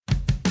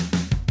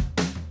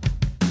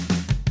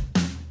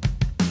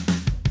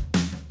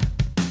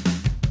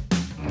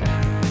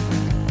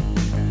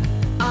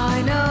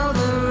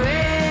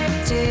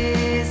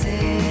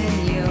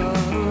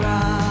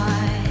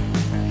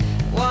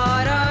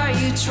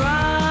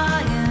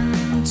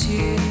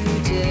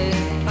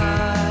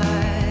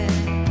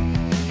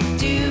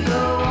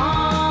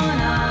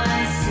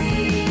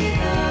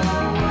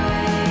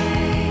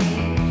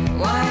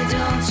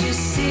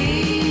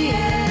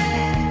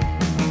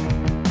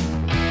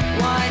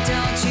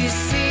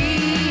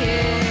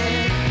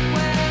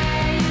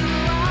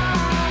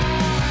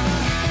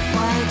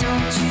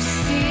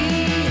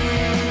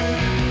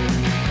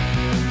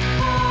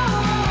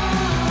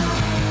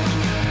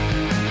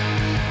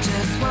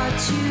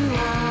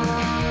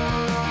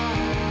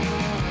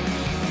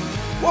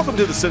Welcome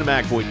to the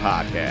Cinematic Void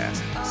Podcast.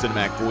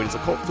 Cinematic Void is a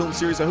cult film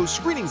series that hosts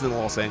screenings in the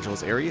Los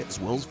Angeles area as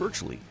well as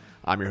virtually.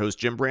 I'm your host,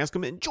 Jim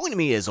Branscombe, and joining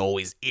me as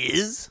always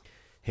is...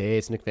 Hey,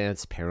 it's Nick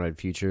Vance, Paranoid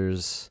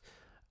Futures.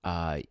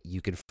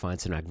 You can find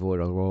Cinematic Void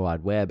on the World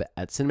Wide Web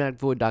at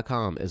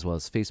cinematicvoid.com, as well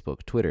as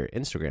Facebook, Twitter,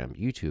 Instagram,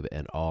 YouTube,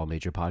 and all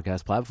major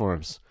podcast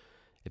platforms.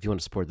 If you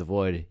want to support The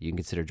Void, you can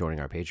consider joining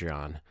our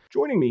Patreon.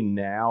 Joining me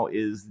now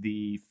is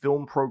the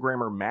film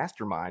programmer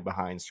mastermind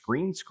behind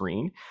Screen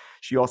Screen.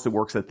 She also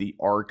works at the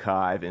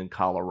Archive in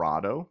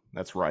Colorado.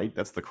 That's right.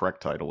 That's the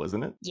correct title,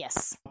 isn't it?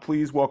 Yes.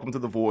 Please welcome to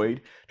The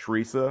Void,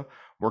 Theresa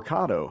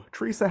Mercado.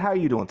 Theresa, how are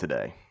you doing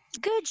today?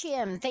 Good,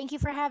 Jim. Thank you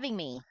for having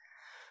me.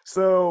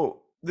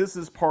 So this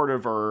is part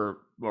of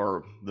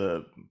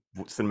the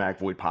Cinematic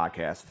Void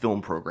podcast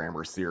film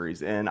programmer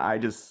series, and I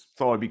just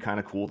thought it'd be kind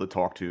of cool to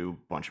talk to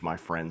a bunch of my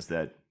friends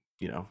that,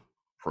 you know,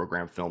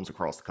 program films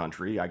across the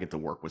country. I get to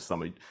work with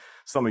some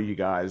of you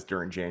guys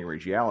during January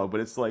Giallo, but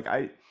it's like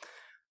I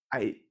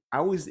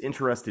was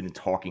interested in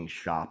talking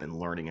shop and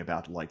learning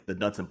about like the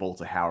nuts and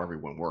bolts of how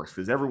everyone works,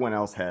 because everyone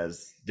else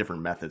has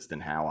different methods than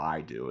how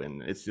I do,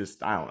 and it's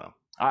just, I don't know.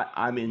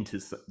 I'm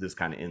into this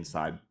kind of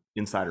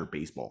insider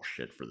baseball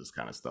shit for this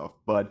kind of stuff.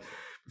 But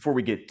before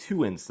we get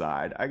too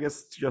inside, I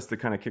guess just to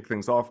kind of kick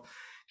things off,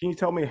 can you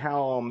tell me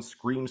how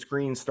Scream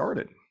Screen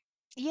started?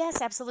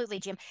 Yes, absolutely,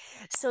 Jim.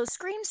 So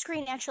Scream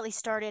Screen actually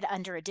started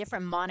under a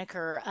different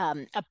moniker.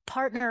 A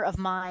partner of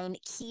mine,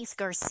 Keith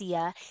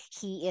Garcia,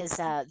 he is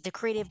the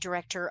creative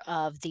director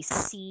of the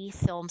Sie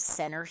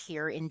FilmCenter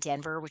here in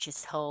Denver, which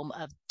is home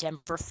of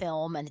Denver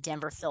Film and the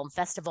Denver Film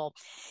Festival.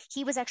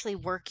 He was actually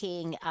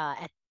working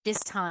at this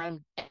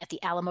time at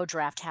the Alamo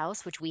Draft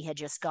House, which we had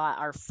just got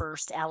our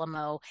first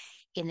Alamo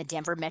in the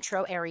Denver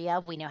metro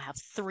area. We now have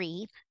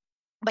 3.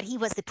 But he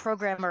was the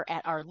programmer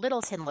at our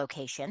Littleton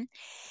location,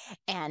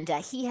 and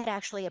he had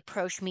actually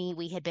approached me.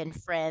 We had been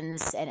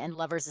friends and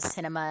lovers of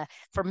cinema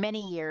for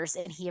many years,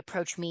 and he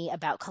approached me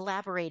about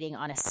collaborating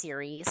on a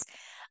series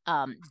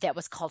that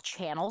was called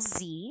Channel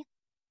Z.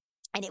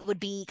 And it would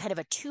be kind of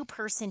a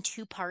 2-person,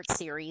 2-part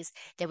series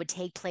that would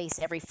take place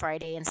every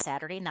Friday and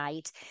Saturday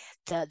night.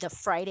 The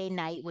Friday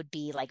night would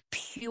be like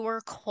pure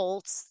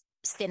cult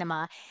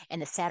cinema,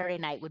 and the Saturday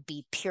night would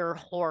be pure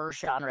horror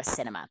genre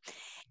cinema.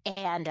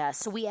 And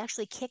so we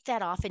actually kicked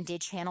that off and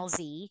did Channel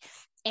Z.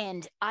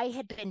 And I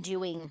had been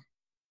doing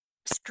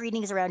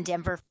screenings around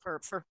Denver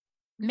for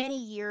many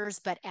years,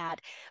 but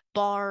at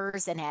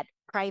bars and at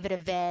private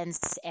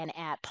events and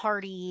at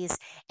parties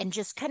and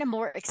just kind of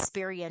more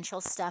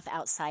experiential stuff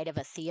outside of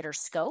a theater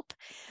scope.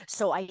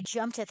 So I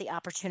jumped at the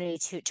opportunity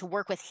to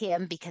work with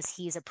him because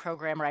he's a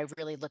programmer I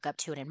really look up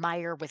to and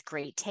admire with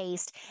great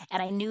taste.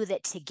 And I knew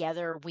that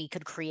together we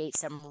could create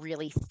some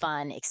really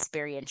fun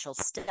experiential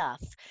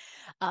stuff.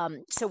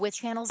 So with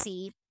Channel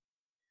Z,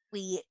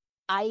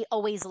 I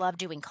always loved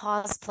doing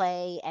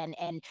cosplay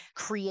and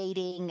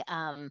creating.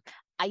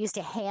 I used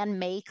to hand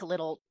make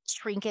little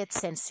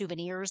trinkets and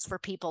souvenirs for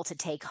people to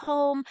take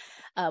home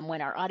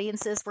when our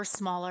audiences were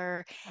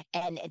smaller,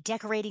 and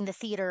decorating the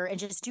theater and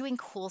just doing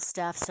cool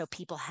stuff so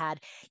people had,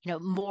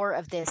 more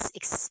of this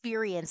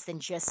experience than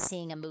just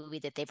seeing a movie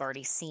that they've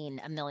already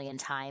seen a million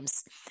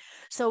times.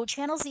 So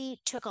Channel Z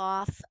took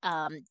off,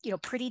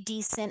 pretty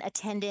decent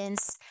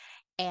attendance,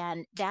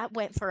 and that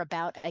went for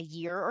about a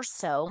year or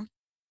so.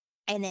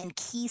 And then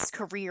Keith's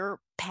career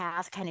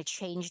path kind of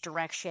changed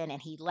direction,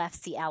 and he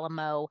left the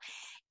Alamo.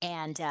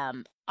 And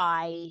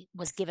I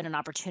was given an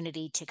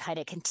opportunity to kind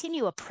of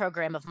continue a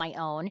program of my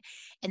own.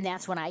 And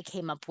that's when I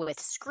came up with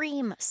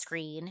Scream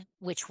Screen,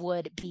 which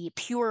would be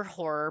pure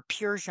horror,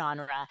 pure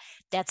genre.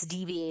 That's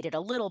deviated a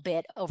little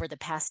bit over the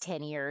past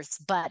 10 years.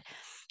 But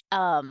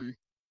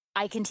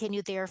I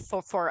continued there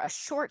for a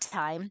short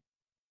time.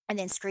 And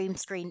then Scream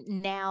Screen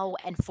now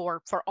and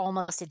for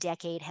almost a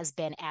decade has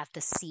been at the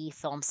Sie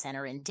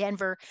FilmCenter in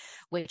Denver,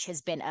 which has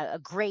been a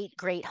great,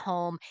 great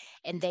home.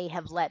 And they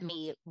have let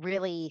me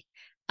really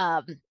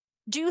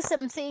do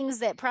some things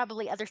that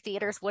probably other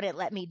theaters wouldn't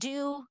let me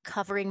do,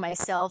 covering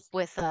myself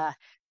with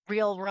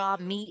real raw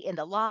meat in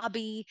the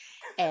lobby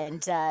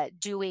and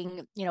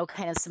doing,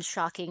 kind of some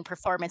shocking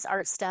performance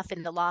art stuff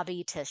in the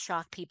lobby to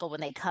shock people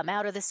when they come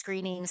out of the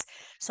screenings.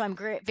 So I'm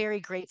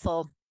very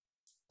grateful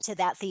to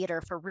that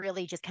theater for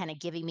really just kind of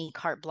giving me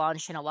carte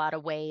blanche in a lot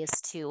of ways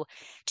to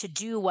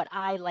do what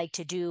I like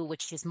to do,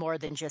 which is more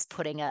than just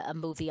putting a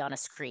movie on a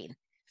screen.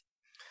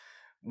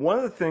 One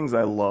of the things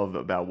I love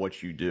about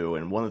what you do,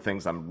 and one of the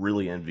things I'm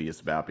really envious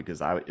about,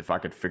 because if I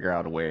could figure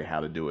out a way how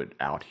to do it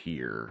out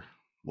here,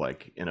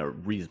 like in a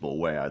reasonable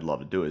way, I'd love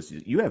to do it, is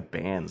you have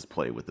bands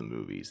play with the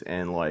movies.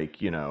 And like,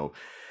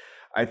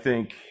 I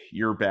think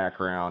your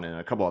background and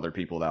a couple other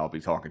people that I'll be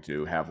talking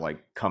to have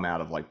like come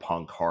out of like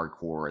punk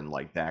hardcore and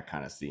like that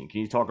kind of scene. Can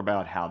you talk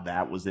about how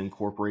that was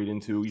incorporated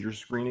into your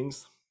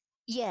screenings?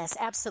 Yes,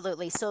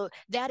 absolutely. So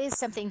that is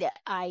something that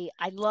I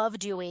love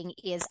doing.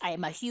 Is I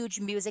am a huge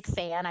music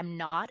fan. I'm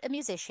not a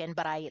musician,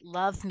 but I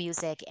love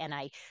music and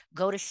I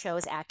go to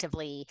shows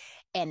actively.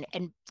 And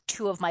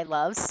two of my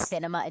loves,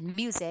 cinema and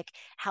music,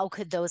 how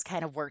could those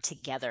kind of work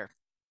together?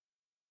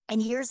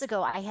 And years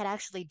ago, I had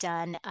actually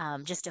done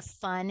just a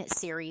fun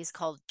series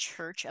called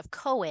Church of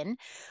Cohen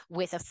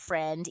with a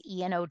friend,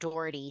 Ian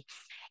O'Doherty,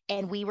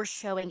 and we were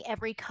showing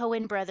every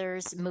Coen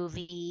Brothers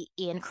movie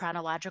in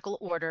chronological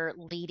order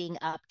leading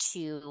up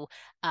to,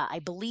 I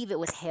believe it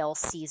was Hail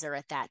Caesar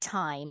at that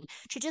time,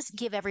 to just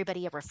give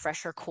everybody a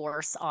refresher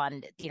course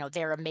on,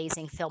 their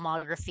amazing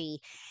filmography.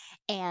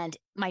 And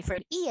my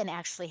friend Ian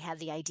actually had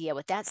the idea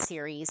with that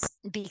series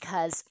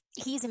because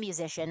he's a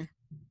musician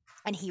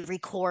and he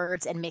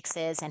records and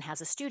mixes and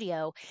has a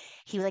studio.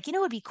 He was like, it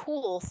would be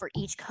cool for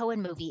each Cohen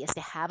movie is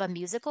to have a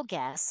musical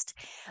guest,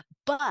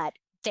 but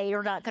they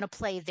are not going to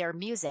play their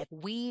music.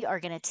 We are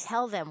going to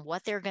tell them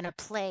what they're going to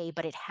play,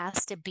 but it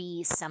has to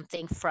be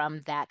something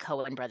from that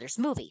Coen Brothers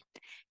movie.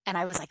 And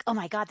I was like, oh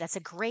my God, that's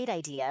a great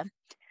idea.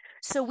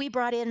 So he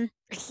brought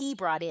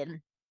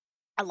in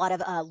a lot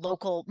of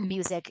local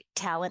music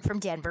talent from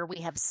Denver. We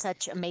have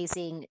such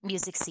amazing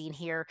music scene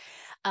here.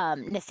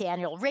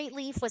 Nathaniel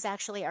Rateliff was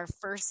actually our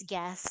first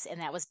guest,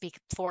 and that was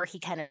before he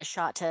kind of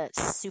shot to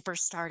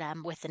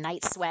superstardom with the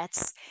Night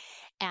Sweats,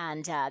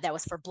 and that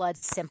was for Blood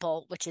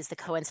Simple, which is the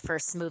Coen's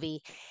first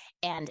movie.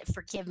 And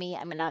forgive me,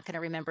 I'm not going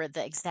to remember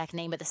the exact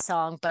name of the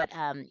song, but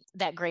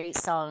that great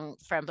song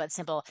from Blood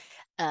Simple,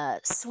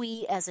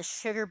 sweet as a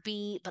sugar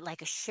beet, but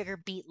like a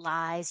sugar beet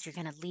lies, you're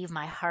going to leave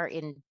my heart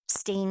in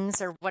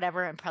stings or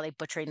whatever. I'm probably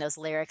butchering those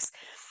lyrics.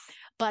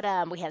 But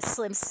we had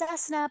Slim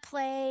Cessna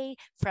play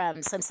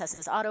from Slim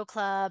Cessna's Auto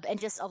Club, and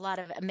just a lot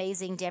of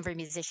amazing Denver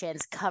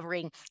musicians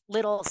covering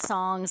little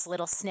songs,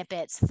 little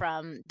snippets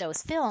from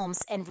those films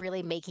and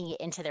really making it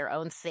into their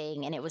own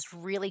thing. And it was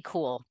really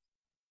cool.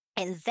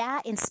 And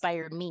that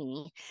inspired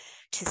me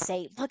to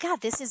say, look,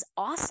 God, this is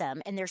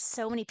awesome. And there's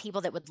so many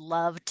people that would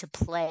love to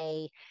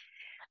play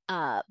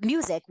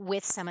music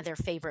with some of their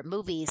favorite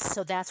movies.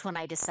 So that's when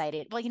I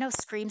decided, well,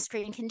 Scream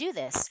Screen can do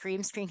this.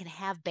 Scream Screen can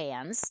have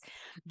bands,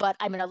 but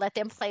I'm going to let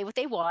them play what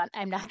they want.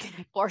 I'm not going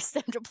to force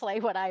them to play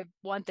what I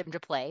want them to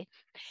play.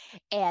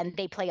 And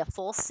they play a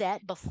full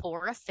set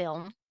before a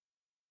film.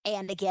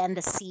 And again,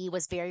 the C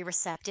was very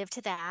receptive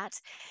to that.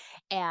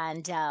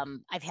 And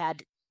I've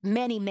had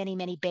many, many,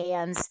 many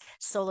bands,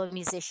 solo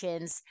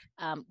musicians,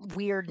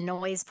 weird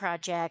noise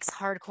projects,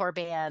 hardcore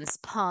bands,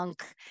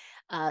 punk,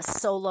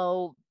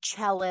 solo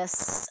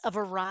cellists, a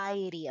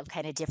variety of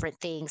kind of different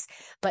things.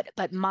 But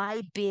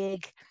my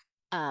big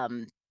that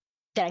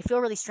I feel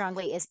really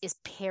strongly is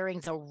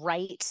pairing the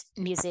right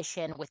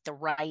musician with the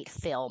right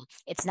film.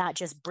 It's not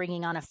just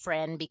bringing on a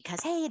friend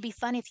because, hey, it'd be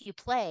fun if you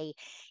play.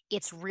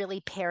 It's really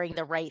pairing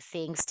the right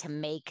things to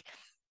make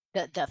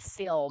the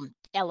film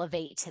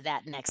elevate to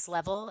that next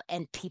level,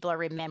 and people are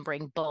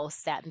remembering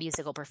both that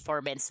musical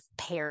performance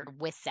paired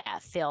with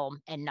that film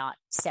and not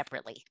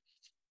separately.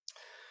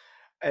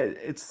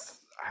 It's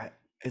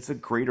it's a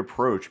great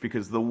approach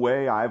because the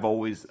way I've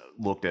always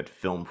looked at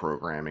film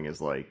programming is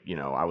like,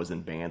 I was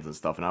in bands and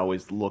stuff, and I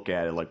always look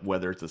at it like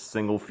whether it's a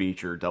single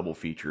feature, double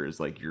feature,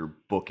 is like you're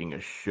booking a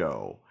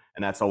show.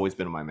 And that's always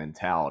been my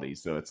mentality.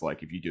 So it's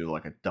like if you do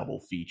like a double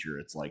feature,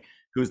 it's like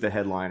who's the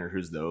headliner,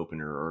 who's the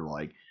opener, or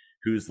like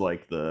who's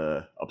like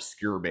the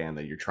obscure band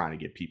that you're trying to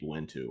get people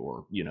into,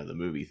 or the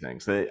movie thing.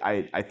 So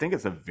I think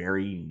it's a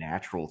very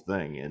natural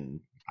thing, and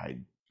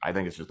I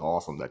think it's just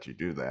awesome that you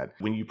do that.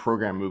 When you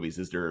program movies,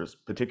 is there a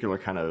particular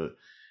kind of,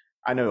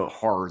 I know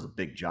horror is a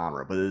big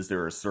genre, but is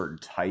there a certain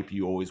type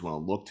you always want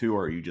to look to,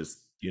 or are you just,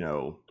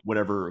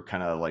 whatever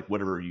kind of like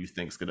whatever you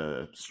think's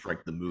gonna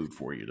strike the mood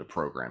for you to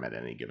program at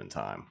any given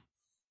time?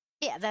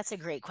 Yeah, that's a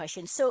great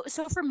question. So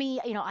for me,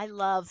 I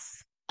love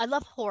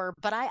horror,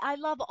 but I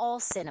love all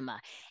cinema.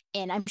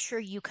 And I'm sure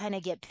you kind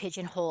of get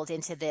pigeonholed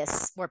into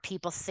this where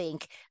people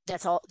think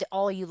that's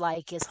all you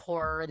like is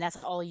horror and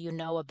that's all you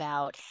know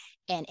about.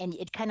 And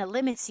it kind of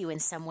limits you in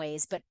some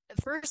ways. But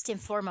first and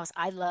foremost,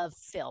 I love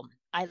film.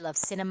 I love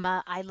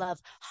cinema. I love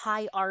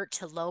high art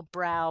to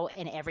lowbrow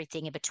and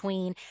everything in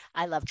between.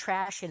 I love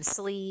trash and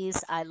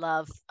sleaze. I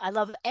love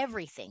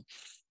everything.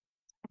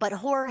 But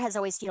horror has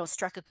always,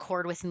 struck a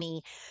chord with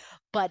me,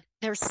 but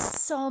there's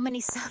so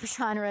many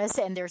subgenres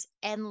and there's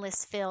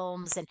endless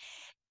films and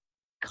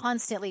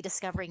constantly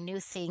discovering new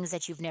things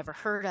that you've never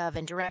heard of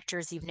and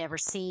directors you've never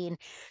seen.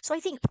 So I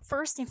think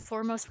first and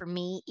foremost for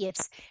me,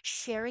 it's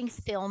sharing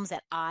films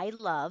that I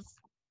love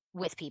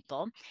with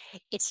people.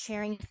 It's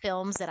sharing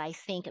films that I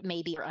think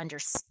maybe are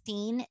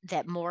underseen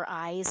that more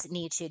eyes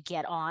need to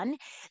get on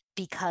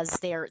because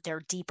they're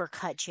deeper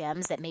cut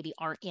gems that maybe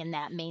aren't in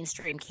that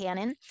mainstream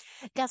canon.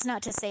 That's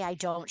not to say I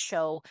don't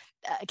show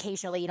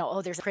occasionally,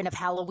 oh, there's a print of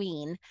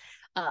Halloween,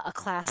 a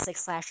classic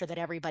slasher that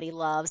everybody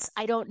loves.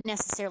 I don't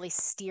necessarily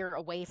steer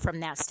away from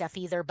that stuff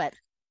either, but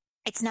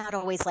it's not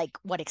always like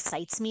what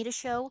excites me to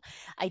show.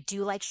 I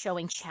do like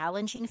showing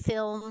challenging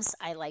films.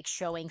 I like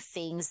showing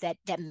things that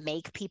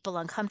make people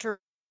uncomfortable,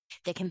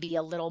 that can be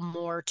a little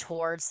more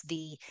towards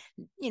the,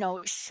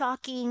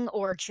 shocking,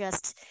 or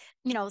just,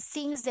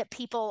 things that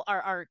people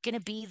are going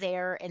to be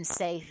there and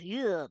say,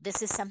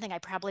 this is something I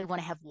probably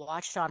want to have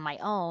watched on my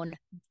own,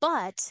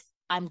 but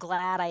I'm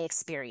glad I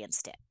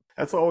experienced it.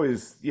 That's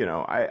always,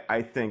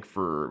 I think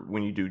for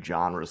when you do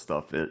genre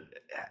stuff,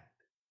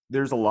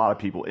 there's a lot of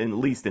people, at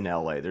least in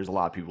LA, there's a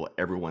lot of people,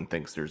 everyone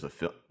thinks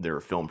there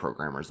are film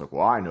programmers. Like,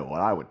 well, I know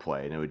what I would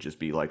play. And it would just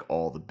be like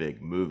all the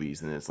big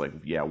movies. And it's like,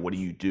 yeah, what do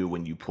you do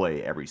when you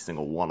play every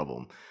single one of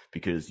them?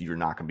 Because you're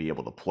not going to be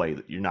able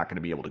to you're not going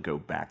to be able to go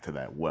back to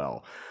that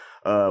well.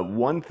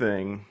 One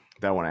thing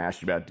that I want to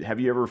ask you about, have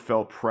you ever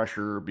felt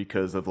pressure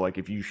because of like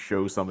if you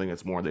show something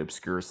that's more on the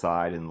obscure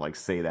side and like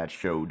say that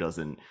show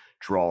doesn't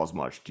draw as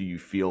much, do you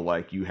feel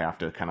like you have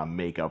to kind of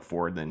make up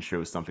for it and then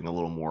show something a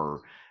little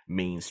more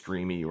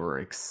mainstreamy or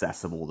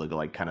accessible to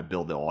like kind of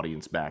build the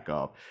audience back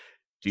up?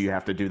 Do you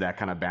have to do that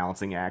kind of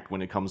balancing act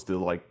when it comes to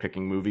like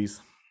picking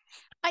movies?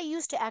 I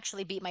used to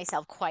actually beat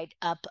myself quite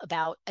up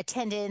about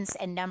attendance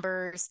and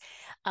numbers.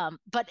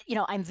 But,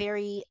 I'm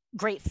very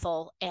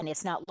grateful and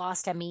it's not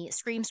lost on me.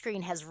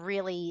 Screen has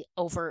really,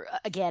 over,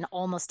 again,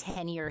 almost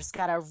 10 years,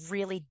 got a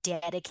really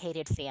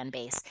dedicated fan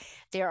base.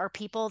 There are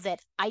people that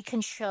I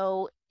can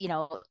show,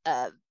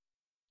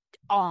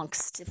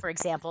 Angst, for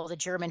example, the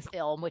German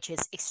film, which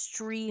is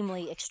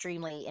extremely,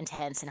 extremely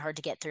intense and hard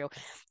to get through.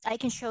 I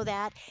can show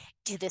that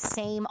to the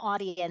same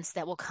audience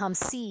that will come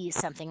see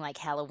something like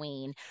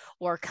Halloween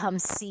or come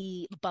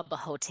see Bubba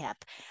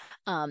Hotep.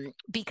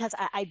 Because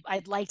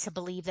I'd like to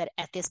believe that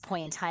at this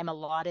point in time, a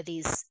lot of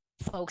these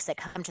folks that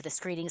come to the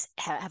screenings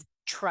have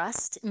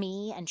trust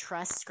me and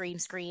trust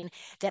Screen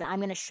that I'm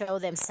going to show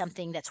them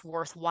something that's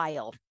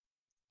worthwhile.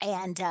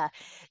 And,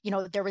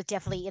 there was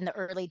definitely in the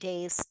early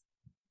days,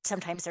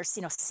 sometimes there's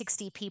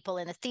 60 people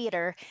in the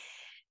theater,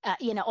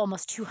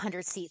 almost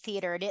 200-seat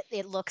theater, and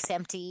it looks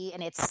empty,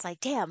 and it's like,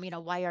 damn,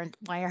 why aren't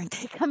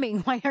they coming?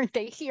 Why aren't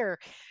they here?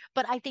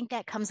 But I think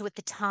that comes with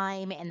the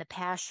time and the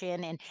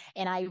passion,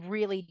 and I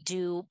really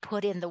do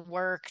put in the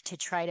work to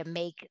try to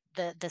make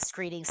the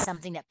screening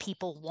something that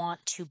people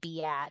want to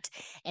be at.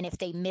 And if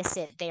they miss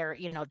it, they're,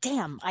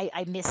 damn,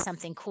 I missed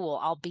something cool.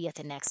 I'll be at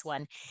the next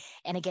one.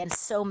 And again,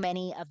 so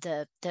many of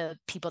the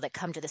people that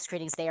come to the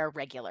screenings, they are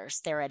regulars.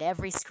 They're at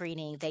every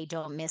screening. They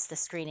don't miss the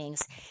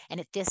screenings. And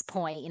at this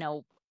point,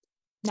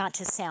 not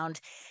to sound,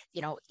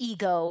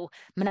 ego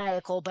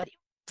maniacal, but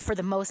for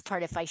the most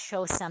part, if I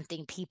show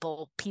something,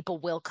 people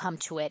will come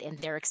to it and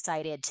they're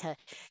excited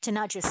to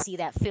not just see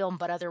that film,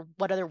 but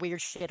what other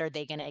weird shit are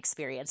they going to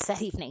experience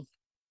that evening?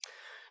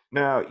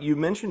 Now, you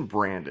mentioned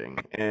branding,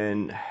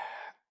 and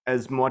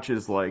as much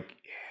as like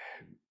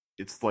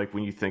it's like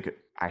when you think,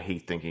 I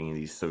hate thinking in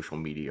these social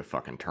media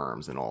fucking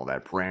terms and all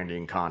that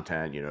branding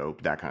content,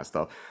 that kind of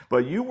stuff.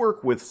 But you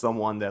work with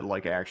someone that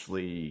like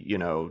actually,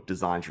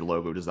 designs your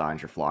logo,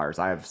 designs your flyers.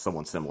 I have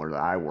someone similar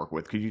that I work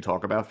with. Could you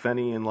talk about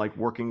Fenny and like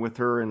working with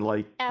her and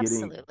like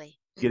Absolutely.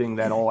 getting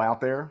that all out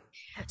there?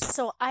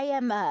 So I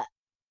am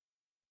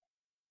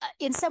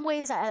in some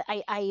ways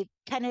I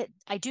kind of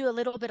I do a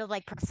little bit of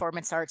like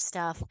performance art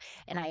stuff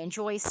and I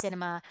enjoy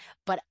cinema,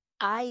 but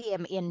I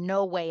am in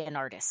no way an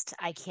artist.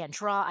 I can't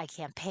draw, I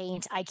can't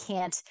paint, I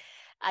can't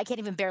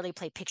even barely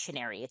play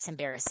Pictionary. It's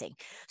embarrassing.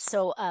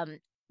 So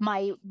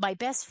my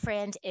best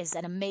friend is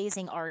an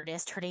amazing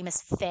artist. Her name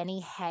is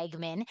Fenny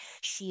Hagman.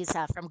 She's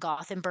from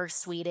Gothenburg,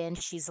 Sweden.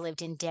 She's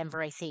lived in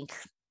Denver, I think,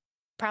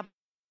 probably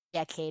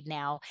decade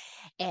now,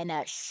 and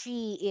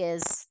she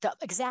is the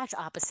exact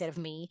opposite of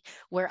me,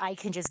 where I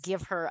can just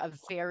give her a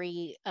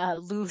very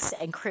loose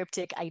and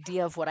cryptic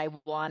idea of what I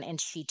want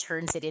and she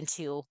turns it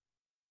into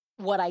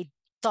what I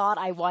thought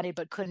I wanted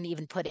but couldn't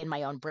even put in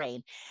my own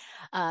brain.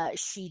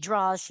 She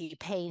draws, she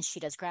paints,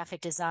 she does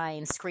graphic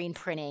design, screen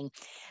printing.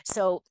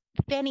 So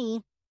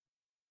Benny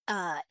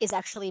is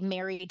actually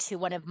married to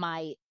one of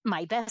my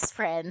best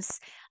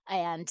friends,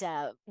 and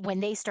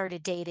when they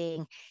started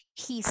dating,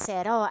 he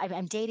said, "Oh,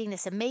 I'm dating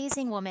this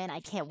amazing woman. I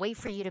can't wait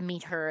for you to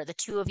meet her. The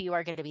two of you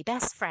are going to be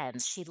best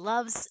friends. She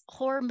loves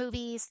horror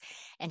movies,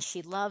 and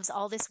she loves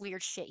all this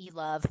weird shit you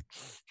love."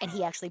 And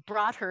he actually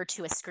brought her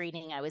to a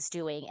screening I was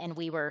doing, and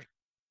we were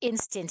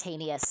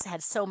instantaneous.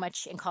 Had so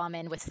much in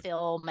common with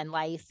film and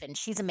life, and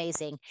she's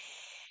amazing.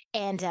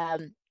 And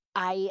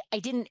I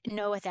didn't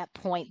know at that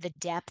point the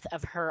depth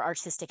of her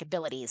artistic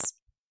abilities.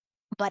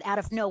 But out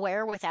of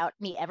nowhere, without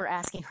me ever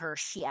asking her,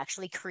 she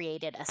actually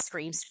created a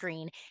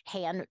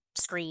hand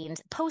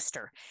screened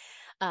poster.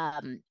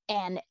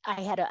 And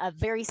I had a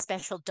very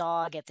special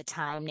dog at the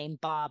time named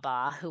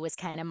Baba, who was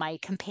kind of my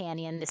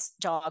companion. This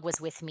dog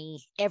was with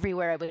me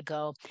everywhere I would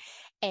go.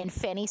 And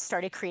Fanny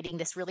started creating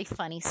this really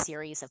funny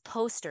series of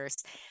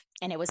posters.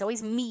 And it was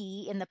always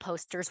me in the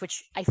posters,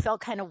 which I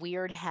felt kind of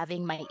weird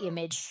having my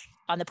image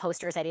on the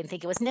posters. I didn't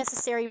think it was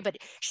necessary, but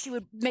she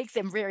would make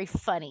them very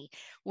funny,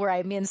 where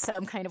I'm in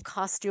some kind of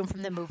costume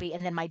from the movie.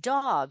 And then my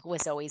dog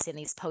was always in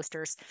these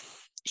posters.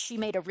 She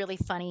made a really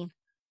funny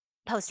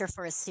poster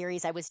for a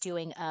series I was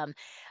doing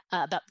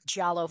about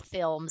Giallo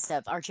films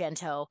of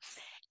Argento,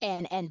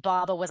 and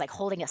Baba was like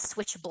holding a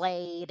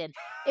switchblade, and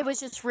it was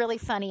just really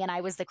funny. And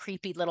I was the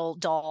creepy little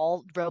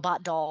doll,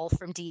 robot doll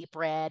from Deep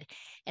Red.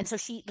 And so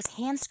she was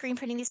hand screen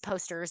printing these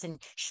posters, and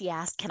she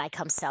asked, "Can I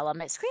come sell them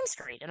at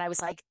Screen?" And I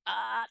was like,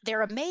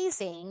 "They're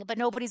amazing, but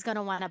nobody's going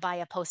to want to buy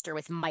a poster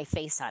with my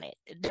face on it.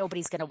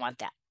 Nobody's going to want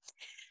that."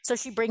 So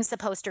she brings the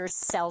posters,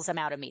 sells them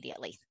out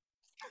immediately.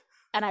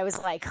 And I was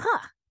like,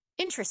 huh,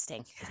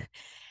 interesting.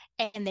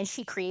 And then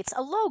she creates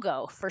a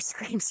logo for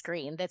Scream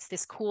Screen that's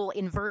this cool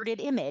inverted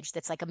image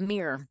that's like a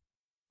mirror.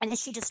 And then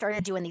she just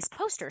started doing these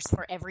posters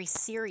for every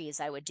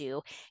series I would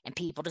do, and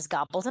people just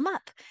gobbled them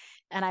up.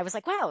 And I was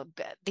like, wow,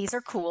 these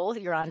are cool.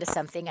 You're onto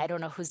something. I don't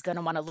know who's going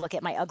to want to look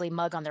at my ugly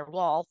mug on their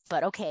wall,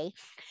 but okay.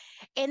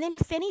 And then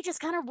Finney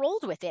just kind of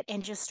rolled with it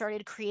and just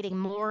started creating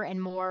more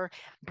and more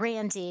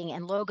branding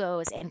and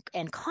logos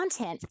and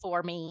content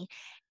for me.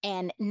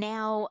 And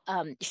now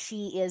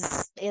she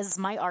is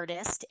my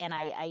artist, and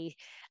I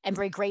am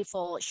very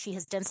grateful. She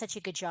has done such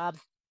a good job.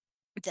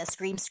 The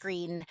Scream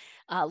Screen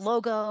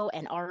logo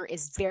and art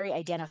is very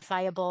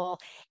identifiable.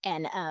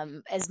 And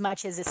as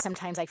much as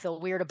sometimes I feel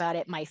weird about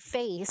it, my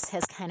face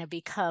has kind of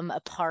become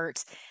a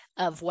part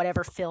of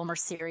whatever film or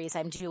series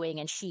I'm doing.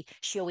 And she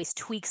always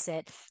tweaks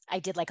it. I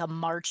did like a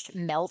March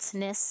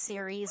Meltness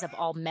series of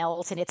all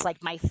melt, and it's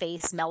like my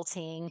face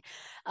melting.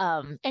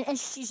 And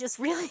she's just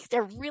really,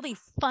 they're really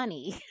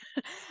funny.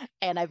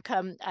 And I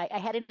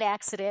had an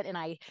accident and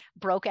I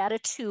broke out a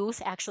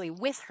tooth actually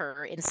with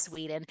her in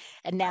Sweden.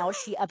 And now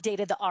she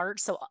updated the art.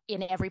 So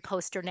in every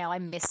poster now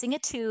I'm missing a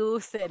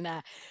tooth, and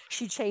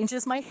she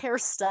changes my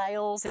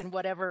hairstyles and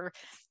whatever,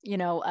 you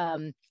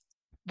know,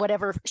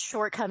 whatever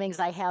shortcomings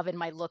I have in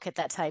my look at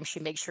that time, she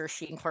makes sure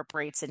she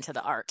incorporates into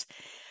the art.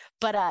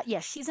 But yeah,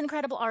 she's an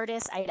incredible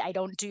artist. I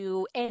don't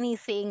do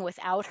anything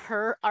without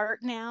her art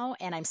now.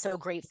 And I'm so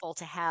grateful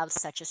to have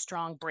such a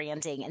strong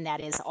branding. And that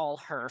is all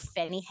her.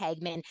 Fanny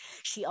Hagman.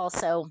 She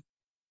also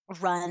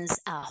runs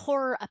a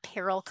horror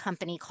apparel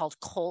company called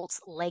Cult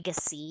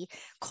Legacy,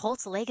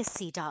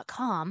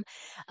 cultlegacy.com,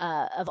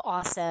 of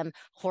awesome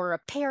horror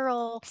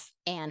apparel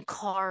and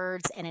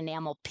cards and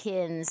enamel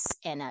pins.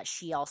 And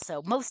she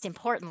also, most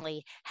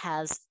importantly,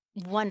 has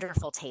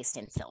wonderful taste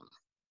in film.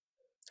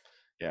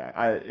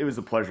 Yeah, it was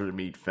a pleasure to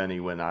meet Fenny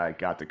when I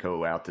got to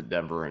go out to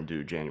Denver and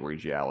do January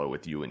Giallo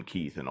with you and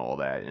Keith and all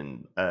that.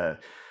 And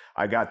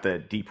I got the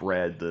deep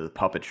red, the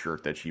puppet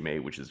shirt that she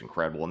made, which is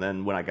incredible. And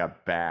then when I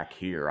got back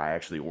here, I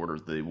actually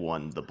ordered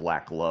the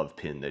black glove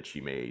pin that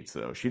she made.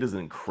 So she does an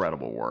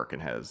incredible work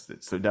and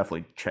so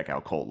definitely check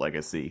out Cult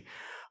Legacy.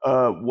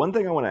 One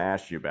thing I want to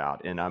ask you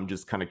about, and I'm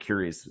just kind of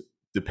curious,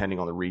 depending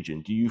on the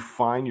region, do you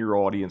find your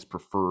audience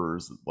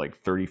prefers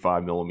like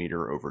 35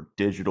 millimeter over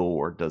digital,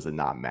 or does it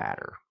not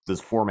matter? Does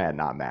format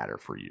not matter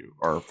for you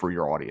or for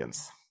your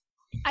audience?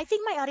 I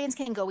think my audience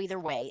can go either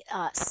way.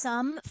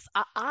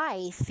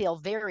 I feel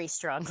very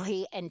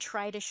strongly and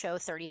try to show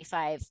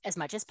 35 as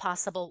much as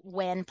possible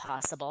when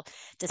possible.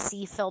 The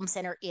Sie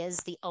FilmCenter is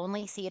the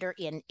only theater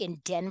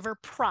in Denver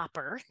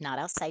proper, not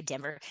outside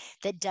Denver,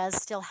 that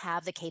does still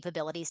have the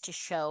capabilities to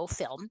show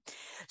film.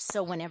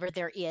 So whenever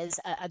there is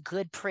a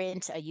good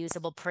print, a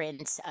usable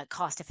print, a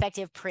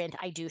cost-effective print,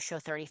 I do show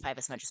 35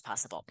 as much as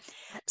possible.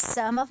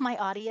 Some of my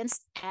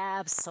audience,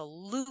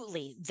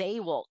 absolutely,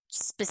 they will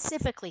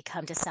specifically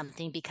come to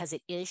something because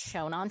it is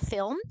shown on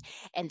film,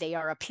 and they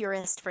are a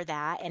purist for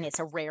that, and it's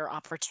a rare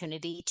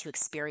opportunity to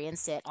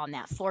experience it on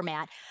that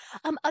format.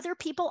 Other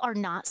people are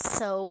not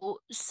so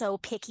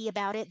picky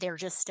about it. They're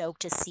just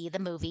stoked to see the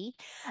movie.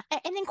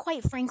 And then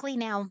quite frankly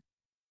now,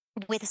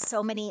 with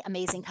so many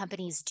amazing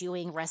companies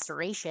doing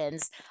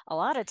restorations, a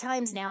lot of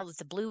times now with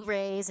the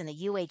Blu-rays and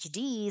the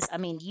UHDs, I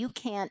mean, you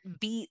can't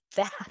beat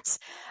that.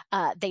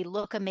 They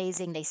look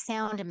amazing, they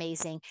sound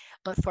amazing.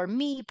 But for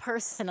me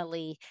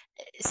personally,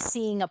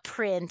 seeing a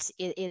print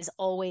is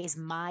always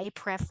my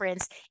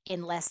preference,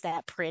 unless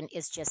that print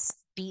is just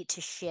beat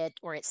to shit,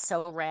 or it's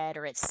so red,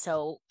 or it's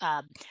so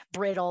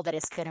brittle that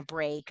it's going to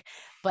break.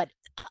 But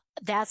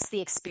that's the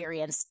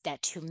experience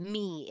that to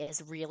me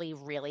is really,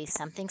 really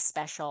something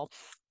special.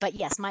 But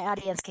yes, my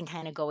audience can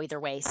kind of go either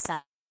way.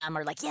 Some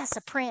are like, yes,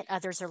 a print.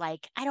 Others are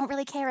like, I don't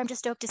really care. I'm just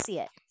stoked to see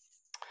it.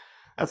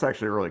 That's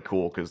actually really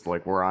cool because,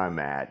 like, where I'm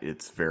at,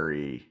 it's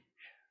very,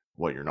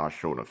 well, you're not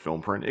showing a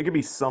film print. It could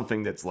be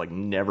something that's like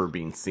never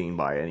been seen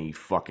by any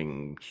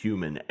fucking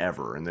human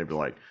ever, and they'd be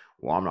like,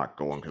 "Well, I'm not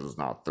going because it's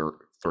not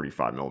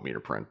 35 millimeter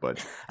print."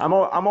 But I'm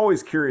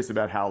always curious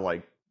about how,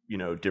 like,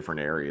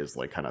 different areas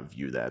like kind of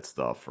view that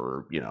stuff,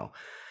 or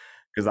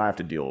because I have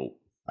to deal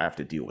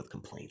with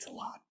complaints a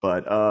lot.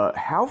 But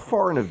how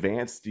far in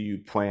advance do you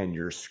plan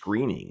your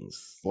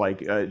screenings? Like,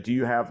 do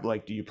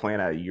you plan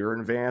a year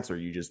in advance, or are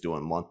you just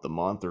doing month to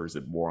month, or is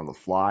it more on the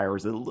fly, or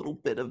is it a little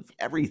bit of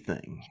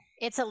everything?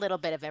 It's a little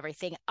bit of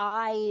everything.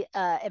 I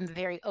am a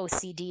very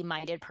OCD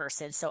minded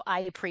person, so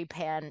I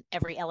pre-plan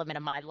every element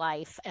of my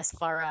life as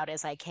far out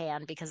as I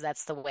can because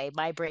that's the way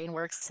my brain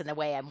works and the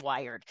way I'm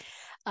wired.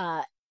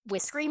 Uh,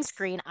 with Scream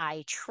Screen,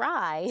 I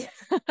try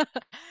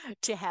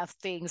to have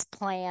things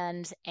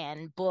planned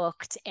and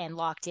booked and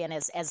locked in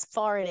as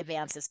far in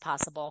advance as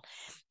possible.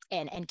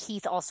 And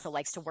Keith also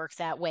likes to work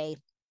that way,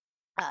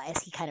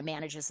 as he kind of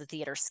manages the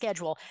theater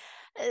schedule.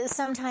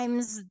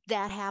 Sometimes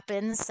that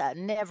happens,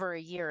 never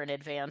a year in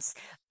advance,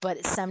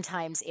 but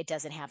sometimes it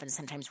doesn't happen.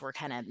 Sometimes we're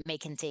kind of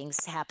making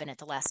things happen at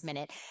the last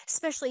minute,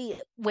 especially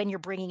when you're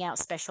bringing out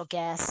special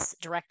guests,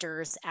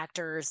 directors,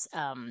 actors,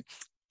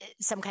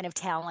 some kind of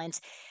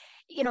talent.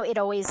 it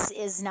always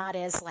is not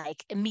as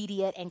like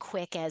immediate and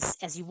quick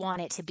as you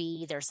want it to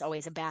be. There's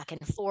always a back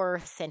and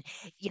forth. And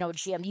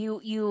Jim,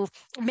 you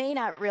may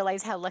not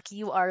realize how lucky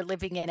you are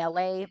living in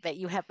LA, that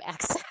you have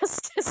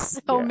access to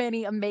so Yeah.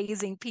 many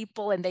amazing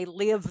people, and they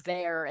live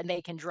there and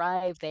they can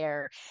drive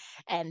there,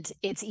 and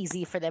it's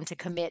easy for them to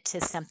commit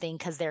to something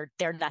because they're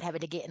not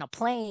having to get in a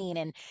plane.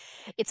 And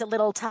it's a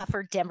little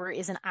tougher. Denver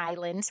is an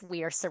island.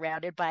 We are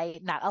surrounded by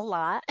not a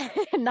lot,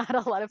 not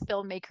a lot of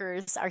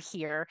filmmakers are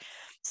here.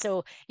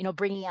 So,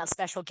 bringing out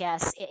special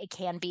guests, it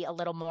can be a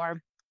little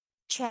more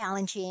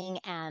challenging,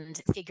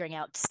 and figuring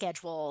out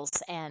schedules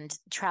and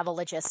travel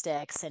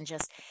logistics and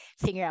just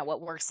figuring out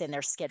what works in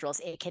their schedules.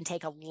 It can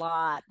take a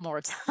lot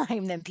more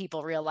time than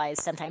people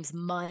realize, sometimes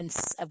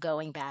months of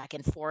going back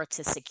and forth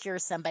to secure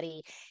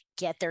somebody,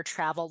 get their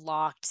travel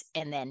locked,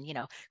 and then,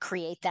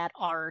 create that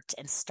art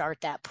and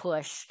start that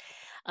push.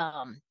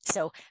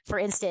 So, for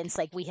instance,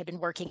 like we had been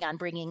working on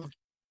bringing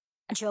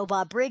Joe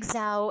Bob Briggs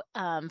out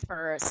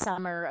for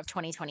summer of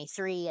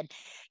 2023. And,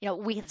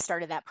 we had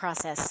started that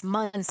process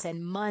months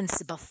and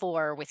months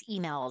before with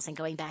emails and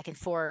going back and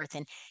forth.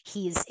 And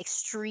he's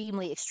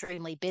extremely,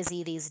 extremely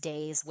busy these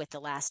days with The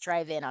Last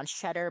Drive-In on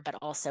Shudder, but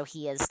also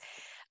he is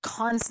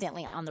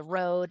constantly on the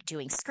road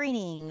doing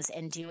screenings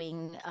and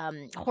doing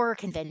horror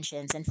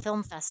conventions and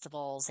film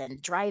festivals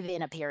and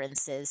drive-in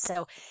appearances.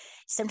 So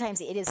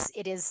sometimes it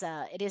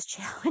is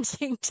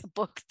challenging to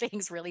book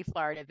things really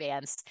far in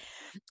advance.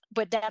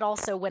 But that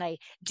also, when I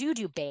do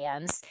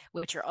bands,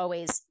 which are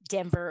always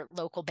Denver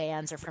local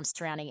bands or from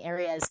surrounding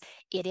areas,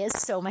 it is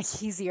so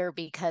much easier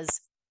because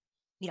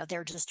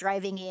they're just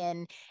driving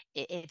in.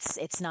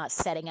 It's not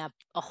setting up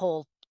a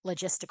whole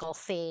logistical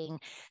thing.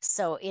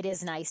 So it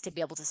is nice to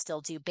be able to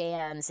still do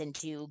bands and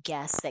do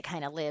guests that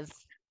kind of live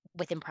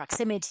within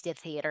proximity to the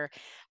theater.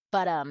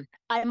 But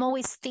I'm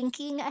always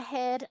thinking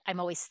ahead.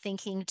 I'm always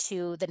thinking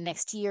to the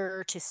next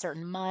year, to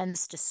certain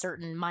months, to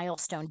certain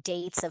milestone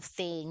dates of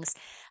things.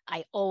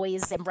 I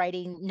always am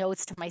writing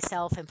notes to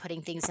myself and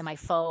putting things in my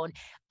phone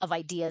of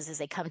ideas as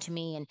they come to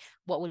me, and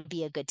what would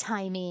be a good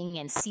timing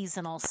and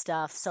seasonal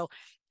stuff. So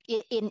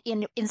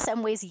in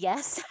some ways,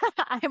 yes,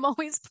 I'm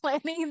always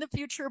planning in the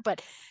future,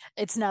 but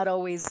it's not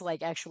always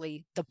like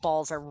actually the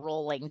balls are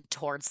rolling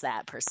towards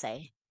that per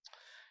se.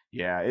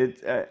 Yeah,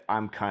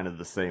 I'm kind of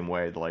the same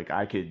way. Like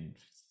I could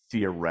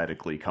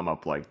theoretically come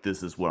up like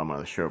this is what I'm going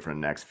to show for the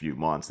next few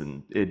months,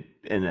 and it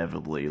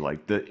inevitably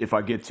like if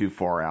I get too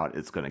far out,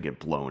 it's going to get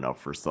blown up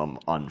for some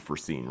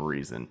unforeseen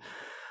reason.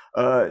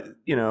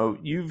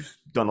 You've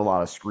done a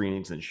lot of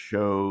screenings and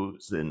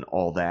shows and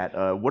all that.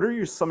 What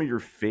are some of your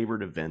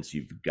favorite events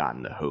you've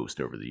gotten to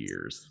host over the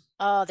years?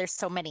 Oh, there's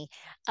so many.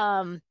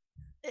 Um,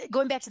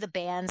 Going back to the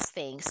bands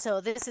thing, so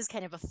this is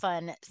kind of a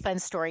fun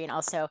story. And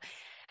also,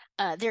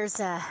 there's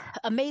a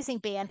amazing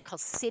band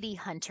called City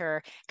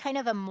Hunter, kind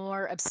of a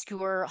more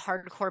obscure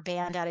hardcore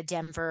band out of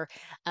Denver.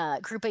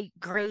 Group of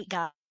great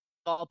guys,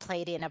 all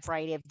played in a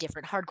variety of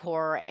different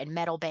hardcore and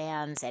metal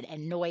bands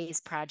and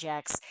noise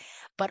projects,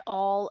 but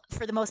all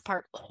for the most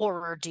part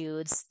horror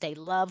dudes. They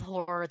love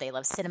horror, they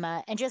love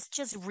cinema, and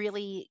just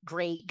really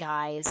great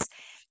guys.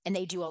 And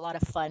they do a lot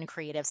of fun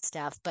creative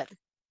stuff. But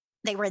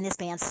they were in this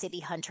band City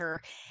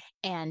Hunter,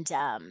 and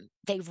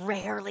they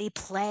rarely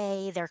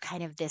play. They're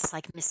kind of this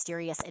like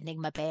mysterious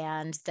enigma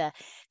band. The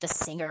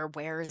singer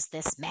wears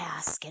this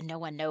mask and no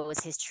one knows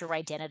his true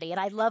identity. And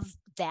I love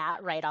that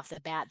right off the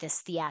bat,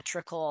 this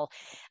theatrical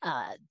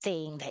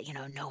thing that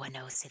no one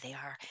knows who they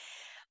are.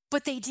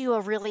 But they do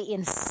a really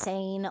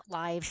insane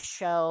live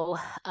show.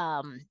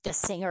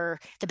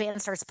 The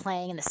band starts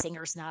playing, and the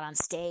singer's not on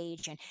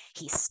stage, and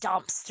he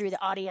stomps through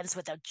the audience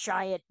with a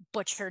giant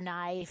butcher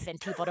knife,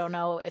 and people don't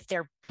know if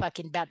they're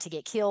fucking about to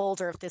get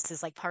killed or if this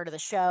is like part of the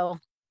show.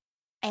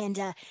 And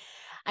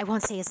I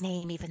won't say his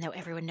name, even though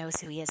everyone knows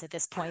who he is at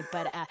this point.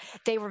 But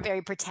they were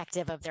very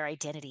protective of their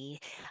identity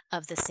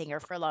of the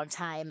singer for a long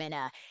time, and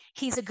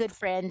he's a good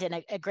friend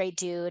and a great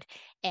dude.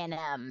 And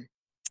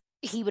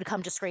he would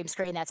come to Scream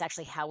Screen. That's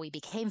actually how we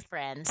became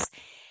friends.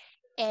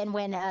 And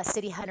when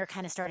City Hunter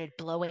kind of started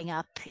blowing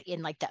up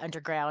in like the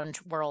underground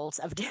worlds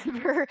of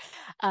Denver,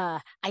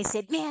 I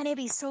said, "Man, it'd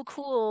be so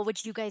cool.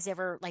 Would you guys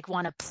ever like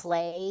want to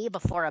play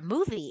before a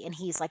movie?" And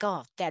he's like,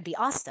 "Oh, that'd be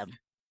awesome."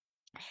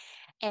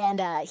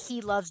 And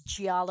he loves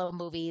giallo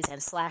movies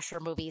and slasher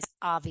movies,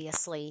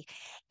 obviously.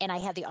 And I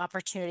had the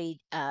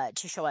opportunity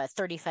to show a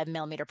 35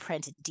 millimeter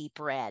print deep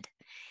red.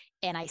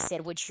 And I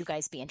said, "Would you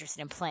guys be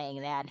interested in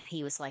playing that?"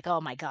 He was like, "Oh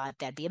my God,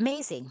 that'd be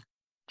amazing."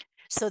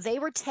 So they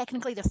were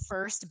technically the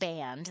first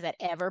band that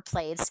ever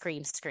played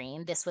Scream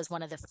Screen. This was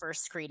one of the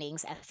first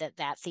screenings at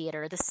that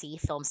theater, the Sie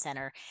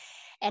FilmCenter.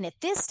 And at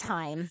this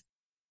time,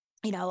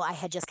 I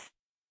had just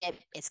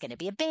it's going to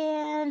be a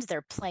band.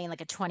 They're playing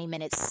like a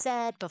 20-minute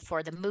set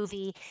before the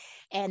movie.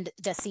 And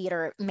the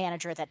theater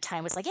manager at that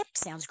time was like, "Yep,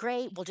 sounds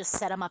great. We'll just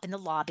set them up in the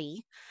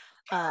lobby."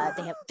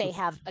 They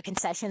have a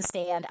concession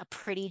stand, a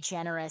pretty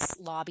generous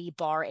lobby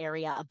bar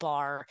area, a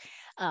bar.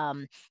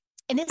 Um,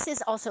 and this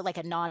is also like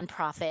a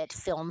nonprofit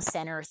film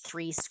center,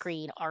 3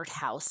 screen art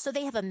house. So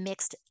they have a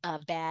mixed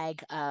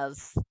bag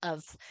of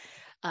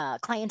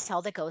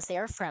clientele that goes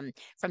there, from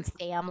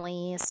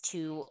families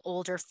to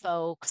older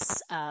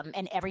folks,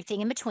 and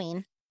everything in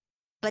between.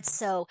 But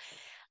so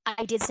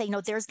I did say,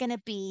 there's going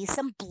to be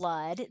some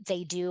blood.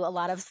 They do a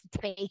lot of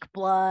fake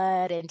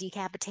blood and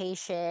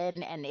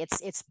decapitation, and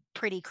it's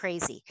pretty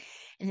crazy.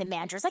 And the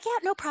manager's like, yeah,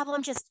 no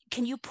problem. Just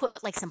can you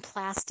put like some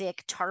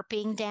plastic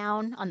tarping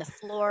down on the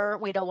floor?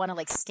 We don't want to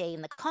like stay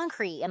in the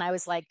concrete. And I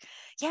was like,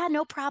 yeah,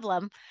 no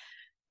problem.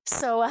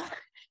 So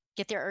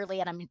get there early,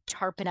 and I'm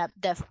tarping up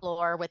the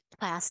floor with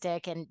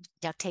plastic and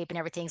duct tape and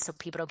everything so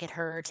people don't get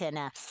hurt. And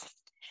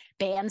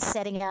band's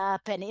setting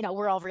up, and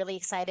we're all really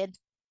excited.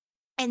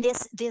 And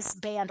this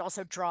band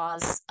also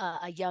draws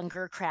a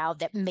younger crowd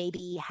that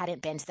maybe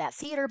hadn't been to that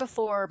theater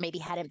before, maybe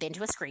hadn't been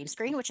to a screen,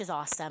 which is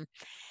awesome.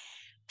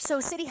 So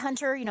City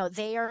Hunter,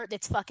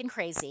 it's fucking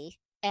crazy.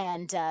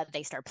 And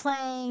they start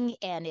playing,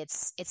 and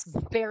it's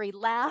very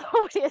loud.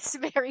 It's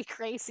very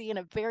crazy in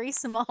a very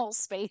small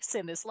space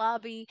in this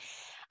lobby.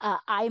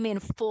 I'm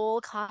in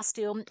full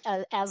costume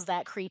as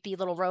that creepy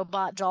little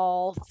robot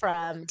doll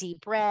from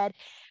Deep Red.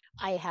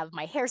 I have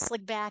my hair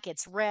slicked back.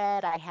 It's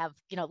red. I have,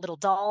 little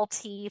doll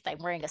teeth. I'm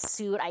wearing a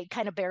suit. I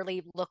kind of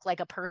barely look like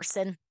a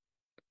person.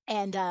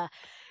 And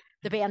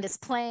the band is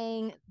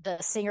playing. The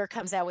singer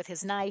comes out with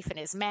his knife and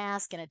his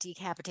mask and a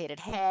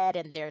decapitated head.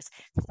 And there's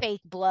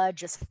fake blood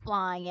just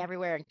flying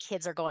everywhere. And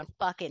kids are going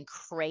fucking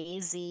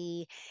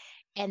crazy.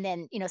 And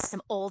then,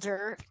 some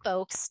older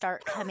folks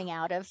start coming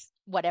out of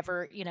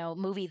whatever,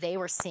 movie they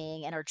were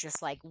seeing and are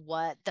just like,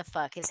 what the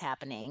fuck is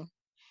happening?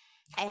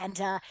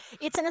 And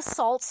it's an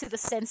assault to the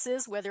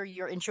senses, whether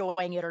you're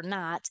enjoying it or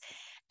not.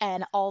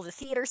 And all the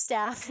theater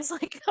staff is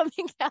like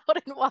coming out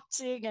and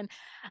watching. And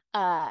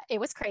it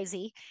was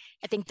crazy.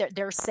 I think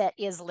their set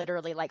is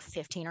literally like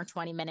 15 or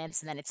 20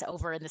 minutes, and then it's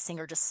over, and the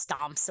singer just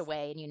stomps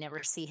away and you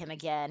never see him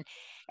again.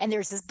 And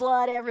there's this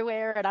blood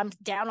everywhere. And I'm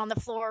down on the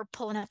floor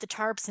pulling up the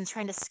tarps and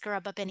trying to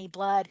scrub up any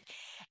blood.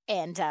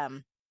 And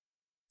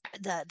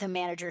the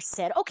manager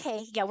said,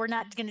 okay, yeah, we're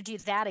not going to do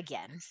that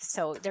again.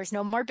 So there's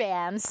no more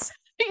bands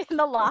in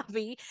the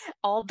lobby.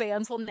 All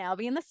bands will now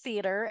be in the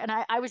theater. And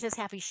I was just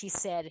happy she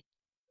said,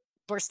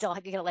 we're still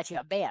going to let you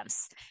have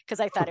bands,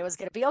 because I thought it was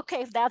going to be,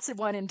 okay, if that's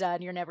one and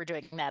done, you're never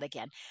doing that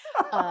again.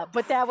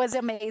 But that was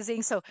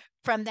amazing. So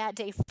from that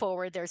day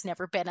forward, there's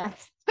never been a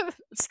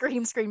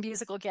Scream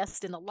musical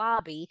guest in the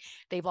lobby.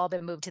 They've all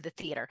been moved to the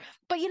theater.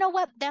 But you know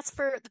what? That's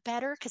for the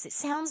better, because it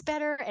sounds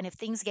better. And if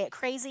things get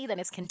crazy, then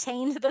it's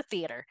contained to the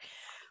theater.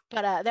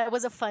 But that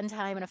was a fun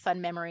time and a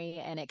fun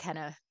memory, and it kind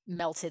of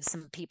melted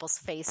some people's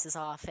faces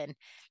off. And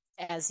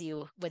as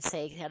you would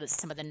say,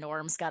 some of the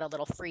norms got a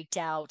little freaked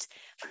out.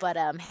 But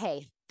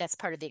hey, that's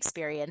part of the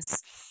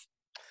experience.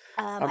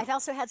 I've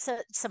also had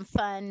some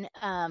fun.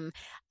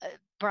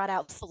 Brought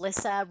out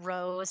Felissa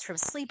Rose from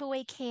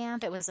Sleepaway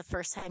Camp. It was the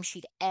first time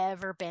she'd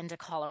ever been to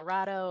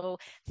Colorado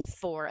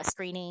for a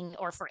screening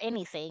or for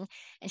anything.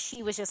 And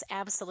she was just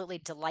absolutely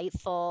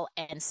delightful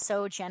and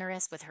so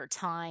generous with her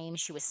time.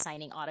 She was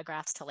signing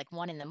autographs till like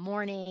 1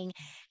 a.m,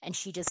 and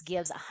she just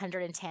gives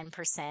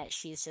 110%.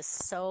 She's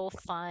just so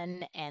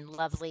fun and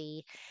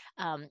lovely.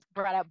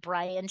 Brought out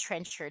Brian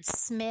Trenchard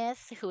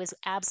Smith, who is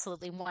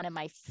absolutely one of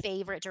my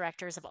favorite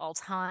directors of all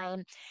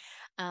time.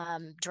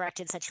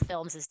 Directed such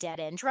films as Dead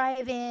End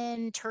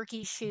Drive-In,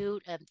 Turkey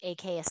Shoot,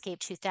 aka Escape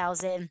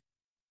 2000,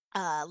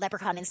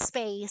 Leprechaun in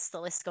Space. The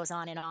list goes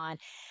on and on.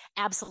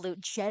 Absolute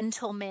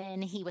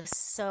gentleman. He was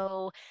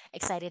so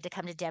excited to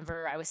come to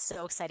Denver. I was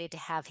so excited to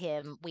have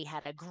him. We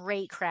had a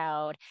great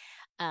crowd.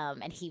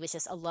 And he was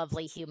just a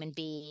lovely human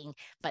being.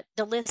 But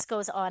the list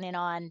goes on and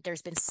on.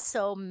 There's been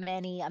so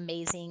many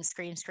amazing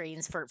screens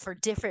for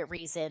different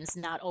reasons,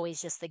 not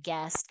always just the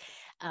guest.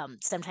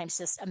 Sometimes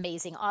just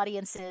amazing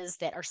audiences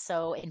that are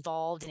so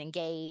involved and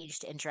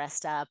engaged and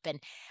dressed up.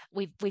 And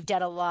we've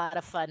done a lot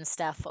of fun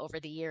stuff over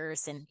the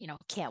years, and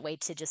can't wait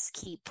to just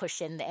keep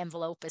pushing the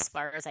envelope as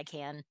far as I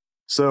can.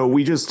 So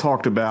we just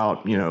talked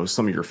about,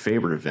 some of your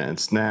favorite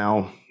events.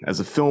 Now,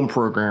 as a film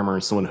programmer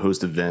and someone who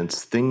hosts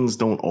events, things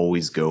don't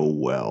always go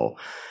well.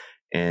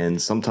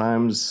 And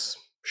sometimes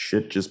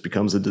shit just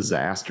becomes a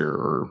disaster,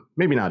 or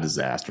maybe not a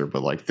disaster,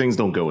 but like things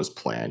don't go as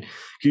planned.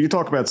 Can you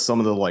talk about some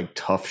of the like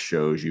tough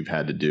shows you've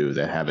had to do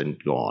that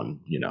haven't gone,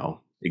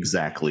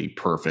 exactly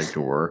perfect,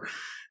 or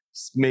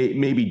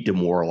maybe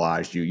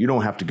demoralized you? You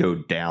don't have to go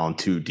down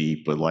too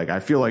deep, but like,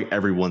 I feel like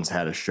everyone's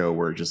had a show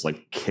where it just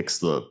like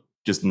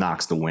just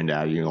knocks the wind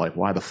out of you. You're like,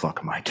 why the fuck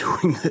am I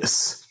doing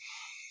this?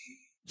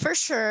 For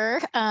sure.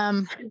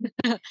 There's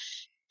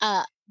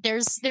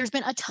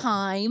been a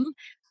time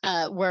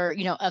where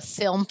a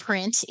film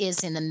print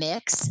is in the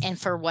mix, and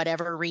for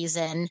whatever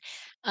reason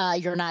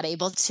you're not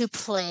able to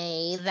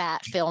play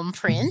that film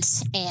print,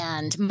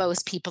 and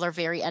most people are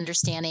very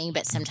understanding,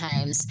 but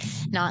sometimes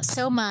not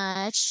so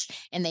much,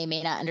 and they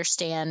may not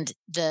understand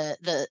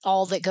the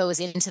all that goes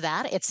into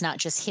that. It's not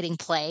just hitting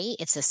play.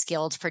 It's a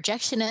skilled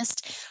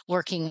projectionist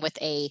working with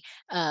a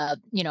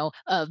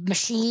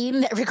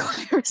machine that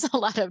requires a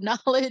lot of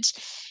knowledge.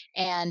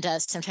 And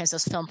sometimes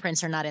those film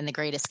prints are not in the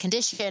greatest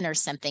condition, or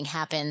something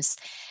happens.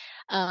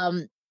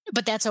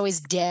 But that's always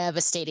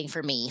devastating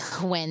for me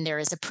when there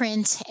is a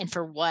print and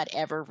for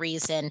whatever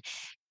reason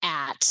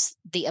at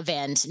the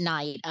event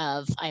night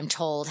of I'm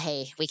told,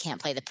 hey, we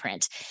can't play the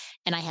print.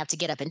 And I have to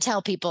get up and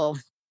tell people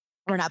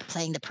we're not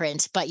playing the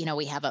print, but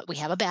we have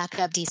a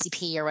backup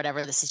DCP or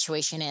whatever the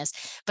situation is.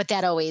 But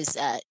that always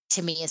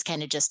to me is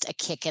kind of just a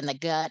kick in the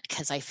gut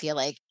because I feel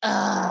like,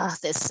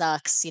 this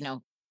sucks,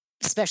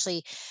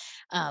 especially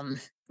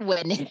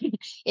when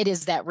it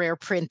is that rare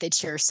print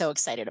that you're so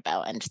excited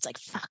about, and it's like,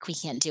 fuck, we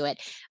can't do it.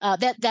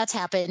 That's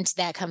happened.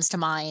 That comes to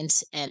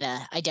mind, and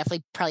I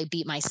definitely probably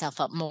beat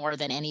myself up more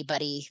than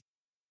anybody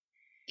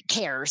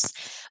cares.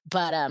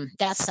 But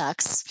that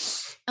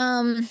sucks.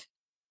 I've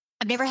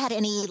never had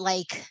any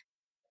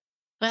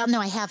well,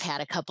 no, I have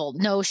had a couple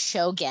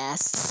no-show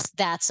guests.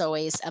 That's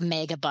always a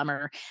mega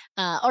bummer.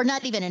 Or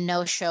not even a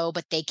no-show,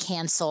 but they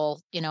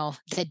cancel,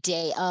 the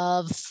day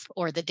of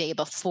or the day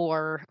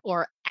before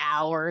or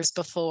hours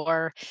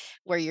before,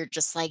 where you're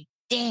just like,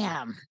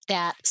 damn,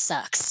 that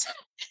sucks.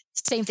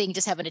 Same thing,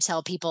 just having to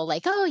tell people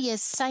like, oh, you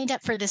signed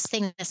up for this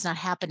thing that's not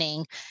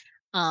happening.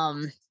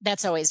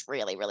 That's always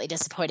really, really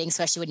disappointing,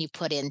 especially when you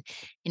put in,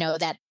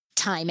 that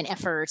time and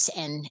effort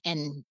and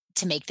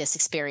to make this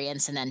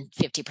experience, and then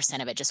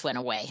 50% of it just went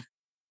away.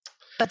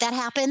 But that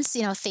happens,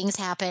 things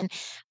happen.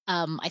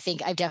 I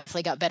think I've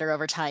definitely got better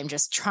over time,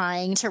 just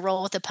trying to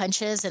roll with the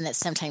punches, and that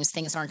sometimes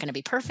things aren't going to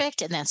be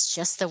perfect, and that's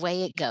just the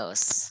way it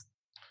goes.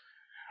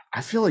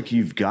 I feel like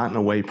you've gotten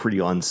away pretty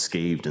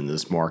unscathed in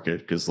this market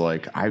because,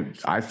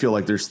 I feel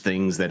like there's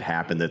things that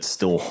happen that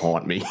still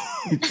haunt me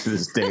to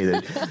this day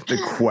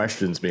that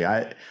questions me.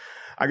 I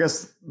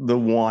guess the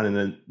one, and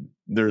then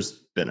there's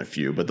been a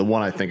few, but the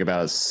one I think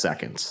about is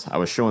Seconds. I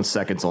was showing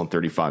Seconds on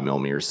 35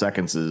 millimeter.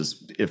 Seconds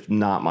is, if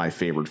not my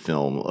favorite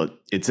film,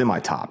 it's in my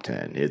top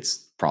 10. It's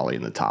probably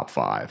in the top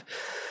 5.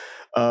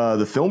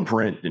 The film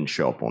print didn't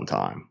show up on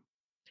time.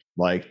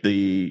 Like,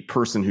 the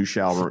person who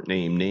shall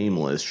remain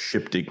nameless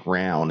shipped it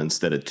ground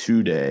instead of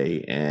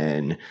 2-day,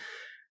 and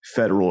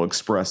Federal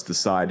Express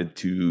decided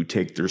to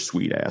take their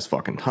sweet ass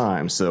fucking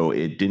time. So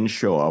it didn't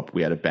show up.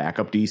 We had a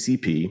backup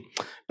DCP.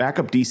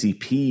 Backup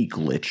DCP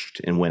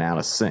glitched and went out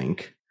of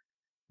sync.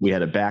 We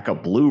had a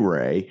backup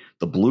Blu-ray.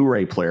 The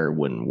Blu-ray player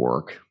wouldn't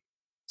work.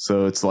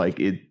 So it's like,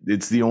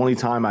 it's the only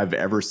time I've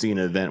ever seen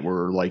an event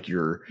where like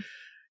your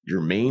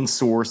main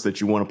source that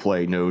you want to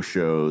play no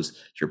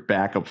shows, your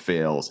backup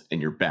fails,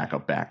 and your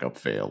backup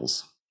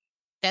fails.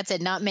 That's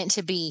it. Not meant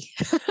to be.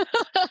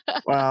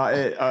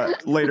 Well,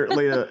 later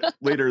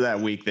that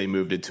week, they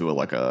moved it to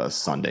a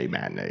Sunday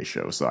matinee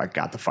show. So I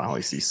got to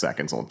finally see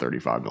Seconds on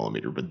 35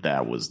 millimeter, but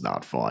that was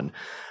not fun.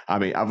 I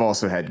mean, I've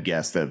also had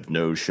guests that have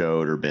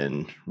no-showed or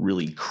been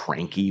really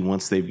cranky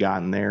once they've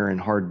gotten there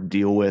and hard to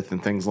deal with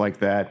and things like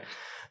that.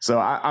 So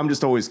I'm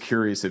just always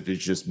curious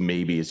if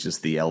maybe it's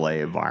just the LA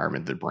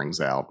environment that brings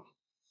out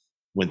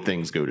when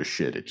things go to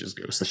shit, it just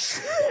goes to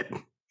shit.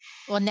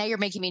 Well, now you're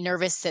making me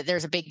nervous that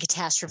there's a big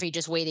catastrophe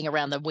just waiting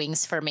around the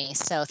wings for me.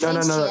 So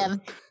thanks,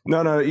 Jim.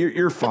 No,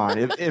 you're fine.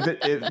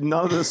 if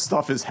none of this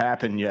stuff has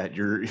happened yet,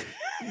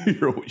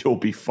 you'll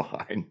be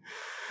fine.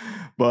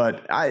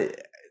 But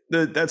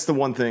that's the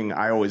one thing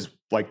I always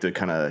like to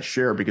kind of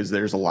share, because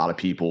there's a lot of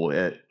people.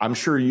 I'm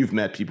sure you've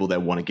met people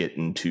that want to get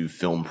into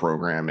film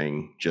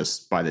programming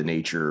just by the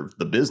nature of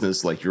the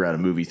business. Like, you're at a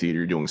movie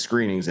theater doing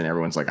screenings, and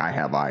everyone's like, I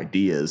have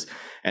ideas,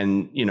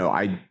 and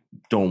I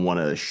don't want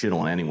to shit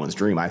on anyone's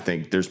dream. I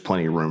think there's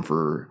plenty of room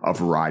for a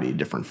variety of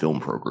different film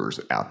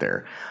programmers out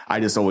there. I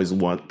just always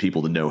want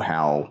people to know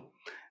how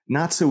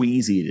not so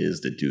easy it is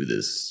to do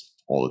this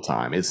all the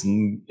time. It's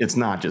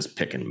not just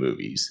picking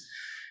movies.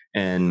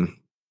 And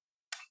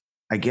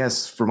I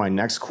guess for my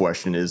next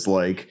question is,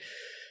 like,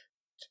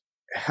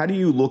 how do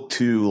you look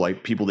to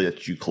like people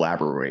that you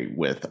collaborate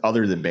with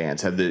other than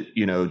bands?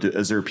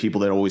 Is there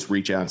people that always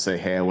reach out and say,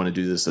 hey, I want to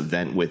do this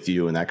event with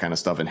you and that kind of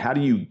stuff? And how do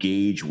you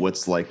gauge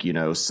what's like,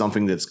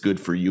 something that's good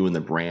for you and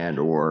the brand,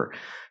 or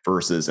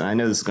versus, and I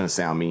know this is going to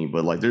sound mean,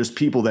 but like, there's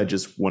people that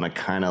just want to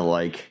kind of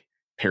like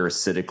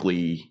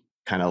parasitically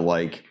kind of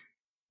like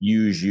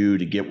use you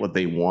to get what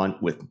they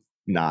want with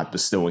not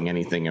bestowing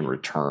anything in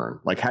return.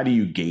 Like, how do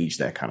you gauge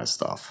that kind of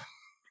stuff?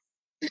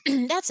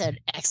 That's an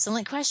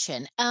excellent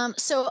question.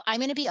 So I'm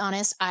going to be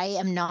honest, I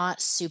am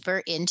not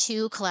super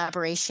into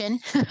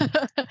collaboration.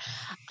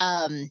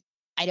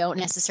 I don't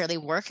necessarily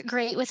work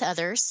great with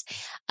others.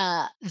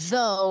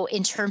 Though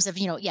in terms of,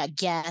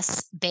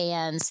 guests,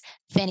 bands,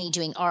 Venny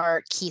doing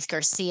art, Keith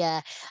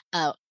Garcia,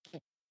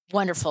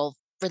 wonderful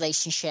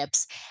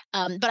relationships.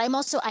 But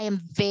I am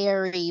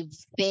very,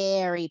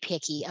 very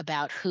picky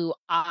about who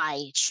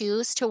I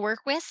choose to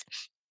work with.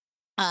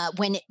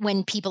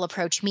 When people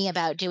approach me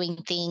about doing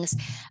things,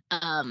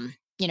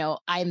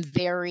 I'm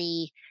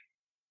very,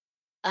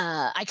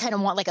 I kind of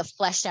want like a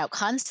fleshed out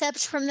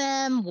concept from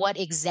them. What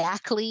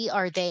exactly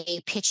are they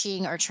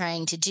pitching or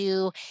trying to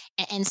do?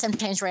 And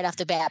sometimes right off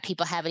the bat,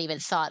 people haven't even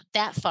thought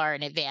that far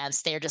in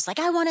advance. They're just like,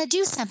 I want to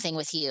do something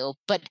with you,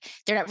 but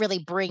they're not really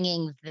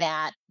bringing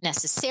that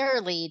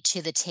necessarily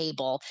to the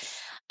table.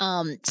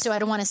 So I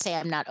don't want to say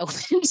I'm not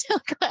open to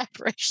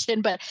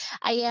collaboration, but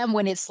I am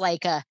when it's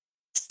like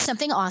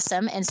something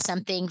awesome and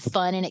something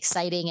fun and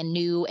exciting and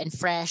new and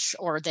fresh,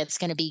 or that's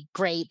going to be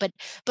great, but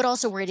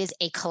also where it is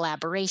a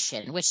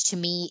collaboration, which to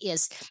me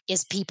is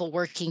people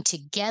working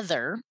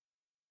together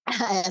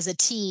as a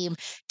team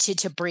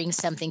to bring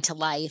something to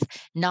life,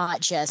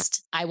 not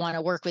just I want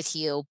to work with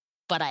you,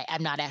 but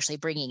I'm not actually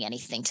bringing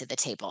anything to the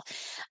table.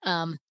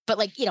 But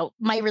like,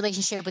 my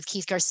relationship with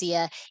Keith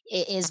Garcia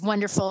is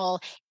wonderful.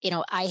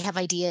 I have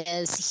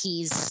ideas.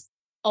 He's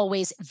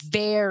always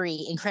very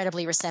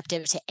incredibly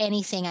receptive to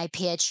anything I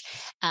pitch,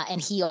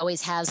 and he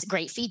always has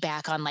great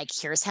feedback on like,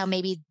 here's how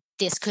maybe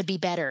this could be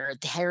better.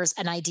 Here's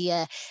an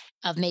idea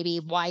of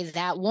maybe why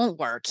that won't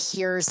work.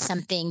 Here's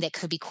something that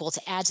could be cool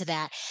to add to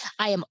that.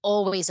 I am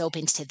always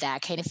open to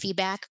that kind of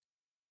feedback.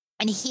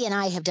 And he and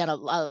I have done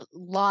a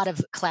lot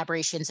of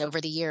collaborations over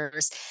the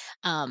years.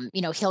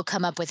 He'll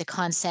come up with a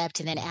concept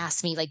and then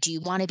ask me, like, do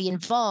you want to be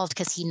involved?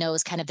 Because he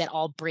knows kind of that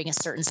I'll bring a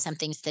certain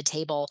something to the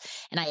table,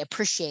 and I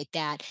appreciate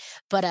that.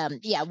 But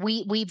yeah,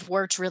 we've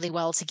worked really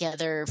well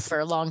together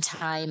for a long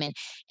time, and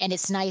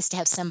it's nice to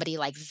have somebody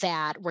like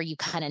that where you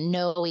kind of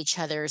know each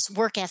other's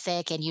work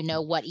ethic and you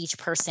know what each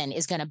person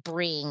is going to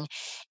bring,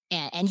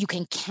 and you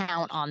can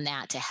count on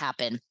that to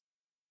happen.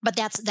 But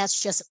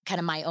that's just kind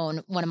of my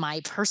own one of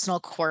my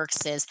personal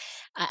quirks is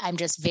I'm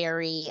just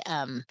very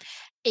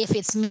if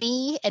it's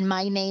me and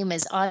my name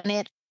is on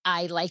it,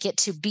 I like it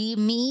to be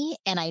me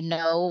and I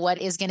know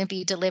what is going to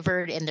be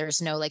delivered, and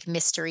there's no like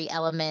mystery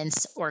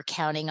elements or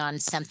counting on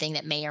something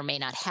that may or may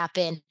not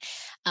happen.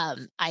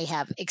 I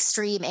have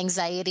extreme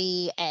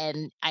anxiety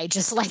and I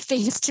just like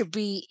things to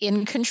be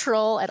in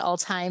control at all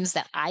times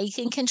that I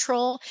can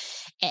control.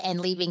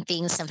 And leaving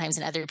things sometimes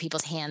in other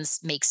people's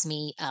hands makes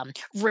me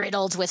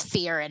riddled with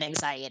fear and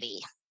anxiety.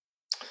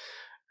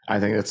 I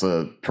think that's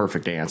a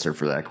perfect answer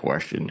for that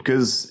question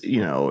because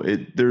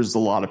there's a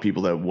lot of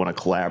people that want to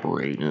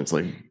collaborate, and it's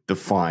like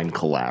define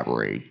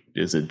collaborate.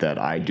 Is it that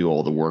I do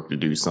all the work to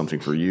do something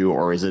for you,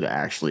 or is it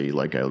actually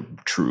like a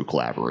true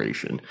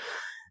collaboration?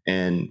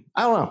 And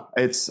I don't know.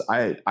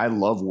 I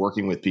love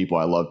working with people.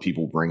 I love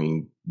people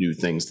bringing new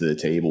things to the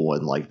table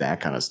and like that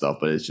kind of stuff.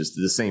 But it's just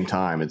at the same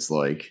time, it's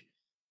like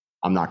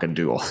I'm not going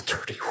to do all the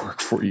dirty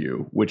work for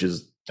you, which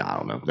is, I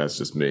don't know. That's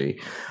just me.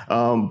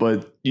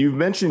 But you've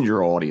mentioned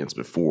your audience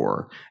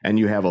before, and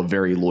you have a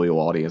very loyal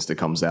audience that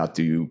comes out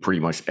to pretty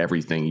much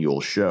everything you'll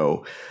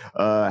show.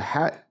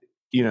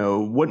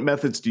 What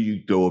methods do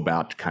you go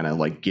about kind of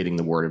like getting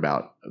the word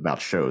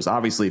about shows?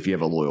 Obviously, if you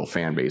have a loyal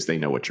fan base, they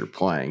know what you're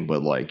playing.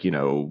 But like,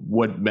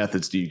 what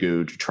methods do you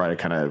go to try to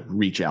kind of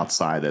reach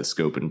outside that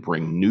scope and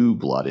bring new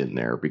blood in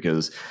there?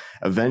 Because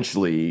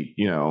eventually,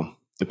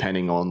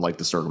 depending on like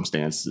the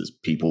circumstances,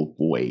 people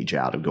will age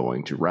out of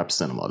going to rep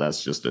cinema.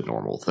 That's just a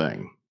normal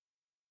thing.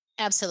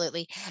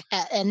 Absolutely.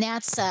 And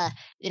that's,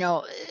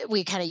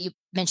 you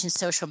mentioned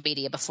social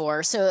media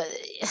before. So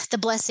the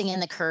blessing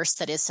and the curse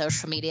that is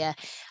social media,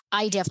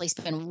 I definitely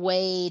spend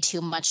way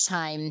too much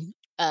time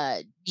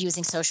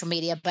using social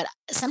media, but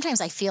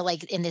sometimes I feel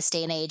like in this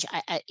day and age,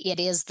 it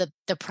is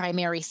the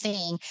primary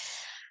thing.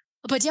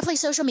 But definitely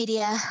social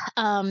media.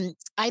 I'm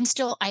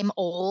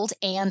old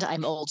and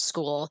I'm old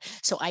school.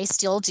 So I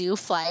still do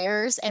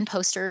flyers and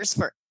posters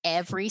for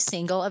every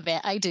single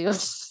event I do.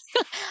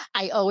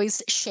 I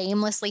always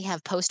shamelessly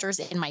have posters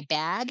in my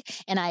bag,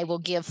 and I will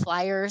give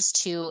flyers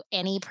to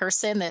any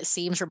person that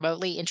seems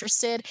remotely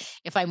interested.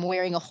 If I'm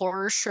wearing a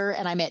horror shirt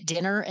and I'm at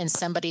dinner and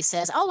somebody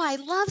says, "Oh, I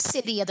love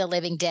City of the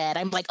Living Dead,"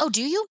 I'm like, "Oh,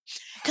 do you?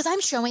 Because I'm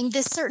showing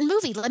this certain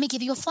movie. Let me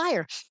give you a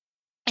flyer."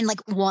 And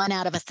like one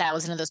out of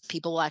 1,000 of those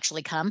people will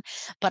actually come,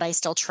 but I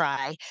still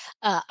try.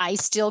 I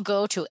still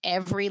go to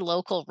every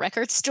local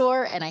record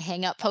store and I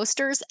hang up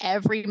posters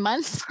every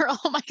month for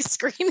all my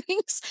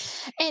screenings.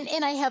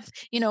 And I have,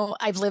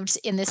 I've lived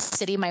in this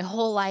city my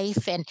whole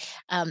life, and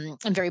I'm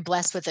very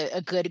blessed with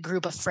a good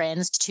group of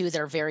friends too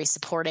that are very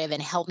supportive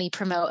and help me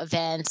promote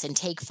events and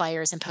take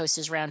flyers and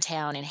posters around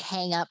town and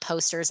hang up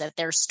posters at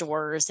their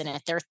stores and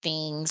at their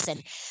things.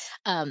 And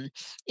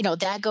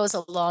that goes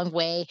a long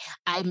way.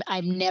 I'm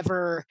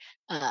never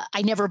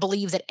I never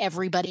believe that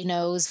everybody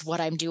knows what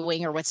I'm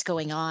doing or what's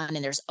going on,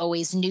 and there's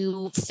always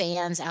new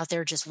fans out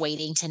there just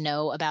waiting to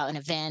know about an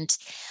event.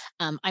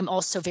 I'm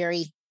also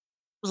very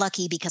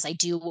lucky because I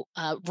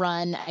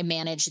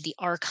manage the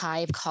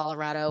Archive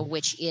Colorado,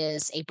 which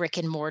is a brick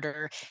and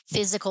mortar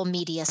physical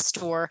media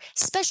store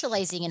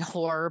specializing in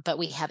horror, but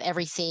we have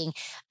everything,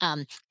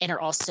 and are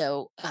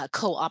also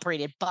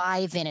co-operated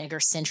by Vinegar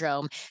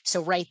Syndrome.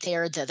 So right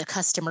there, the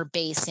customer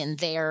base in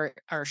there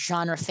are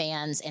genre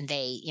fans, and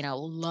they,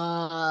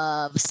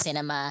 love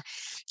cinema.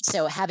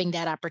 So having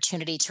that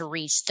opportunity to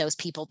reach those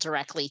people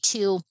directly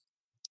too,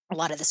 a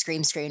lot of the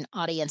Screen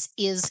audience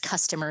is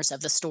customers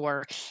of the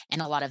store,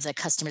 and a lot of the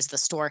customers of the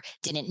store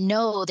didn't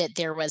know that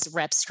there was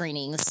rep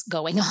screenings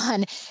going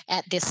on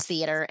at this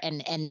theater,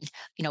 and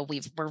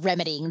we're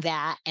remedying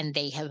that, and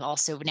they have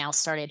also now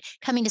started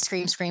coming to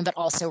Scream, but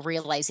also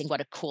realizing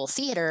what a cool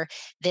theater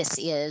this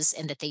is,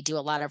 and that they do a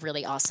lot of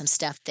really awesome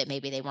stuff that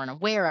maybe they weren't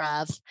aware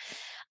of.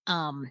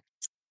 Um,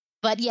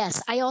 But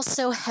yes, I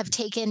also have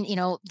taken,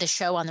 the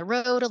show on the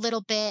road a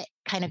little bit,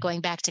 kind of going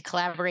back to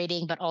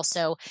collaborating, but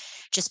also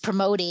just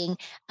promoting.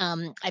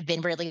 I've been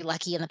really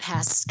lucky in the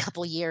past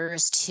couple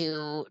years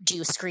to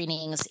do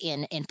screenings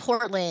in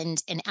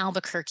Portland, and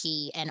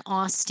Albuquerque, and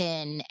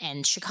Austin,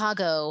 and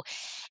Chicago,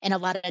 and a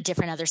lot of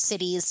different other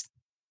cities.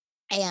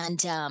 And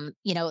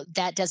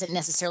that doesn't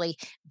necessarily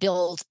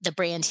build the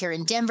brand here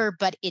in Denver,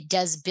 but it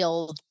does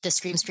build the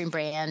Scream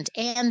brand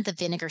and the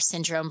Vinegar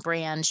Syndrome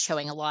brand,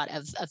 showing a lot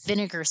of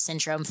Vinegar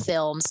Syndrome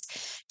films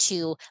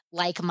to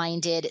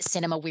like-minded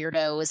cinema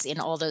weirdos in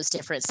all those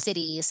different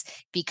cities,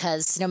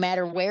 because no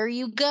matter where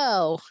you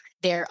go,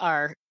 there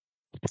are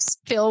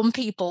film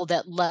people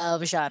that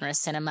love genre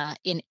cinema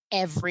in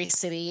every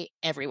city,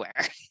 everywhere.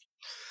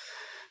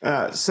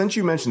 Since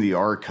you mentioned the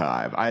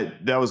archive,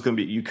 that was going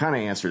to be, you kind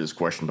of answered this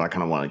question, but I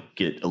kind of want to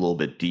get a little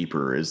bit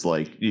deeper. Is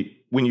like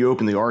when you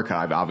open the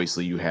archive,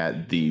 obviously you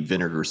had the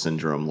Vinegar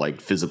Syndrome, like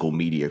physical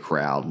media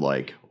crowd,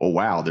 like, oh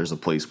wow, there's a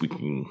place we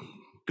can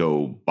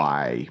go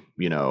buy,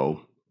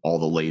 all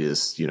the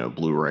latest,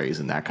 Blu-rays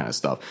and that kind of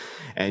stuff.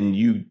 And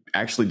you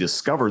actually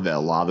discovered that a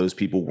lot of those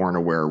people weren't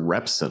aware of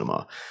rep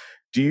cinema.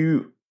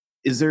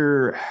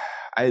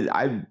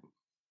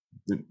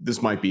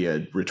 This might be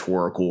a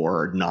rhetorical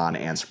or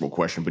non-answerable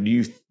question, but do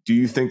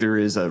you think there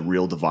is a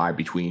real divide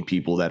between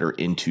people that are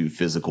into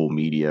physical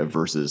media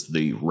versus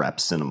the rep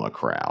cinema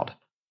crowd?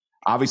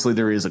 Obviously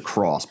there is a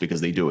cross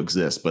because they do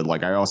exist, but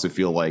like I also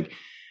feel like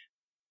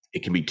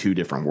it can be two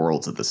different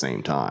worlds at the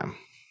same time.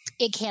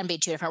 It can be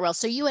two different worlds.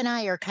 So you and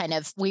I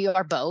we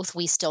are both.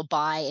 We still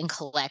buy and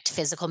collect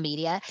physical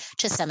media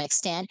to some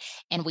extent,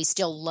 and we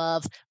still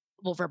love,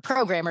 well, we're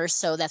programmers,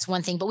 so that's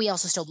one thing, but we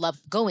also still love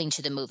going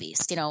to the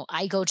movies.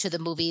 I go to the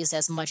movies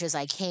as much as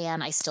I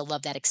can. I still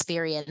love that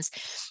experience.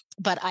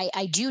 But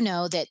I do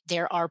know that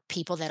there are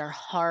people that are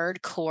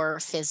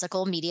hardcore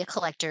physical media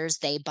collectors.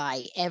 They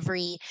buy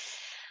every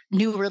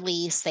new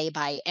release, they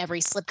buy every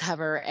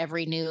slipcover,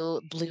 every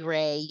new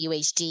Blu-ray,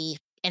 UHD,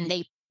 and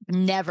they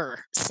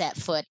never set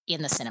foot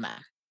in the cinema.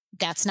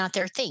 That's not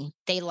their thing.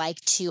 They like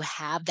to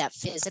have that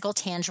physical,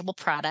 tangible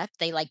product.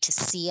 They like to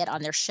see it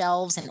on their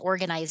shelves and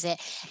organize it.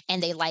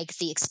 And they like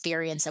the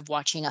experience of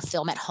watching a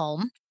film at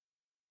home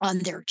on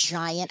their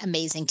giant,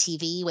 amazing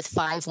TV with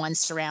 5.1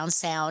 surround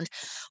sound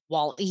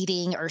while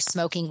eating or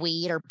smoking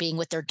weed or being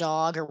with their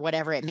dog or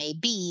whatever it may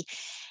be.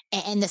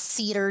 And the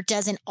theater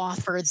doesn't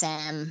offer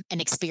them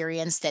an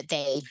experience that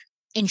they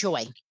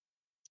enjoy.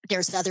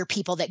 There's other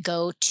people that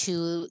go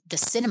to the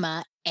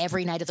cinema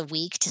every night of the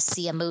week to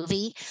see a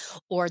movie,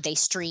 or they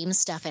stream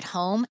stuff at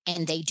home,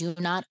 and they do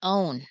not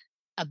own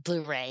a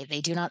Blu-ray.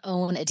 They do not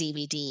own a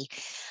DVD.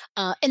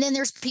 And then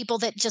there's people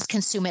that just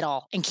consume it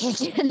all and can't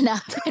get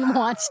enough and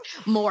want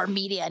more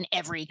media in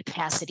every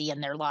capacity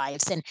in their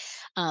lives. And,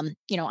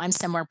 I'm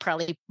somewhere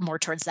probably more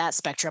towards that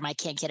spectrum. I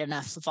can't get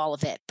enough of all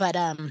of it. But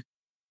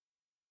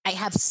I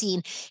have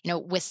seen,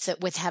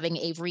 with having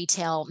a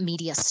retail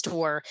media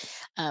store,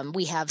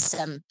 we have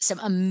some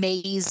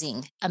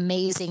amazing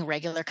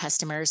regular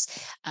customers.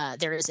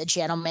 There is a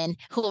gentleman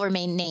who will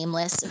remain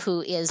nameless,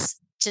 who is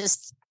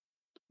just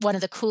one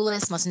of the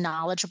coolest, most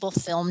knowledgeable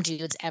film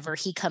dudes ever.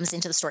 He comes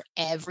into the store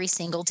every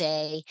single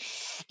day,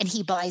 and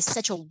he buys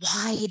such a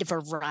wide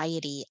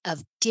variety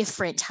of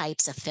different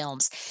types of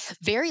films.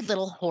 Very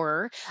little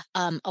horror,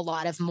 a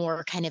lot of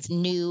more kind of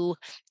new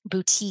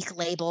boutique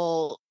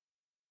label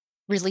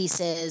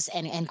releases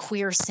and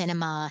queer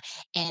cinema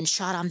and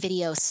shot on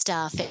video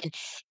stuff,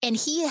 and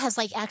he has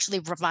like actually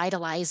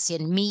revitalized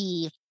in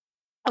me.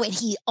 Oh, and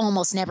he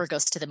almost never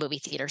goes to the movie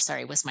theater,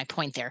 sorry, was my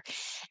point there.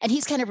 And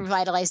he's kind of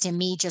revitalized in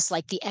me just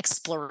like the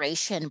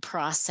exploration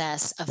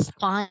process of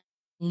fun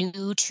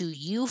new to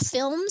you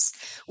films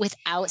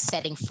without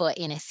setting foot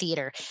in a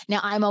theater. Now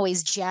I'm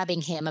always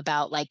jabbing him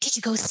about like, did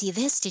you go see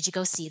this? Did you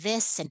go see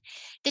this? And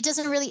that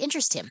doesn't really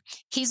interest him.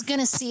 He's going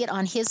to see it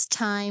on his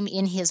time,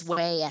 in his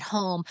way, at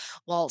home,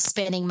 while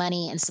spending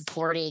money and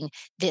supporting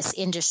this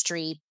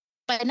industry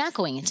by not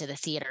going into the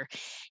theater.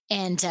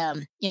 And,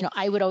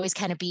 I would always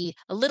kind of be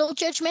a little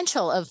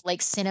judgmental of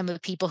like cinema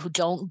people who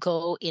don't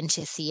go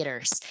into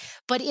theaters,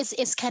 but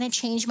it's kind of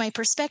changed my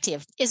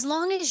perspective. As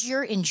long as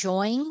you're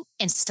enjoying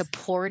and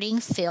supporting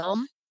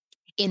film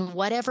in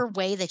whatever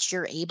way that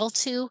you're able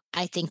to,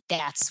 I think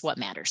that's what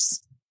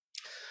matters.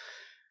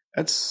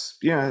 It's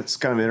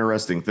kind of an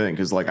interesting thing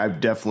because like I've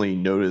definitely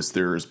noticed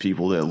there's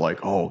people that like,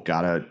 oh,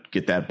 gotta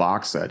get that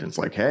box set. And it's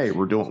like, hey,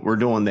 we're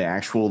doing the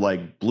actual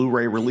like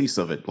Blu-ray release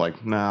of it.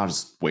 Like, nah, I'll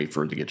just wait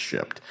for it to get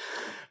shipped.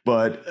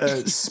 But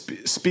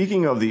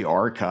speaking of the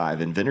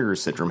archive and Vinegar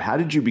Syndrome, how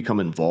did you become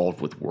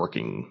involved with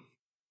working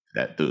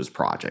at those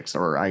projects?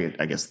 Or I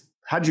guess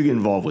how'd you get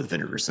involved with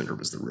Vinegar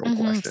Syndrome is the real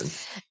question.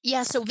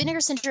 Yeah, so Vinegar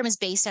Syndrome is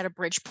based out of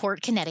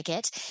Bridgeport,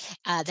 Connecticut.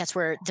 That's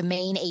where the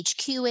main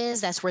HQ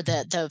is. That's where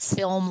the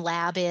film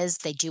lab is.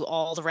 They do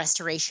all the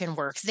restoration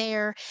work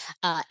there.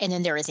 And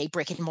then there is a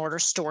brick-and-mortar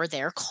store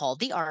there called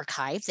The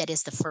Archive. That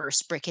is the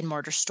first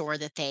brick-and-mortar store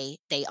that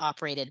they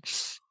operated.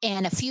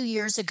 And a few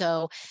years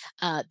ago,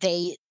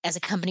 they, as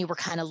a company, were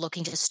kind of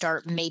looking to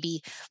start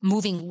maybe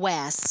moving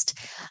west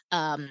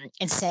and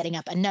setting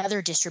up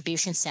another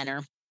distribution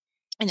center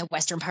in the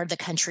western part of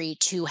the country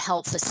to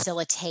help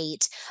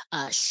facilitate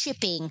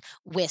shipping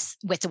with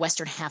the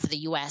western half of the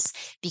U.S.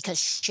 because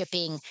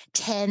shipping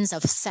tens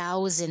of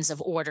thousands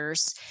of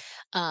orders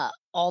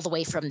all the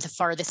way from the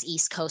farthest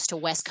East Coast to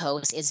West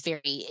Coast is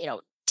very,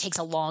 takes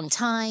a long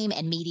time,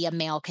 and media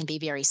mail can be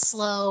very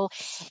slow.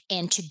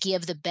 And to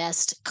give the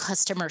best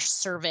customer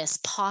service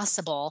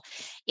possible,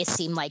 it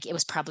seemed like it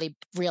was probably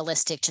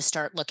realistic to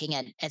start looking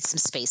at some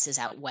spaces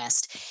out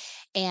west.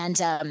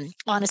 And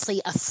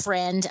honestly, a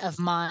friend of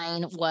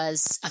mine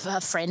was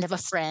a friend of a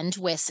friend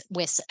with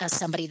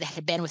somebody that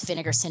had been with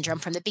Vinegar Syndrome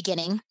from the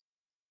beginning.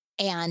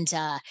 And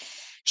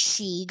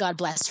she, God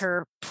bless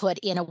her, put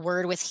in a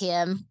word with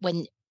him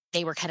when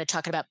they were kind of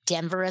talking about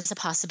Denver as a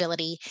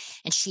possibility.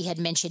 And she had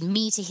mentioned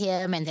me to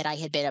him and that I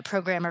had been a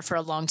programmer for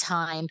a long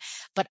time.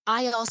 But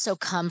I also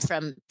come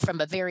from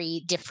a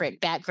very different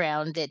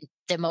background than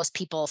most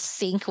people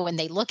think when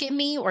they look at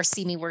me or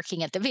see me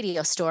working at the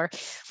video store,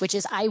 which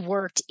is I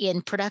worked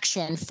in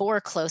production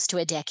for close to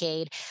a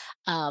decade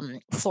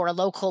for a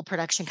local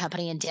production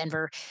company in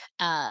Denver.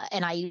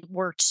 And I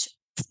worked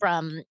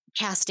from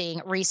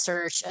casting,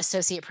 research,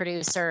 associate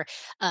producer,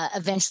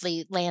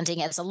 eventually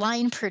landing as a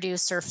line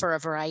producer for a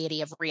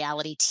variety of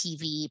reality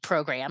TV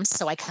programs.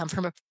 So I come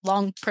from a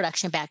long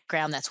production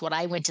background. That's what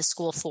I went to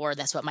school for.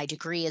 That's what my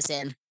degree is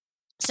in.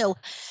 So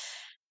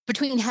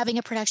between having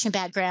a production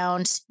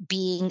background,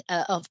 being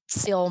a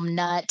film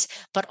nut,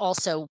 but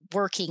also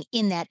working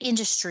in that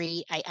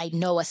industry, I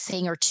know a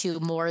thing or two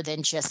more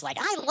than just like,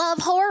 I love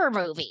horror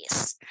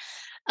movies.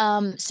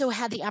 So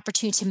had the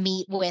opportunity to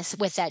meet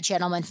with that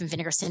gentleman from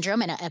Vinegar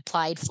Syndrome, and I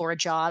applied for a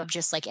job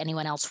just like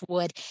anyone else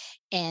would.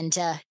 And,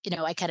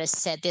 I kind of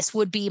said, this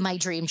would be my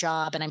dream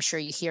job. And I'm sure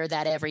you hear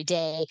that every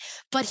day.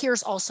 But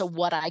here's also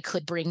what I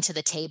could bring to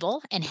the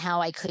table and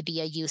how I could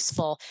be a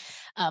useful,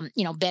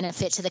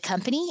 benefit to the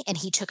company. And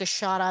he took a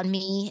shot on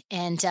me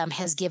and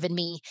has given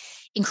me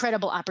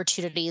incredible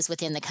opportunities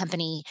within the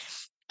company.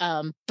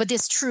 But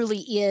this truly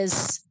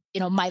is,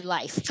 my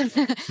life.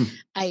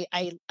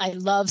 I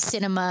love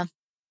cinema.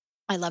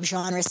 I love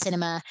genre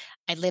cinema.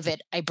 I live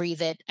it. I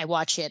breathe it. I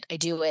watch it. I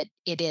do it.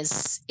 It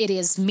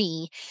is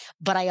me.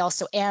 But I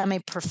also am a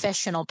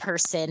professional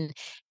person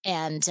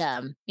and,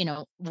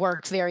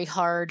 work very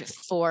hard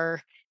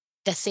for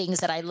the things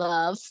that I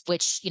love,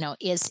 which,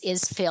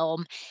 is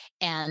film.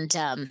 And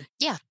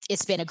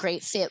it's been a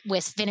great fit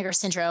with Vinegar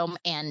Syndrome.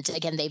 And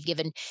again, they've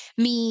given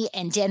me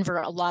and Denver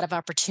a lot of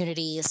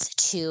opportunities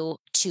to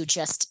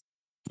just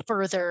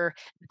further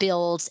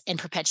build and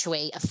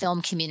perpetuate a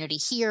film community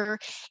here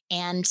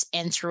and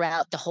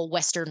throughout the whole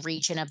western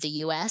region of the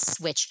US,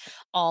 which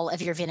all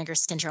of your Vinegar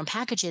Syndrome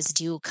packages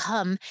do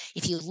come.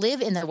 If you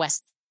live in the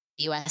West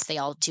US, they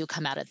all do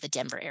come out of the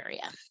Denver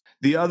area.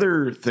 The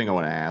other thing I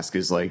want to ask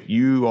is, like,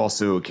 you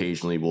also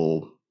occasionally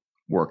will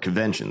work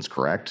conventions,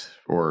 correct?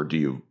 Or do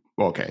you?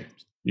 Okay,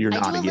 you're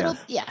nodding.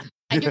 Yeah.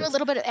 I do a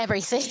little bit of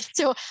everything.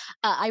 So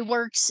I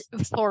worked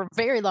for a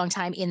very long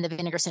time in the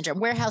Vinegar Syndrome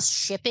warehouse,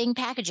 shipping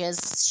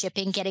packages,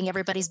 getting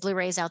everybody's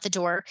Blu-rays out the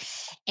door.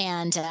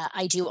 And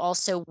I do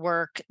also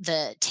work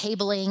the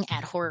tabling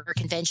at horror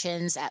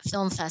conventions, at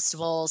film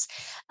festivals,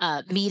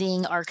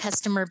 meeting our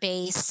customer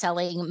base,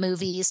 selling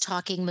movies,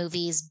 talking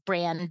movies,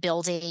 brand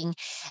building,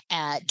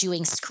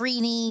 doing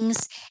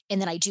screenings. And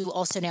then I do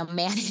also now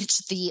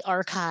manage the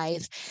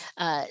archive.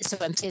 So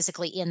I'm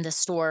physically in the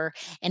store.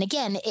 And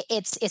again,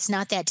 it's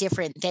not that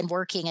different than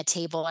working a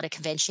table at a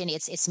convention.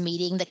 It's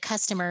meeting the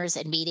customers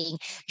and meeting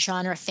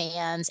genre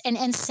fans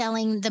and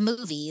selling the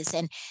movies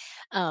and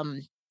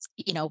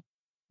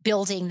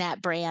building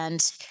that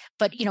brand.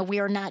 But we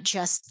are not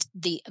just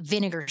the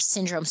Vinegar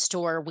Syndrome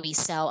store. We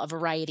sell a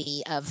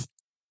variety of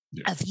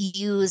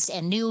used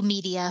and new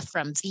media,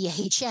 from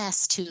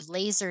VHS to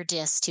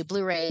Laserdisc to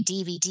Blu-ray,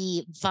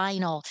 DVD,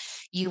 vinyl,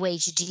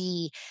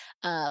 UHD,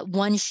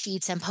 one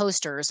sheets and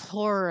posters,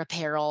 horror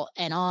apparel,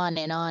 and on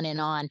and on and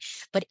on.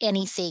 But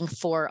anything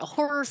for a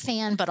horror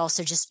fan, but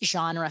also just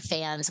genre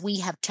fans.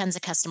 We have tons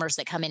of customers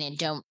that come in and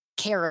don't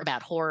care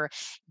about horror.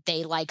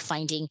 They like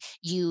finding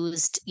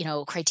used,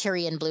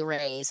 Criterion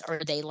Blu-rays, or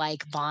they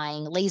like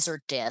buying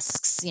laser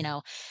discs,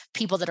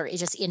 people that are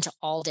just into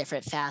all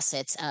different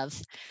facets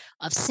of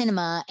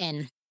cinema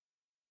and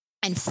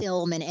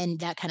film and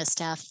that kind of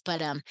stuff.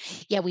 But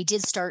we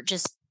did start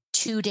just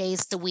 2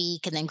 days a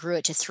week and then grew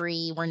it to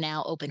 3. We're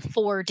now open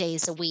 4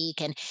 days a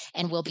week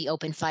and we'll be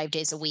open 5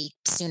 days a week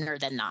sooner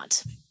than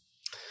not.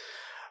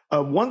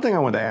 One thing I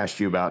wanted to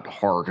ask you about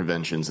horror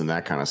conventions and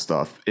that kind of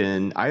stuff,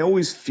 and I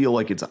always feel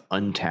like it's an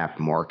untapped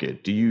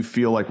market. Do you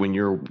feel like when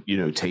you're,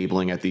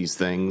 tabling at these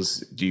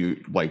things,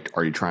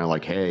 are you trying to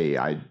like, hey,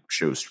 I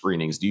show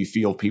screenings? Do you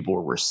feel people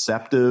are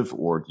receptive,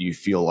 or do you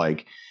feel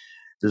like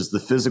there's the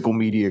physical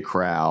media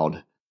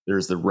crowd,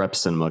 there's the rep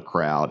cinema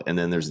crowd, and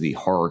then there's the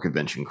horror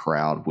convention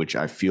crowd, which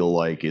I feel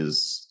like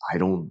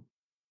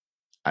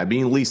at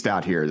least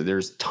out here,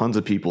 there's tons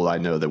of people I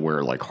know that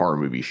wear like horror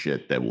movie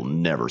shit that will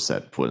never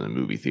set foot in a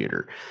movie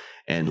theater.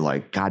 And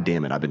like, God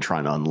damn it, I've been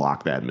trying to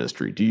unlock that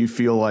mystery. Do you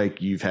feel like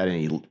you've had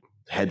any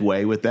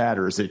headway with that,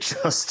 or is it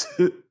just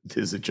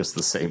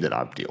the same that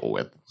I deal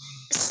with?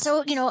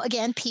 So,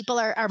 again, people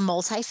are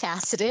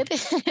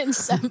multifaceted, and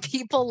some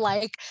people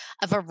like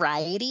a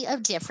variety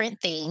of different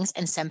things,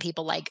 and some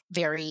people like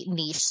very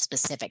niche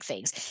specific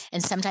things.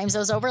 And sometimes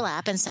those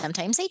overlap and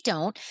sometimes they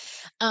don't.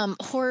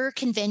 Horror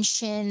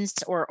conventions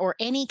or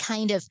any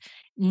kind of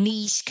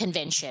niche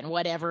convention,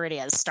 whatever it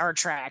is, Star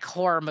Trek,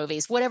 horror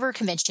movies, whatever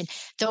convention,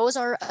 those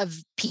are of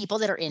people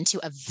that are into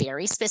a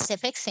very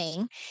specific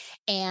thing.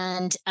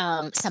 And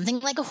something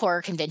like a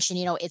horror convention,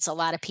 it's a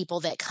lot of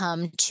people that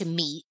come to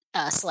meet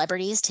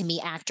celebrities, to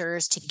meet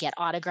actors, to get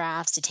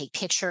autographs, to take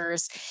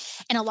pictures.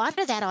 And a lot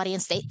of that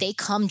audience, they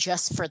come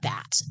just for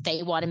that.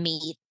 They want to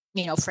meet,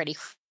 Freddie,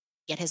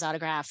 get his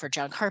autograph, or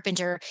John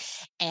Carpenter.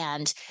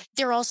 And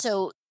they're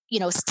also,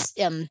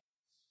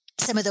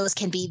 some of those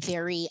can be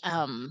very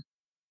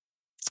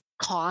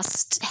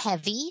cost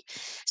heavy,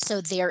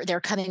 so they're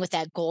coming with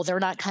that goal.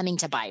 They're not coming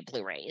to buy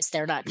Blu-rays,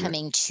 they're not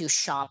coming to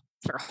shop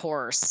for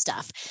horror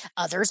stuff.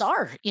 Others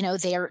are,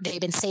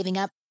 they've been saving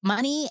up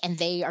money and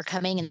they are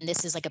coming, and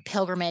this is like a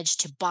pilgrimage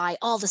to buy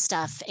all the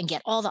stuff and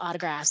get all the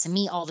autographs and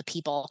meet all the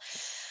people.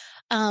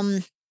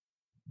 I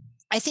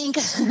think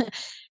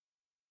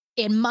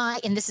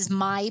and this is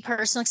my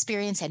personal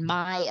experience and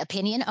my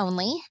opinion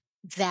only,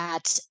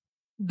 that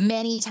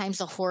many times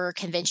the horror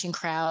convention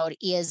crowd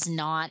is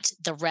not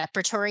the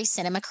repertory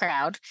cinema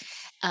crowd.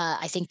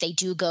 I think they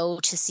do go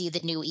to see the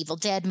new Evil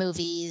Dead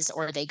movies,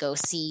 or they go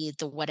see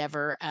the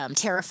whatever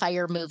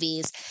Terrifier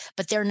movies,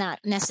 but they're not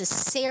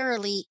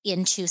necessarily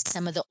into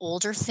some of the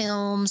older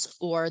films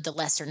or the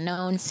lesser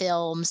known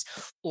films,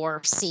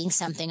 or seeing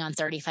something on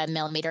 35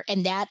 millimeter.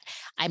 And that,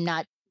 I'm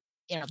not,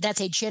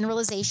 that's a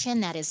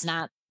generalization. That is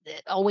not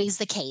always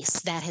the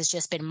case. That has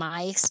just been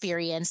my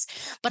experience,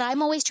 but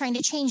I'm always trying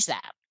to change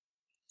that.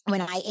 When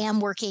I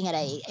am working at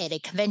a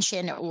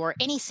convention or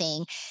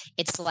anything,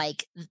 it's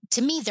like,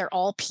 to me, they're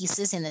all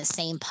pieces in the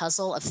same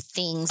puzzle of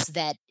things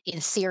that in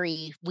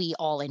theory we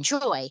all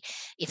enjoy.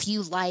 If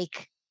you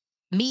like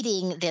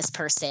meeting this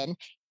person,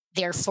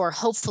 therefore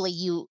hopefully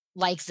you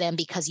like them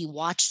because you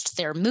watched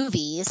their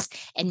movies,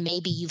 and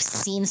maybe you've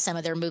seen some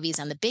of their movies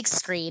on the big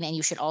screen, and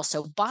you should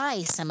also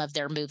buy some of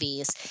their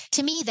movies.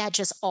 To me, that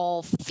just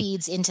all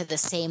feeds into the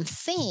same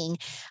thing.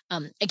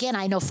 Again,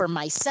 I know for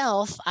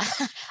myself,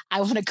 I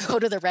want to go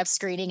to the rep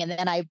screening, and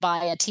then I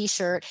buy a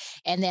t-shirt,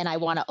 and then I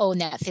want to own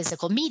that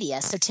physical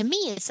media. So to me,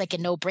 it's like a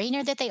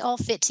no-brainer that they all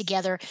fit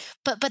together,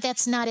 but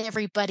that's not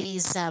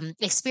everybody's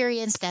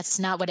experience. That's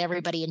not what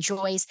everybody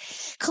enjoys.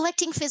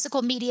 Collecting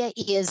physical media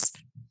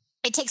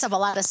it takes up a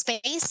lot of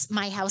space.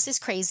 My house is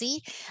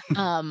crazy.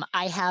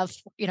 I have,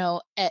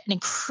 an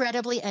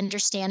incredibly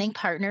understanding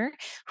partner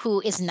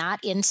who is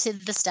not into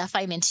the stuff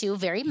I'm into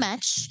very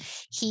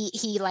much.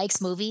 He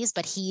likes movies,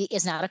 but he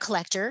is not a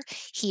collector.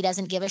 He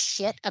doesn't give a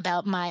shit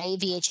about my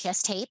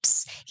VHS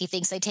tapes. He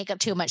thinks they take up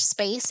too much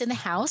space in the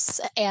house,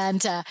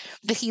 and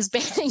but he's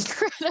been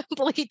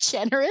incredibly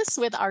generous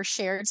with our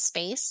shared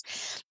space.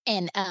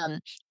 And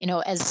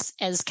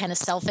as kind of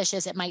selfish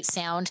as it might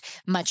sound,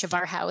 much of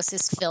our house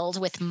is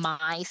filled with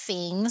my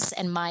things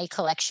and my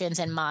collections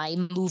and my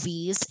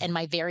movies and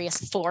my various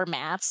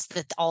formats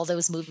that all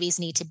those movies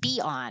need to be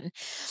on.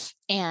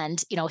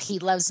 And he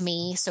loves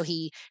me, so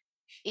he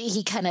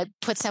kind of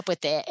puts up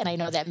with it. And I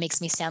know that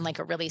makes me sound like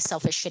a really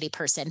selfish, shitty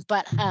person,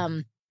 but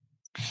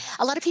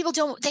a lot of people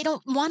don't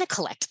want to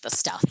collect the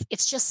stuff.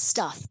 It's just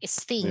stuff.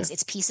 It's things.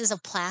 It's pieces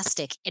of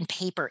plastic and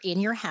paper in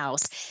your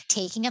house,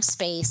 taking up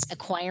space,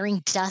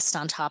 acquiring dust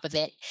on top of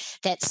it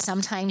that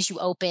sometimes you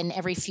open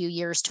every few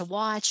years to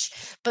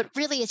watch, but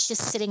really it's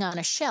just sitting on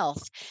a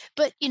shelf.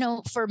 But,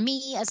 for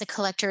me as a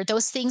collector,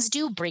 those things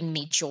do bring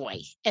me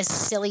joy, as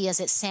silly as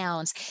it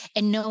sounds.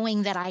 And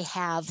knowing that I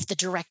have the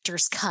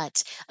director's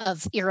cut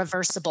of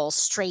Irreversible,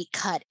 straight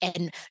cut,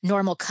 and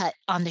normal cut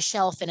on the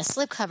shelf in a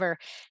slipcover,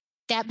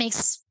 that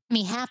makes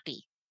me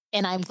happy.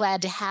 And I'm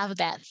glad to have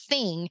that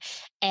thing.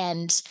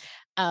 And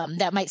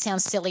that might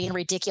sound silly and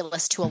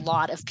ridiculous to a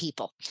lot of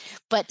people,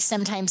 but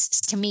sometimes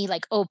to me,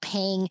 like,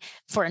 paying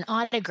for an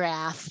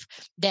autograph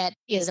that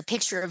is a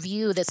picture of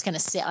you that's going to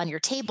sit on your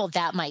table,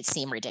 that might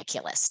seem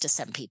ridiculous to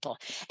some people.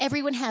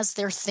 Everyone has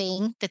their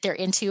thing that they're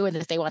into and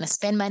that they want to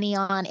spend money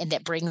on and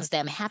that brings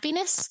them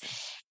happiness.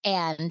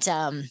 And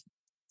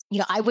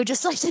I would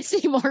just like to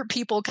see more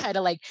people kind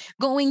of like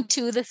going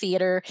to the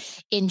theater,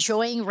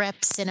 enjoying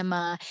rep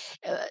cinema,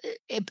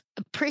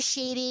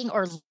 appreciating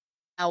or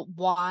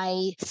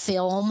why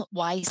film,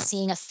 why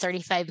seeing a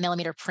 35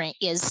 millimeter print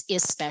is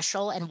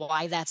special, and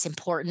why that's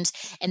important,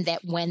 and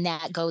that when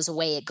that goes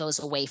away, it goes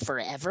away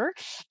forever,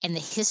 and the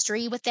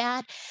history with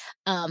that.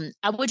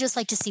 I would just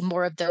like to see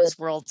more of those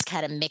worlds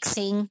kind of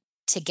mixing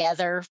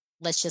together.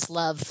 Let's just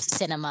love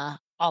cinema,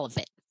 all of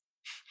it.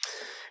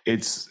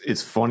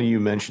 It's funny you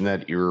mentioned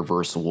that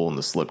irreversible and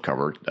the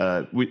slipcover.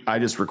 I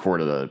just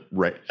recorded a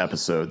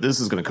episode. This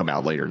is going to come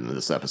out later than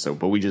this episode,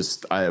 but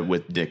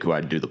with Dick, who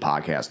I do the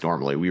podcast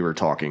normally, we were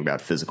talking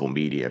about physical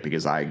media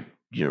because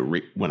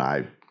when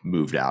I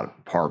moved out of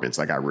apartments,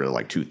 I got rid of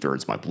like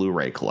 2/3 of my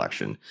Blu-ray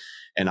collection,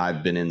 and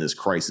I've been in this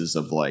crisis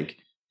of like,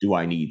 do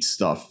I need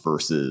stuff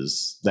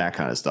versus that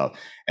kind of stuff?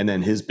 And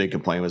then his big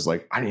complaint was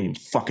like, I didn't even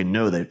fucking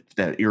know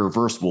that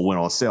irreversible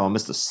went on sale. I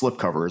missed the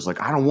slipcover. It's like,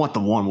 I don't want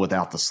the one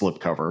without the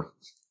slipcover.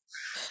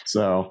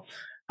 So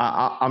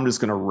I'm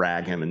just going to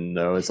rag him and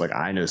know it's like,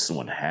 I know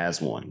someone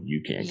has one.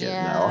 You can't get it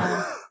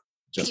now.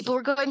 People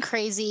were going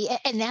crazy.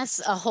 And that's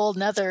a whole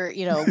nother,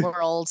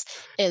 world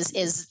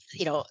is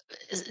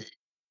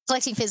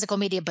collecting physical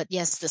media, but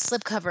yes, the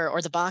slipcover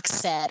or the box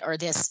set or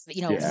this,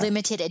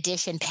 limited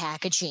edition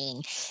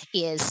packaging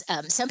is,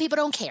 some people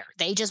don't care.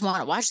 They just want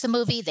to watch the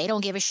movie. They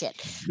don't give a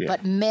shit. Yeah.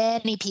 But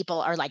many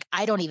people are like,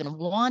 I don't even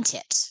want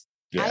it.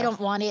 Yeah. I don't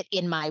want it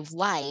in my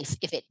life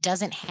if it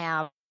doesn't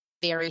have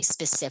very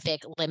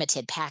specific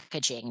limited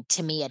packaging.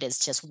 To me, it is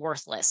just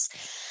worthless.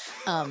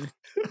 And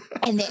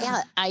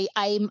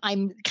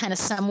I'm kind of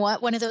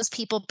somewhat one of those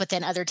people, but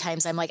then other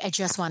times I'm like, I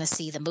just want to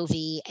see the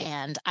movie.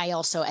 And I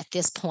also, at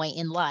this point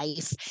in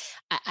life,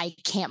 I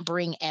can't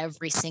bring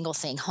every single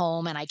thing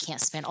home, and I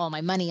can't spend all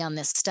my money on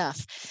this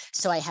stuff.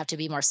 So I have to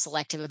be more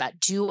selective about,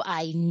 do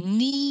I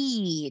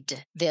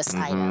need this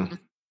item?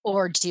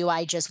 Or do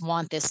I just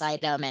want this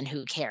item and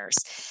who cares?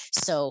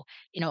 So,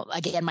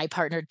 again, my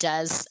partner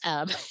does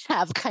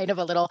have kind of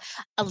a little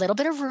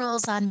bit of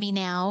rules on me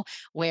now,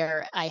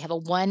 where I have a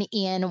 1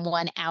 in,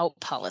 1 out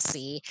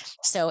policy.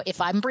 So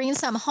if I'm bringing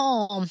some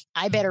home,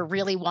 I better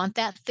really want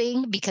that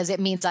thing, because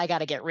it means I got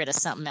to get rid of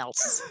something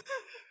else.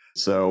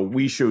 So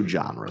we show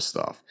genre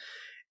stuff.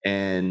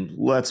 And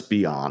let's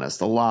be honest,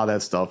 a lot of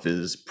that stuff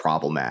is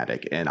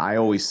problematic. And I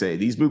always say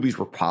these movies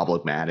were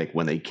problematic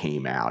when they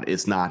came out.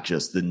 It's not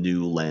just the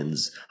new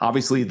lens.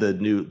 Obviously,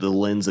 the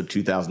lens of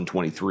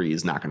 2023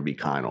 is not going to be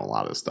kind on a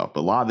lot of this stuff. But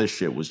a lot of this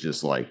shit was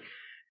just like,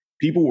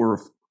 people were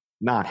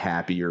not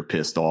happy or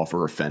pissed off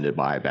or offended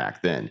by it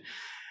back then.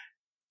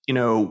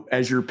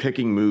 As you're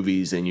picking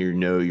movies and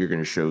you're going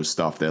to show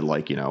stuff that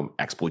like,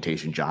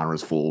 exploitation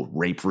genres full,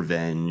 rape,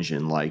 revenge,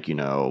 and like,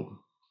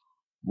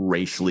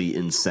 racially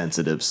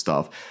insensitive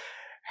stuff,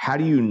 how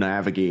do you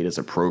navigate as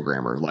a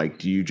programmer? Like,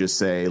 do you just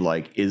say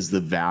like, is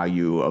the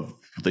value of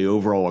the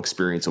overall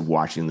experience of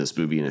watching this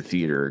movie in a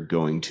theater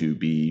going to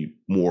be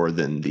more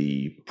than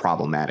the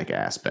problematic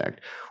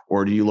aspect?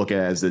 Or do you look at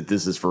it as that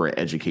this is for an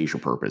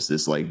educational purpose?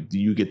 It's like, do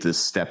you get to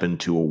step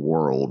into a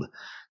world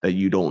that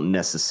you don't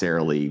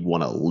necessarily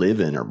want to live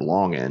in or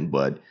belong in,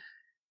 but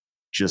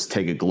just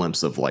take a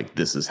glimpse of like,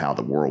 this is how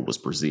the world was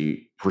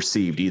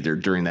perceived either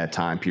during that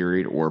time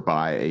period or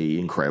by a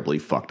incredibly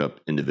fucked up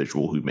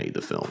individual who made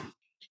the film?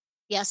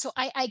 Yeah. So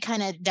I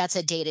kind of, that's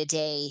a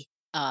day-to-day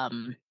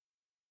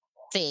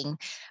thing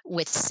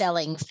with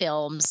selling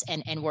films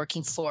and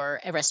working for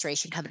a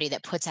restoration company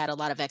that puts out a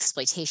lot of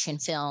exploitation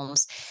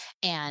films.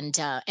 And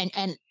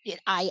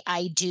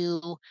I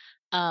do,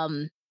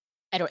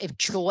 I don't, if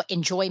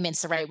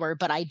enjoyment's the right word,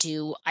 but I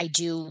do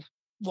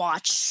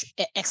watch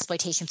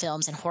exploitation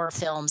films and horror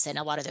films, and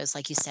a lot of those,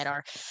 like you said,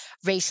 are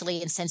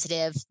racially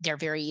insensitive. They're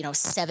very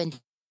 70s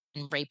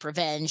rape,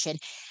 revenge,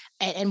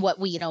 and what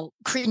we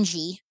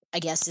cringy, I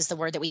guess, is the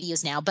word that we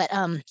use now. But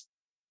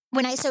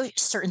when I say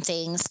certain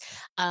things,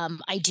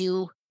 I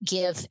do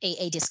give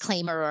a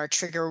disclaimer or a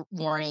trigger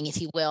warning,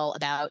 if you will,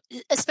 about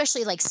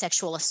especially like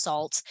sexual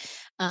assault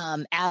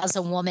as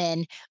a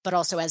woman, but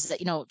also as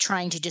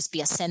trying to just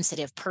be a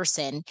sensitive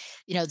person.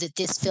 That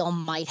this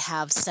film might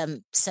have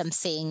some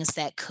things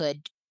that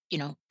could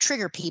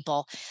trigger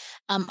people.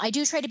 I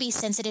do try to be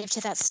sensitive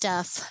to that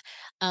stuff.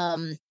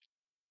 When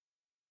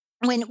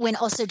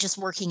also just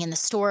working in the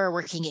store,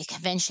 working at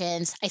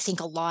conventions, I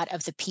think a lot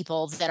of the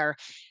people that are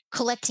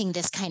collecting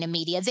this kind of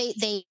media,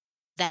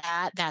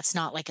 that's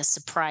not like a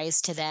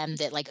surprise to them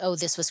that like, oh,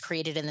 this was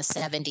created in the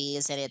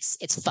 70s and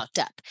it's fucked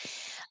up.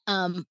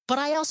 But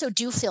I also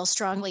do feel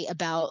strongly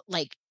about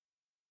like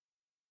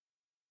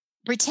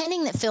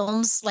pretending that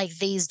films like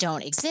these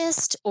don't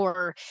exist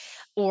or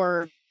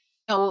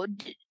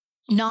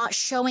not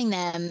showing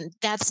them.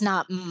 That's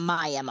not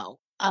my MO.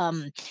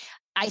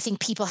 I think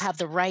people have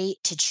the right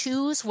to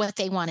choose what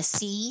they want to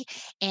see.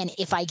 And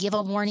if I give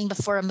a warning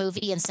before a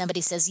movie and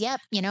somebody says,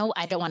 yep,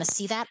 I don't want to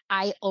see that,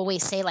 I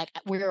always say, like,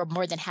 we're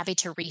more than happy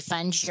to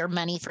refund your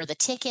money for the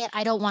ticket.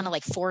 I don't want to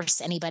like force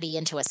anybody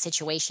into a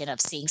situation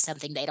of seeing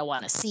something they don't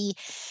want to see.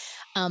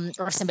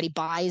 Or if somebody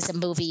buys a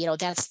movie,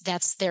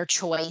 that's their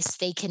choice.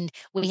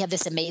 We have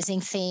this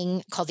amazing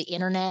thing called the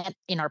internet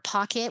in our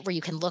pocket where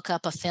you can look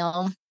up a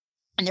film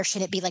And there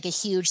shouldn't be like a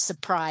huge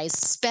surprise,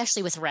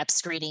 especially with rep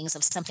screenings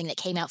of something that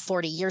came out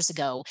 40 years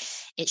ago.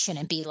 It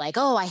shouldn't be like,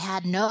 oh, I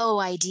had no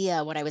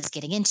idea what I was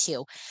getting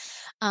into.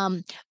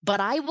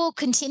 But I will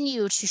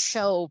continue to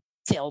show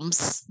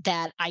films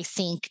that I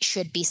think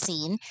should be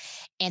seen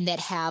and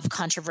that have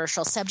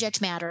controversial subject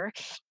matter.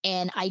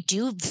 And I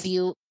do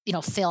view,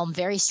 film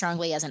very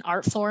strongly as an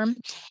art form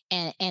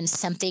and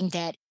something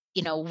that,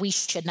 we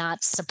should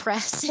not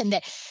suppress and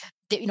that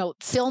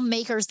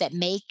filmmakers that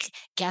make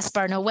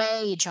Gaspar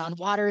Noé, John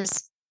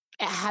Waters,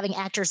 having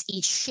actors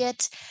eat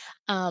shit,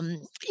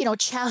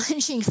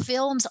 challenging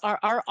films are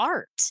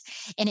art,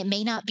 and it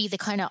may not be the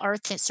kind of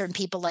art that certain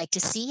people like to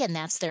see, and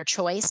that's their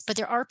choice. But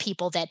there are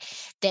people that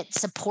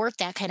support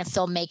that kind of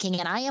filmmaking,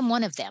 and I am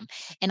one of them.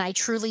 And I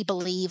truly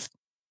believe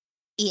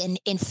in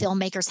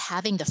filmmakers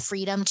having the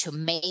freedom to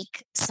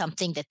make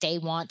something that they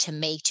want to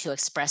make to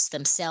express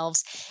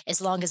themselves,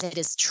 as long as it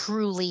is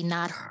truly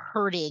not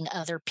hurting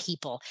other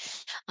people.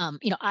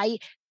 I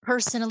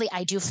personally,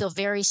 I do feel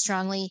very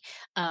strongly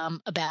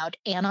about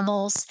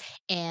animals,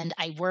 and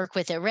I work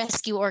with a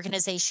rescue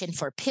organization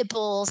for pit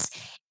bulls,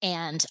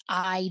 and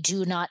I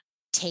do not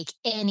take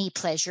any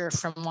pleasure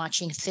from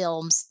watching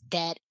films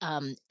that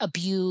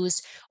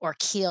abuse or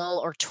kill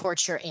or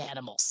torture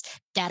animals.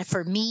 That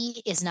for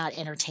me is not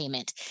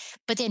entertainment.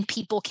 But then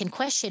people can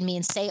question me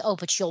and say, oh,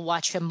 but you'll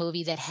watch a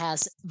movie that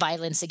has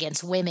violence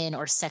against women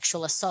or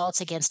sexual assaults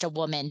against a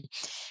woman.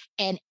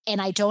 And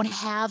I don't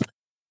have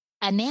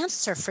an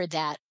answer for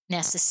that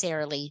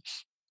necessarily,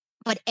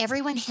 but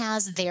everyone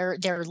has their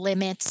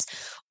limits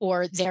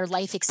or their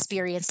life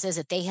experiences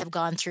that they have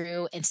gone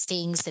through and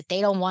things that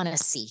they don't want to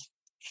see.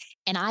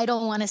 And I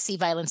don't want to see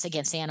violence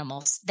against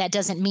animals. That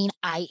doesn't mean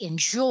I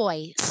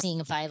enjoy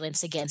seeing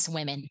violence against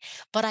women,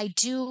 but I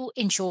do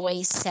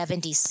enjoy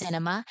 70s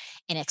cinema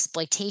and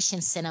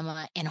exploitation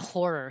cinema and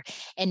horror.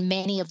 And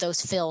many of those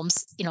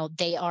films,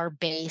 they are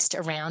based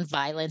around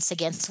violence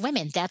against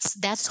women.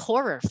 That's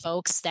horror,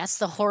 folks. That's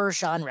the horror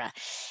genre.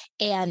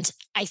 And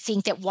I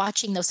think that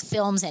watching those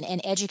films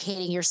and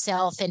educating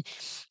yourself and,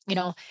 you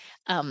know,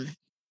 um,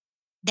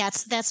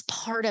 that's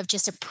part of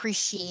just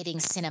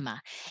appreciating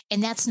cinema.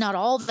 And that's not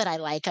all that I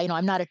like.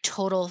 I'm not a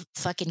total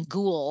fucking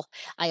ghoul.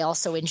 I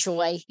also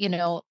enjoy,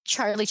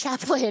 Charlie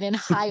Chaplin and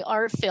high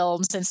art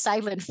films and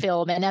silent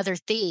film and other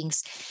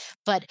things.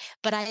 But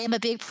I am a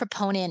big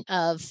proponent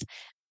of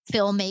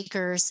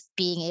filmmakers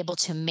being able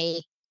to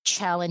make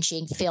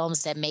challenging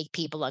films that make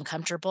people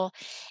uncomfortable.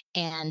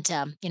 And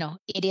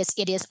it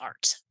is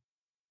art.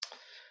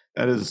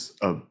 That is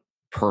a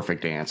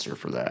perfect answer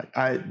for that.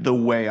 The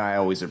way I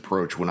always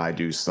approach when I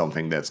do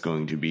something that's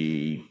going to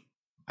be,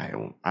 I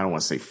don't want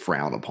to say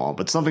frowned upon,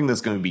 but something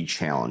that's going to be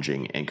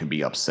challenging and can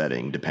be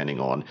upsetting depending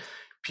on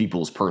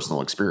people's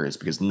personal experience,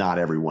 because not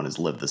everyone has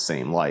lived the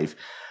same life.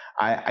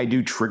 I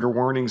do trigger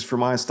warnings for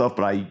my stuff,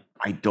 but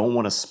I don't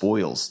want to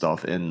spoil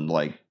stuff,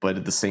 but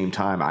at the same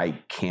time, I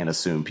can't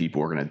assume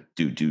people are going to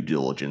do due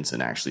diligence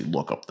and actually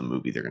look up the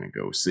movie they're going to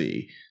go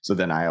see. So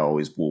then I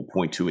always will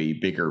point to a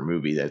bigger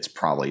movie that's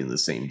probably in the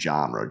same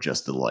genre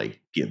just to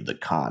give the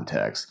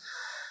context.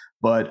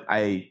 But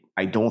I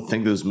don't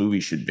think those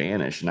movies should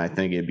vanish, and I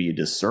think it'd be a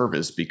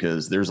disservice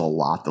because there's a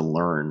lot to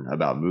learn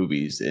about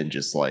movies and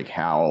just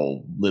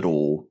how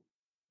little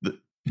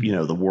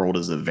the world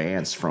has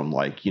advanced from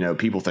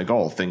people think,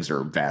 oh, things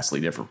are vastly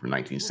different from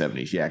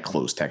 1970s. Yeah,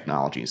 close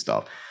technology and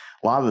stuff.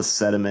 A lot of the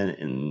sediment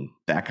and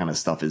that kind of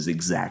stuff is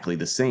exactly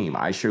the same.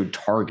 I showed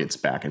Targets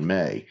back in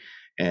May,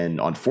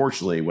 and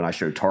unfortunately, when I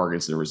showed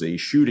Targets, there was a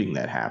shooting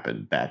that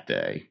happened that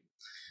day,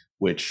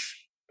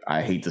 which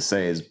I hate to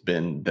say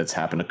that's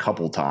happened a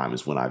couple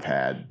times when I've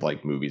had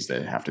movies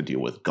that have to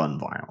deal with gun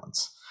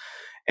violence.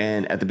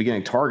 And at the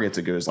beginning, Targets,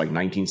 it goes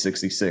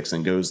 1966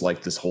 and goes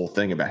this whole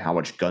thing about how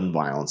much gun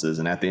violence is.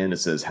 And at the end, it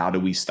says, how do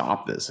we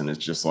stop this? And it's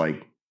just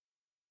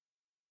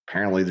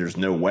apparently there's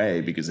no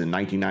way, because in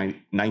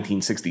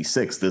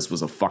 1966, this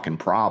was a fucking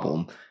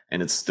problem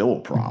and it's still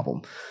a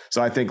problem.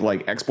 So I think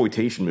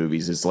exploitation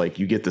movies is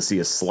you get to see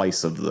a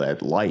slice of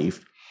that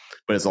life,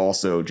 but it's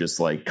also just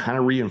kind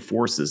of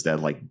reinforces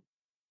that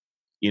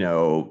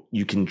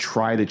you can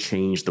try to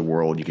change the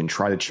world. You can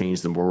try to change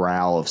the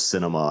morale of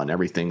cinema and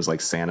everything's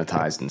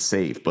sanitized and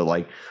safe.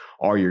 But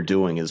all you're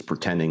doing is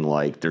pretending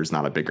there's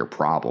not a bigger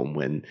problem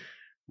when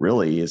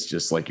really it's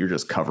just you're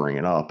just covering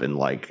it up.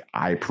 And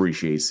I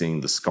appreciate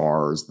seeing the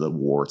scars, the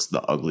warts,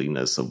 the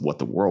ugliness of what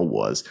the world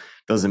was.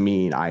 Doesn't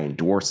mean I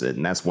endorse it.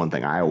 And that's one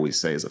thing I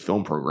always say as a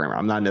film programmer.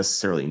 I'm not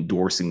necessarily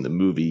endorsing the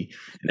movie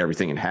and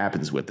everything that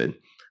happens with it.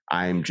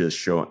 I'm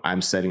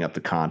setting up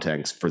the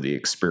context for the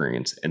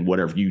experience, and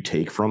whatever you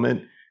take from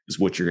it is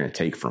what you're going to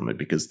take from it,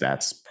 because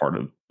that's part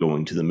of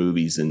going to the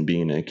movies and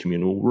being in a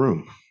communal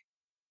room.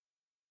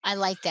 I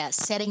like that.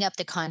 Setting up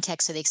the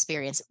context of the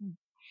experience.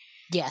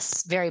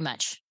 Yes, very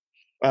much.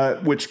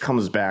 Which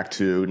comes back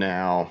to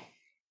now,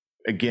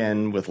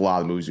 again, with a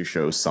lot of movies we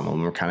show, some of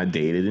them are kind of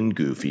dated and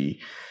goofy.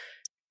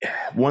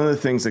 One of the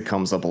things that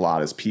comes up a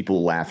lot is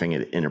people laughing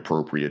at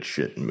inappropriate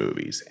shit in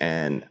movies.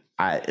 And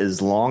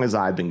as long as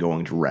I've been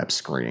going to rep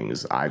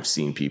screenings, I've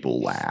seen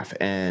people laugh.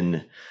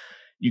 And,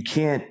 you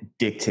can't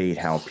dictate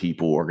how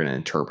people are going to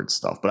interpret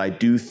stuff. But I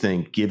do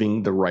think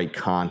giving the right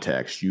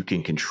context, you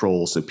can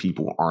control so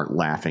people aren't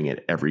laughing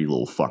at every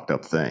little fucked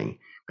up thing.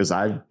 Because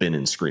I've been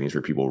in screenings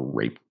where people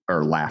rape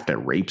or laughed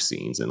at rape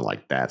scenes, and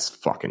like that's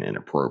fucking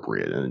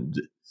inappropriate.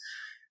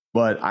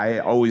 But I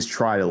always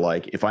try to,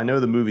 like, if I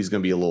know the movie's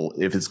going to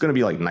be if it's going to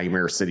be like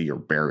Nightmare City or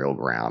Burial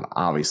Ground,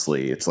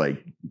 obviously it's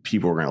like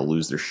people are going to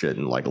lose their shit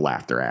and like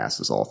laugh their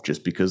asses off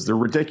just because they're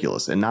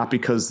ridiculous, and not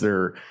because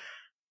they're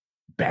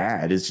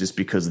bad. It's just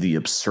because of the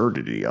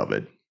absurdity of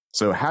it.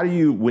 So how do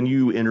you, when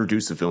you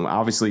introduce a film,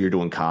 obviously you're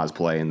doing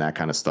cosplay and that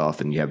kind of stuff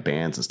and you have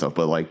bands and stuff,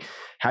 but like,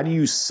 how do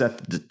you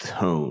set the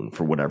tone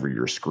for whatever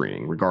you're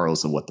screening,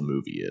 regardless of what the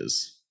movie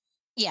is?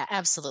 Yeah,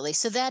 absolutely.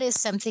 So that is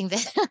something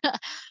that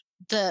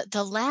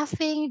the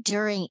laughing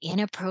during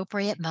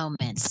inappropriate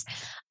moments.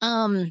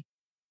 When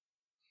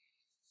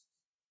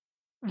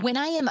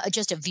I am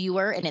just a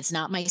viewer and it's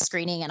not my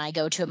screening and I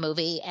go to a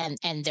movie and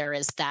there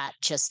is that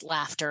just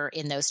laughter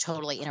in those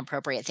totally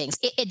inappropriate things,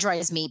 it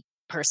drives me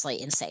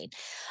personally insane.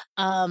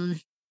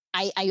 Um,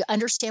 I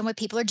understand why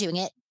people are doing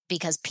it,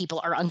 because people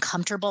are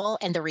uncomfortable,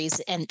 and the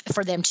reason, and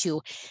for them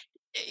to,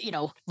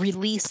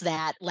 release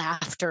that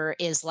laughter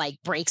is like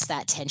breaks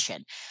that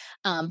tension.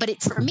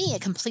 But for me,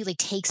 it completely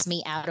takes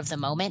me out of the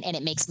moment, and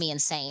it makes me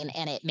insane,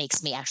 and it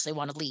makes me actually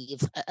want to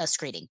leave a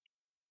screening.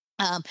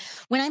 Um,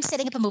 when I'm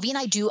setting up a movie, and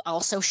I do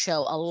also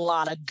show a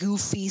lot of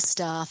goofy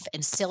stuff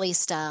and silly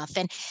stuff,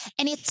 and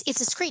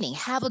it's a screening.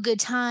 Have a good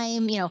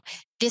time.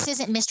 This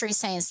isn't Mystery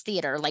Science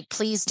Theater. Like,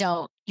 please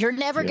don't. You're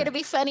never going Yeah. to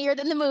be funnier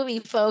than the movie,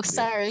 folks.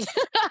 Yeah. Sorry.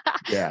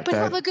 Yeah. But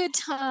have a good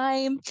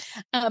time.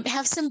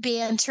 Have some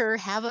banter.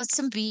 Have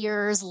some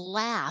beers.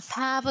 Laugh.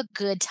 Have a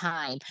good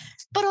time.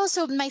 But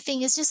also, my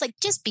thing is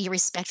just be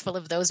respectful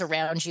of those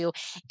around you.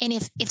 And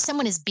if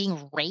someone is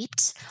being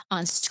raped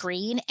on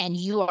screen and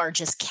you are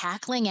just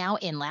cackling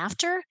out in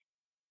laughter,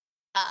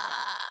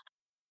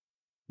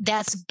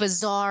 that's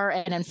bizarre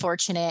and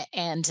unfortunate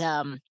and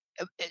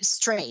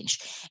strange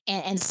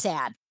and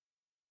sad,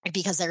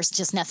 because there's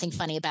just nothing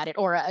funny about it.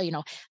 Or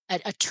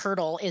a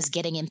turtle is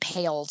getting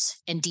impaled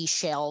and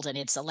deshelled and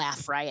it's a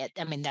laugh riot.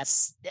 I mean,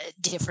 that's a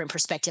different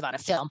perspective on a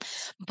film.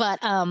 But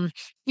I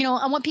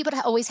want people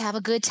to always have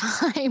a good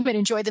time and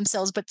enjoy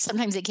themselves, but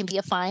sometimes it can be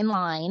a fine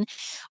line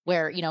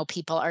where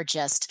people are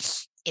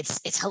just,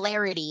 it's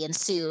hilarity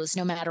ensues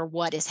no matter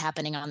what is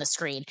happening on the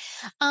screen.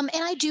 And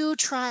I do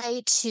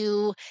try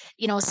to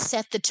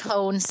set the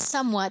tone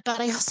somewhat, but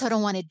I also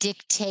don't want to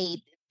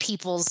dictate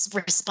people's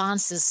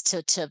responses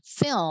to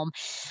film.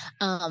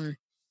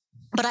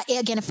 But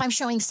again, if I'm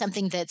showing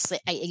something that's,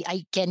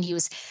 I can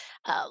use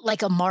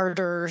like a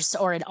Martyrs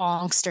or an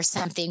Angst or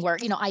something where,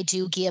 I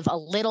do give a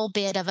little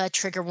bit of a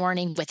trigger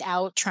warning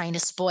without trying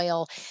to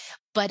spoil.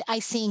 But I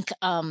think,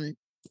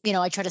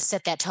 I try to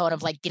set that tone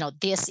of like,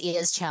 this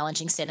is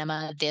challenging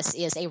cinema. This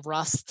is a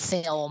rough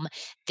film.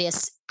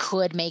 This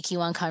could make you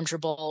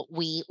uncomfortable.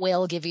 We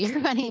will give you your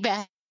money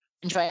back.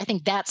 Enjoy. I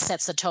think that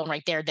sets the tone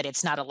right there that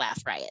it's not a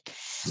laugh riot.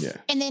 Yeah.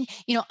 And then,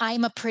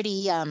 I'm a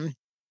pretty,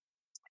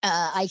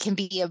 I can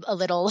be a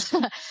little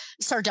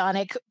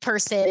sardonic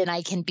person, and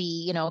I can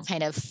be,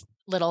 kind of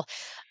little,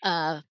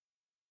 I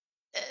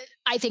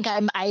think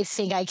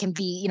I can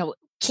be,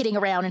 kidding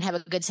around and have a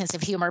good sense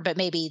of humor, but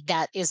maybe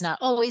that is not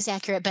always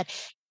accurate. But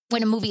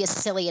when a movie is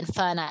silly and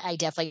fun, I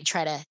definitely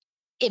try to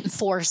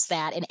enforce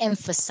that and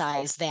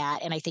emphasize that.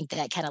 And I think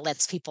that kind of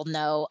lets people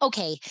know,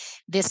 okay,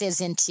 this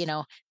isn't,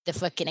 the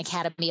fucking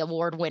Academy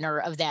Award winner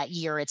of that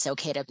year. It's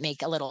okay to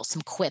make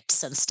some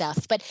quips and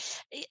stuff. But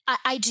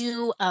I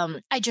do,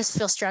 I just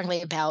feel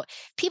strongly about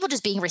people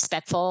just being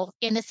respectful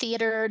in the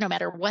theater, no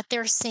matter what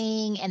they're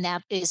seeing. And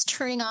that is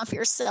turning off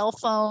your cell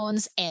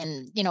phones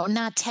and,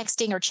 not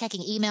texting or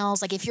checking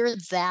emails. Like, if you're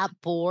that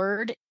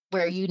bored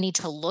where you need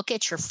to look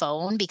at your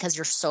phone because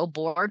you're so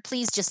bored,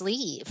 please just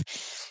leave.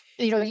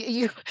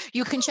 You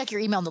can check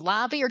your email in the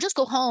lobby or just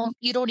go home.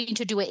 You don't need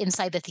to do it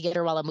inside the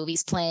theater while a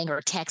movie's playing,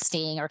 or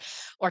texting,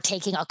 or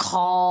taking a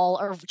call,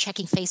 or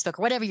checking Facebook,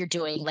 or whatever you're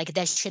doing. Like,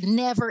 that should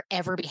never,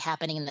 ever be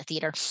happening in the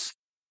theater.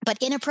 But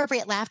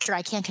inappropriate laughter,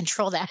 I can't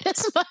control that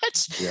as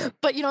much. Yeah.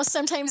 But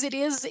sometimes it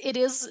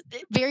is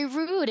very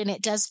rude, and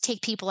it does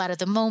take people out of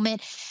the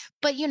moment.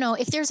 But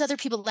if there's other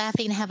people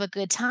laughing and have a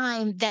good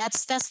time,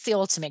 that's the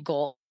ultimate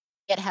goal.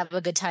 Get have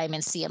a good time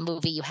and see a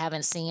movie you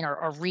haven't seen,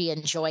 or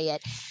re-enjoy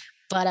it.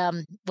 But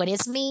when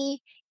it's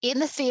me in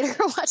the theater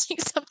watching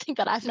something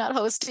that I'm not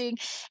hosting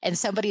and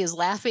somebody is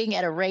laughing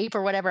at a rape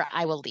or whatever,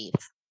 I will leave.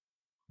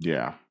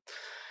 Yeah.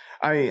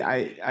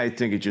 I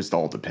think it just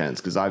all depends,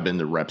 because I've been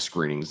to rep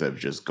screenings that have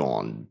just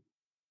gone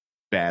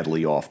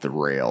badly off the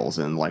rails.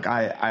 And like,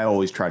 I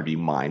always try to be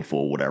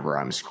mindful of whatever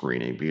I'm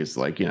screening, because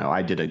like,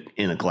 I did it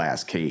in a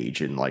glass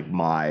cage, and like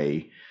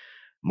my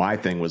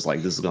thing was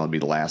like, this is going to be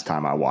the last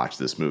time I watch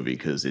this movie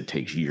because it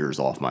takes years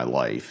off my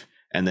life.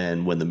 And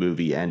then when the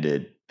movie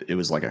ended, it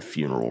was like a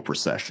funeral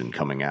procession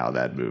coming out of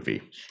that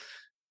movie.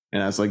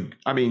 And I was like,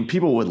 I mean,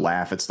 people would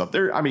laugh at stuff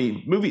there. I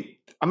mean,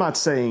 I'm not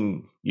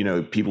saying,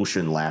 people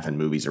shouldn't laugh in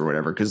movies or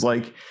whatever. Cause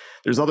like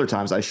there's other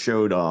times I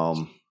showed,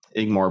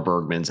 Ingmar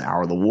Bergman's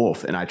Hour of the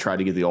Wolf. And I tried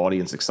to get the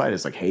audience excited.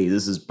 It's like, hey,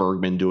 this is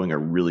Bergman doing a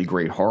really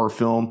great horror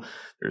film.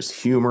 There's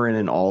humor in it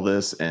and all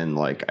this. And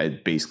like,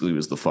 I basically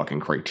was the fucking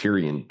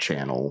Criterion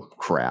Channel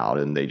crowd.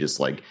 And they just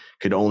like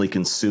could only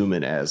consume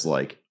it as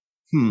like,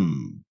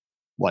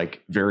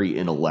 like very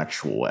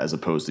intellectual, as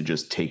opposed to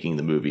just taking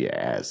the movie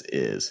as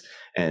is.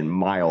 And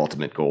my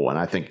ultimate goal, and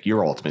I think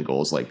your ultimate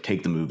goal, is like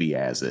take the movie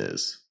as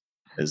is,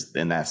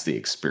 and that's the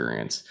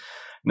experience.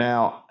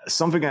 Now,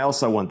 something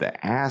else I want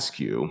to ask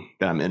you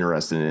that I'm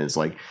interested in is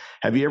like,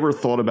 have you ever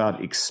thought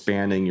about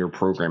expanding your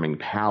programming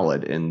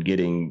palette and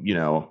getting, you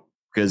know,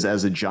 because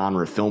as a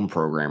genre film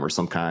programmer,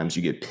 sometimes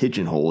you get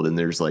pigeonholed and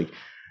there's like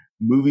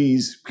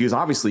movies, because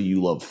obviously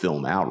you love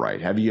film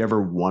outright. Have you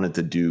ever wanted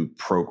to do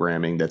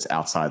programming that's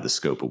outside the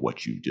scope of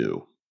what you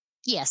do?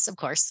 Yes, of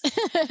course.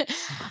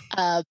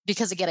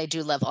 Because again, I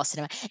do love all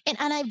cinema, and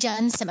I've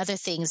done some other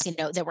things, you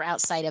know, that were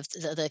outside of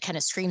the kind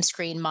of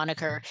screen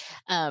moniker.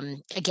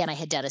 Again, I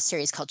had done a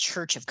series called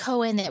Church of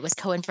Cohen that was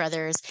Cohen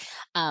Brothers.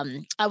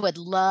 I would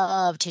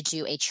love to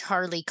do a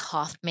Charlie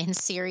Kaufman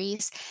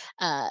series.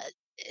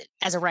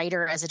 As a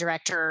writer, as a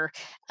director,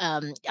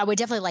 I would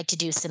definitely like to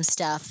do some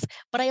stuff.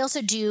 But I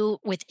also do,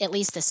 with at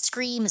least the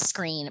screen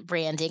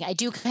branding, I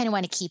do kind of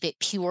want to keep it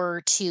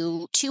pure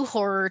to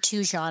horror,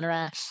 to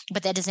genre.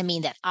 But that doesn't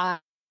mean that I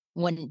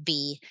wouldn't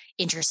be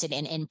interested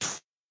in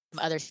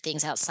other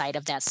things outside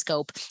of that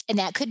scope. And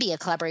that could be a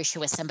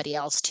collaboration with somebody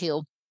else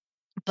too.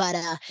 But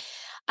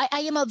I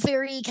am a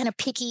very kind of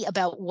picky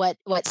about what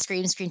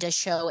screen does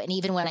show. And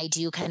even when I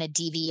do kind of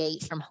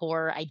deviate from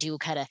horror, I do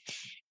kind of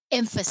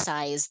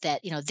emphasize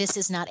that, you know, this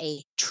is not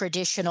a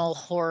traditional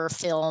horror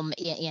film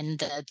in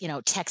the, you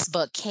know,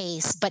 textbook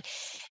case, but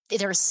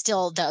there's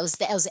still those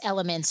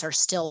elements are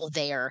still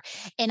there.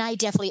 And I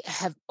definitely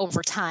have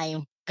over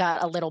time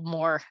got a little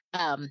more, you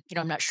know,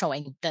 I'm not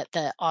showing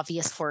the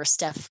obvious horror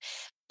stuff,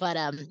 but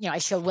you know, I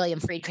showed William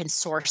Friedkin's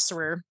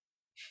Sorcerer,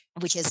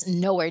 which is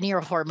nowhere near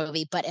a horror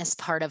movie, but as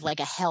part of like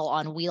a Hell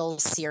on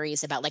Wheels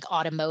series about like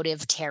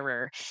automotive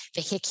terror,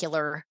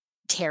 vehicular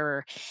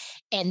terror.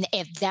 And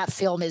if that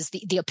film is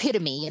the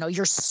epitome, you know,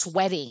 you're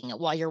sweating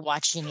while you're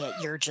watching it.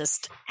 You're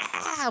just,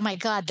 oh my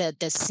God,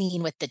 the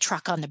scene with the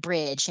truck on the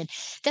bridge. And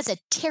that's a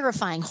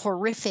terrifying,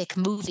 horrific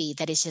movie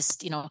that is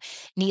just, you know,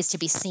 needs to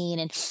be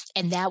seen.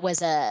 And that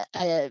was a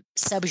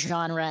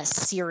subgenre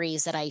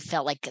series that I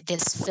felt like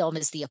this film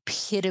is the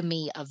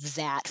epitome of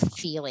that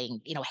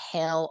feeling, you know,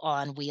 Hell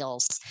on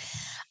Wheels.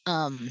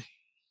 And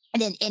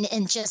then,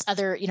 and just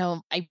other, you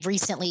know, I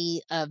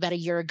recently, about a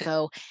year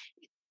ago,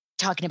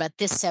 talking about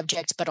this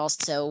subject, but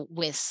also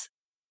with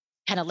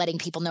kind of letting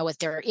people know what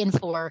they're in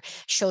for,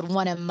 showed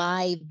one of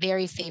my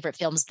very favorite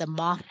films, The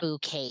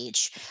Mafu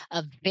Cage,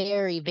 a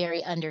very,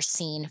 very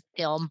underseen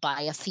film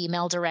by a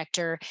female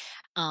director,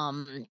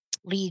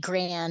 Lee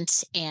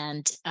Grant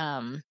and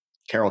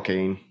Carol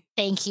Kane.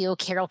 Thank you,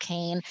 Carol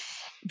Kane.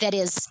 That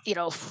is, you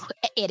know,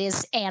 it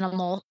is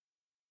animal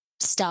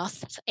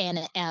stuff and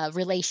a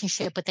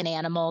relationship with an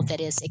animal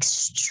that is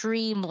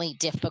extremely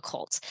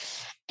difficult.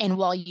 And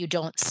while you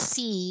don't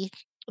see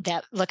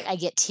that, look, I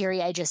get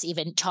teary-eyed just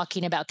even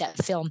talking about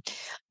that film.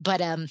 But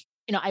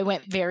you know, I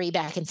went very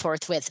back and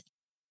forth with,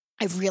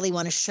 I really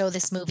want to show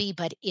this movie,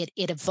 but it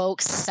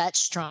evokes such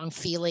strong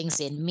feelings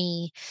in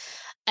me.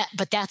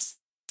 But that's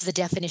the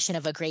definition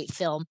of a great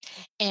film.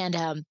 And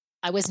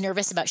I was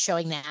nervous about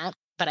showing that,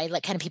 but I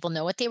let kind of people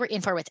know what they were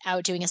in for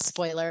without doing a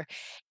spoiler.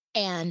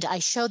 And I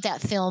showed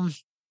that film,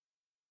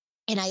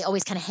 and I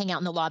always kind of hang out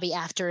in the lobby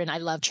after, and I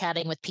love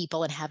chatting with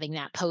people and having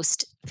that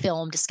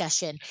post-film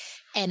discussion.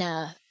 And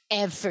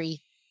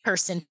every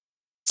person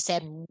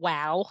said,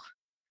 wow,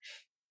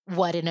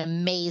 what an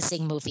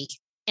amazing movie.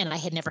 And I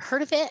had never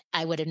heard of it.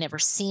 I would have never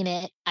seen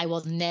it. I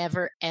will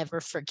never, ever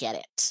forget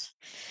it.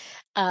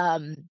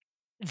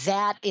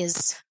 That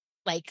is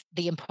like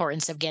the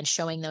importance of, again,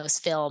 showing those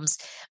films.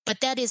 But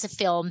that is a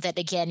film that,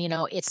 again, you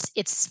know,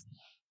 it's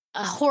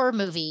a horror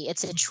movie.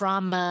 It's a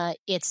drama.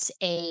 It's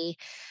a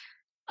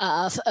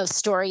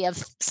story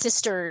of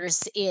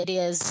sisters. It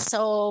is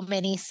so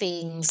many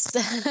things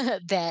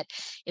that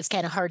it's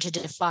kind of hard to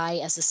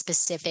define as a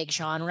specific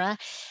genre.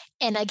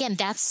 And again,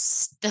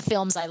 that's the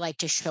films I like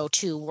to show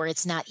too, where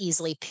it's not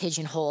easily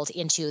pigeonholed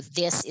into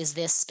this is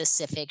this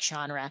specific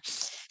genre.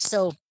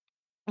 So,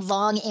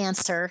 long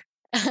answer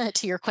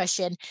to your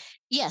question.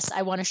 Yes,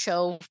 I want to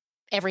show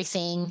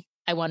everything.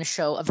 I want to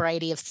show a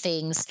variety of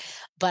things,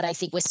 but I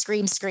think with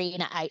Scream,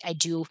 I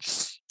do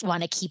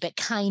want to keep it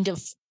kind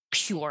of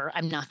pure.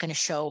 I'm not going to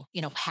show,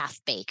 you know,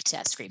 half-baked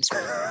at Scream.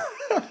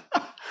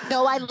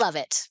 No, I love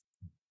it.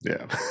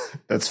 Yeah,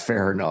 that's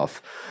fair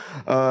enough.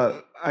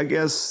 I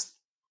guess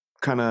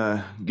kind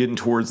of getting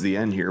towards the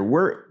end here,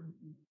 where,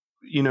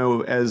 you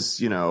know, as,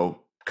 you know,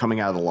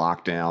 coming out of the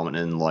lockdown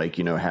and like,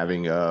 you know,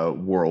 having a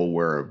world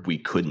where we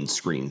couldn't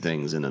screen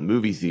things in a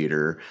movie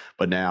theater,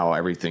 but now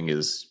everything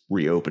is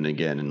reopened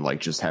again, and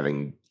like just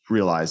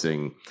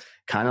realizing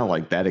kind of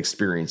like that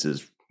experience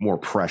is more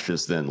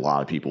precious than a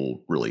lot of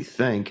people really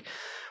think.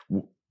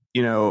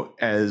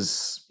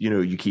 as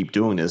you keep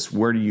doing this,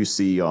 where do you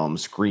see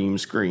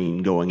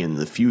Screen going in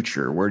the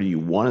future? Where do you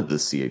want to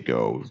see it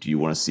go? Do you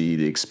want to see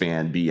it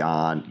expand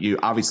beyond?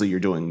 Obviously you're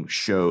doing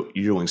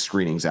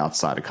screenings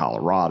outside of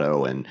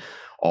Colorado and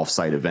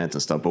off-site events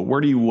and stuff, but where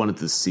do you want it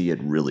to see it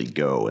really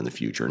go in the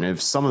future? And if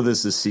some of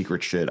this is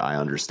secret shit, I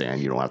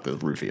understand. You don't have to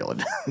reveal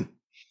it.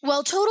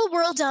 Well, total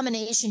world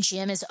domination,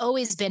 Jim, has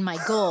always been my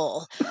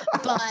goal.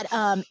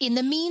 But in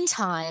the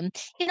meantime,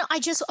 I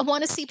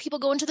want to see people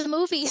go into the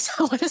movies.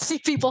 I want to see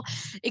people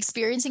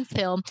experiencing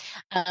film.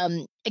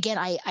 Again,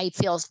 I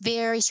feel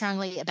very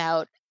strongly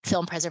about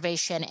film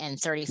preservation and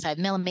 35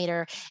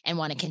 millimeter, and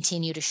want to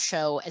continue to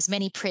show as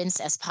many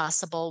prints as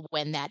possible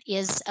when that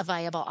is a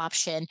viable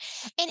option.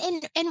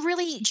 And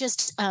really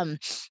just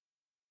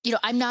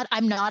I'm not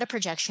a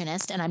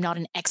projectionist, and I'm not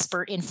an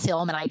expert in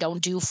film, and I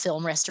don't do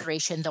film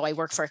restoration, though I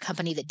work for a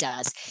company that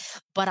does.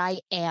 But I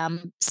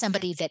am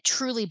somebody that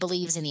truly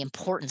believes in the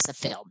importance of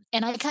film.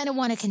 And I kind of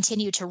want to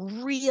continue to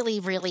really,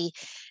 really,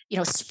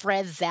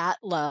 spread that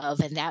love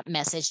and that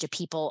message to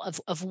people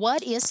of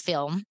what is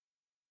film.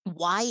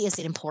 Why is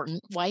it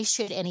important? Why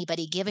should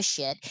anybody give a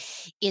shit?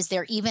 Is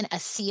there even a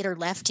theater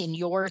left in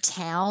your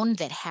town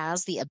that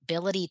has the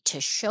ability to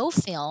show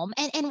film?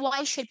 And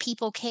why should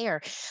people care?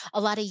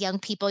 A lot of young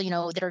people,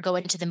 that are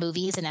going to the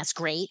movies, and that's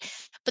great,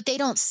 but they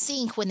don't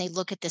think when they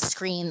look at the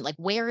screen, like,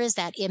 where is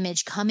that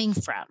image coming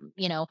from?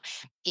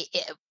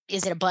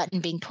 Is it a button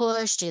being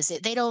pushed?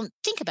 They don't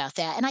think about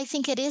that. And I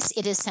think it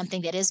is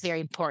something that is very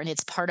important.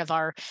 It's part of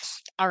our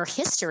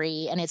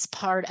history, and it's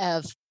part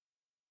of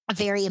a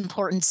very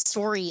important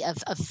story of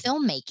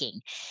filmmaking.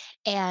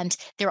 And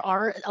there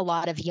are a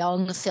lot of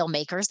young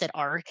filmmakers that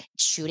are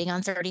shooting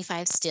on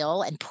 35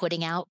 still and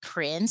putting out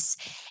prints.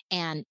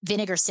 And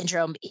Vinegar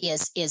Syndrome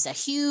is a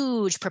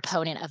huge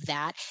proponent of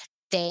that.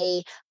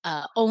 They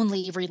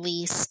only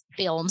release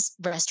films,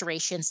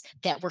 restorations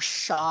that were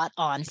shot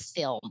on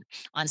film,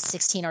 on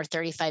 16 or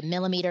 35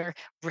 millimeter,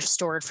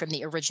 restored from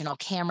the original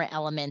camera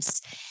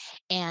elements.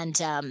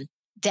 And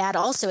that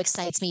also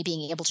excites me,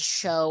 being able to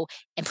show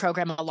and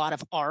program a lot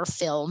of our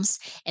films,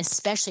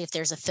 especially if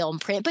there's a film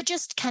print, but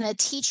just kind of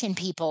teaching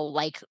people,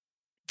 like,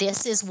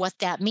 this is what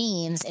that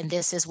means, and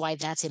this is why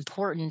that's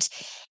important,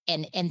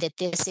 and that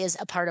this is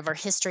a part of our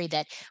history,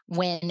 that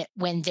when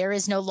there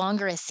is no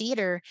longer a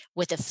theater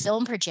with a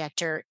film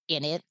projector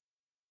in it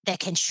that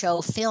can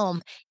show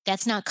film,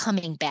 that's not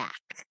coming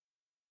back.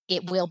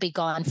 It will be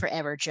gone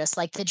forever, just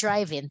like the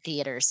drive-in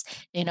theaters,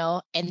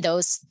 and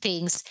those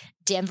things.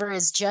 Denver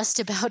is just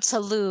about to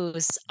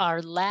lose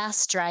our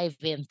last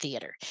drive-in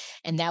theater,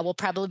 and that will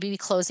probably be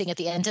closing at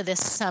the end of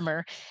this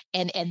summer.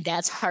 And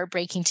that's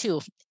heartbreaking too.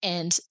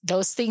 And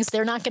those things,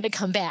 they're not going to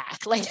come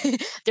back. Like,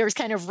 there's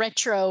kind of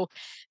retro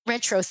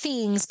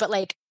things, but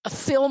like a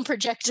film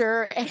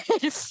projector and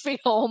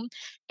film,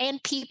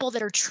 and people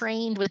that are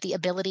trained with the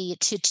ability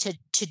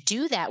to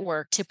do that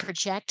work, to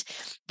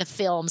project the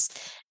films,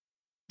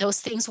 those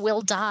things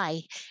will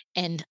die,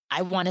 and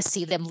I want to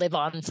see them live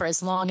on for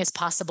as long as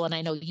possible. And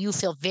I know you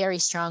feel very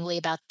strongly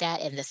about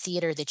that, and the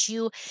theater that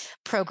you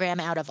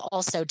program out of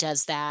also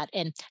does that.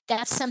 And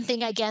that's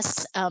something, I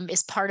guess,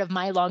 is part of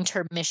my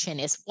long-term mission,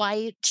 is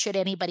why should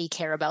anybody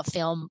care about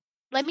film?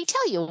 Let me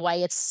tell you why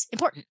it's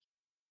important.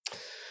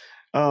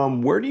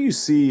 Where do you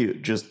see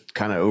just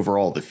kind of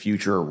overall the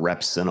future of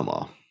rep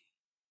cinema?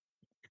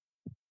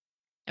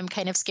 I'm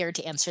kind of scared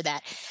to answer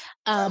that.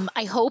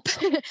 I hope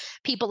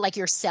people like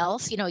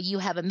yourself, you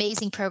have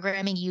amazing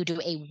programming. You do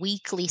a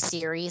weekly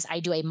series. I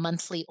do a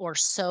monthly or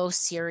so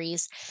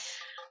series.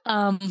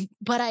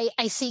 But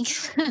I think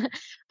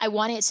I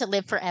want it to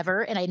live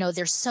forever. And I know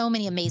there's so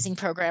many amazing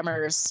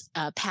programmers,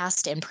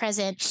 past and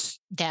present,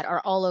 that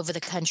are all over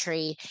the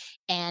country.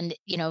 And,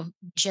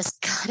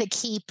 just got to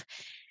keep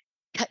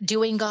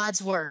doing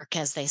God's work,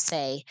 as they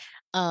say.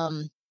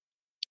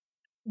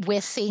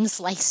 With things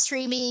like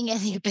streaming and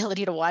the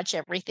ability to watch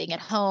everything at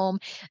home,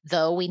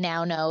 though we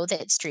now know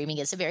that streaming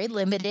is a very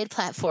limited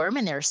platform,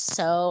 and there are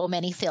so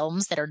many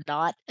films that are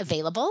not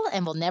available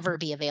and will never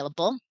be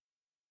available.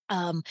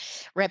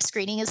 Rep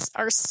screening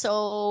are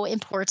so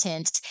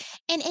important,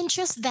 and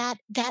just that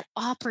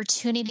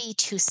opportunity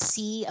to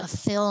see a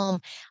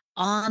film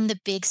on the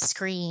big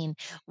screen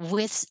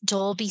with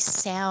Dolby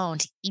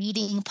sound,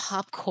 eating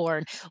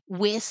popcorn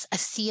with a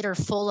theater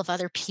full of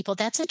other people,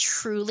 that's a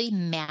truly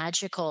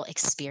magical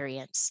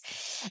experience.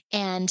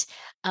 And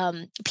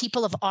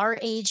people of our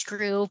age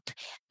group,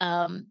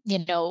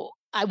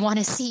 I want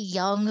to see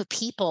young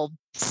people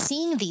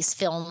seeing these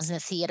films in the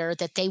theater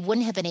that they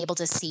wouldn't have been able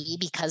to see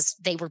because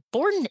they were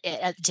born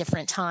at a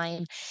different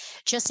time.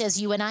 Just as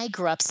you and I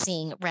grew up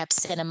seeing rep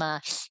cinema,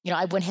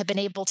 I wouldn't have been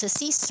able to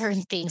see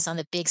certain things on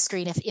the big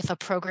screen if a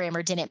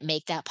programmer didn't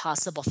make that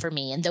possible for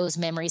me. And those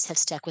memories have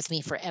stuck with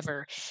me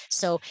forever.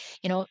 So,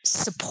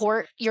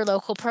 support your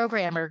local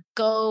programmer.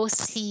 Go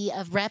see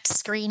a rep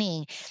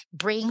screening.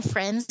 Bring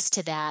friends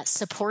to that.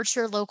 Support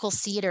your local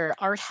theater,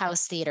 art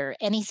house theater,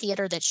 any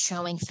theater that's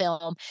showing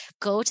film.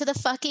 Go to the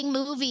fucking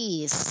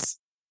movies.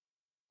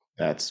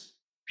 That's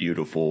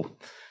beautiful.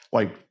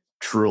 Like,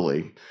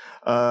 Truly.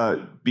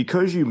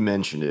 Because you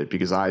mentioned it,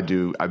 because I've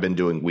been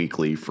doing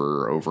weekly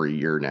for over a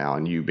year now,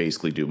 and you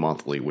basically do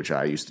monthly, which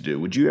I used to do.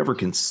 Would you ever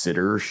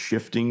consider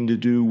shifting to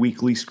do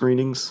weekly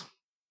screenings?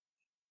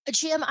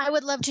 Jim, I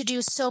would love to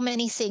do so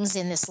many things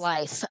in this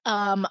life.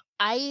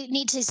 I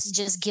need to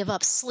just give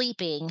up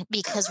sleeping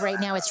because right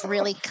now it's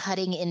really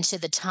cutting into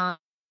the time.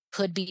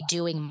 Could be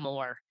doing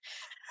more.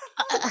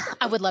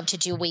 I would love to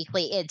do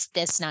weekly.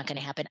 That's not going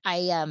to happen.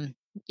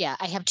 Yeah,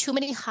 I have too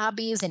many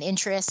hobbies and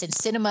interests, and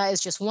cinema is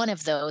just one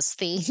of those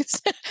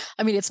things.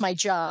 I mean, it's my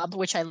job,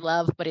 which I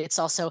love, but it's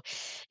also,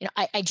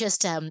 I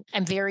just I'm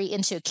very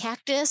into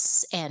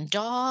cactus and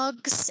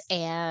dogs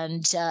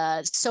and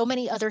so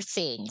many other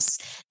things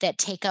that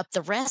take up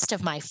the rest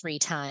of my free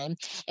time,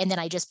 and then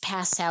I just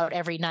pass out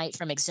every night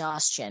from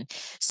exhaustion.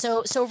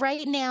 So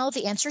right now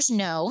the answer is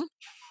no,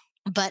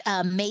 but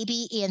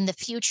maybe in the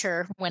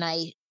future when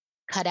I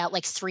cut out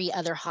like three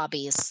other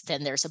hobbies,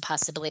 then there's a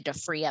possibility to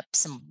free up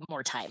some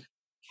more time.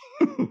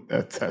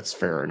 That's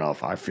fair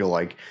enough. I feel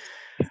like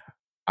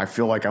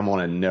I'm on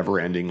a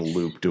never-ending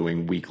loop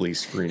doing weekly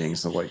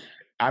screenings. So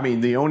I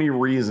mean, the only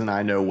reason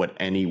I know what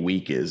any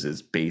week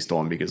is based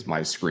on because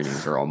my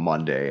screenings are on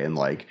Monday, and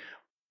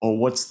oh,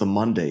 what's the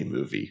Monday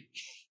movie?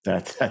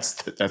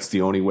 That's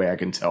the only way I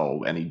can tell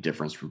any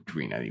difference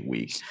between any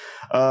week.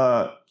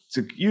 So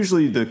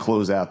usually to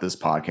close out this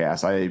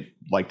podcast, I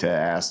like to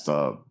ask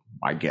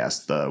my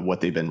guests what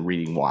they've been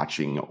reading,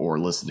 watching, or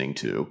listening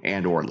to,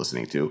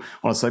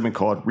 on a segment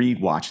called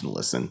Read, Watch, and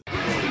Listen.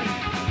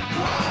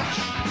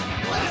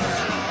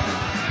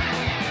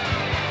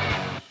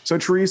 So,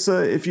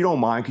 Theresa, if you don't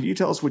mind, could you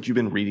tell us what you've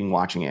been reading,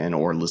 watching, and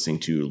or listening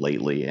to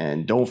lately?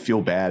 And don't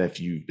feel bad if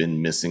you've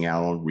been missing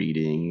out on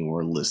reading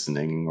or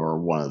listening or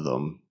one of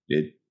them.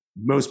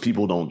 Most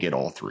people don't get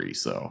all three,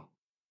 so.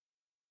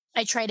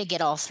 I try to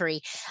get all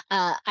three.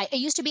 I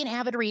used to be an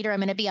avid reader. I'm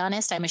going to be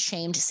honest. I'm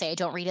ashamed to say I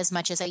don't read as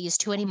much as I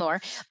used to anymore,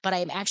 but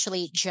I'm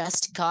actually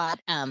just got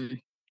a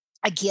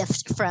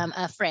gift from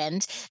a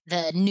friend,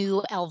 the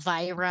new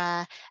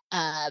Elvira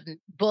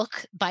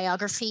book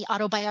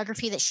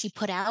autobiography that she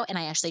put out. And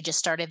I actually just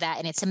started that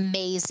and it's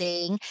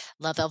amazing.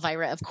 Love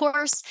Elvira, of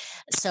course.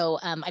 So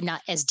I'm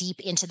not as deep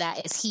into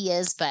that as he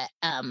is, but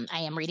I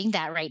am reading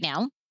that right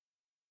now.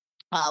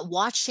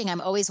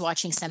 I'm always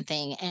watching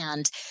something.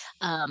 And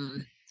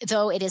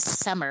though it is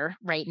summer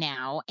right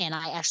now, and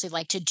I actually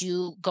like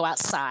to go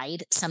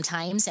outside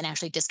sometimes and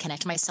actually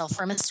disconnect myself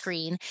from a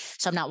screen.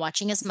 So I'm not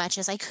watching as much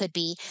as I could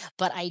be,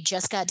 but I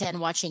just got done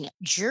watching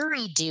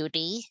Jury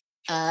Duty.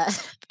 A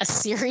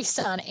series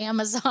on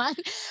Amazon.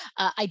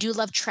 I do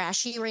love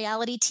trashy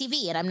reality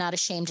TV, and I'm not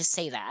ashamed to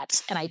say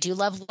that. And I do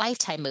love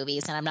Lifetime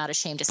movies, and I'm not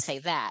ashamed to say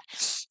that.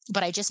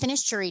 But I just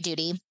finished Jury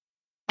Duty,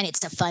 and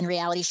it's a fun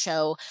reality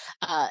show.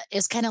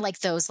 It's kind of like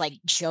those like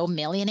Joe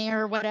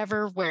Millionaire or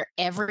whatever, where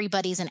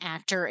everybody's an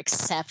actor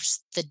except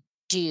the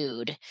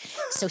dude.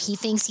 So he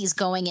thinks he's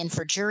going in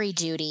for jury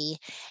duty,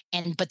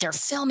 but they're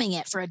filming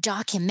it for a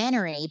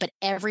documentary, but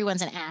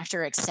everyone's an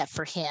actor except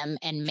for him,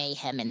 and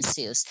mayhem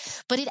ensues.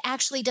 But it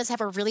actually does have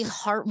a really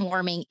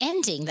heartwarming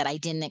ending that I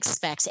didn't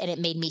expect, and it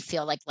made me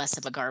feel like less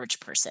of a garbage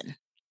person.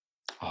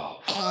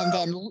 Oh. And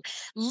then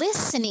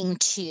listening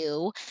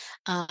to,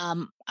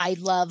 I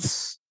love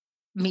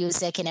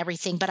music and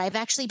everything, but I've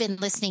actually been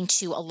listening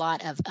to a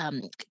lot of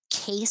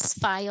case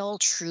file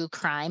true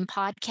crime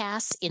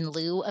podcasts in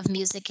lieu of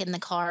music in the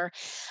car.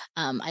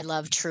 I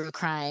love true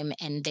crime,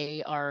 and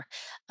they are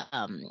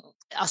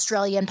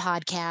Australian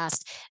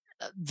podcast,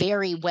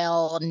 very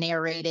well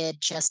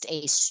narrated, just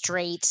a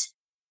straight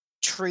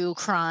true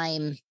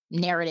crime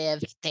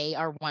narrative. They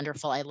are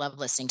wonderful. I love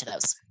listening to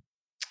those.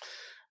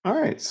 All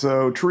right.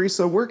 So,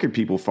 Theresa, where can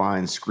people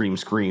find Scream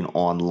Screen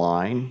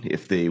online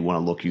if they want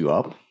to look you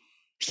up?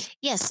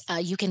 Yes,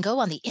 you can go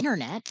on the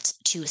internet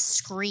to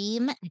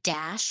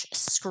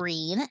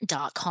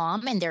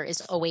scream-screen.com, and there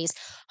is always,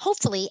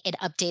 hopefully, an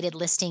updated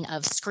listing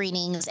of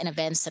screenings and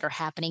events that are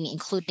happening,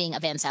 including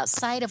events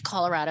outside of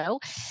Colorado,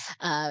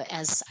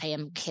 as I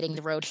am hitting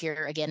the road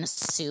here again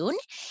soon.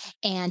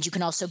 And you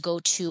can also go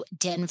to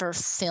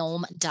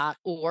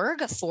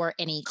denverfilm.org for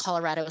any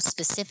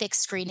Colorado-specific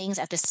screenings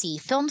at the Sie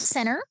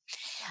FilmCenter.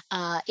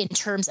 In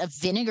terms of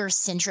Vinegar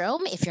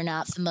Syndrome, if you're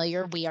not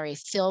familiar, we are a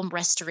film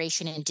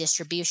restoration and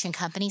distribution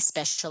company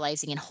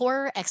specializing in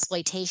horror,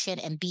 exploitation,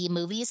 and B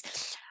movies,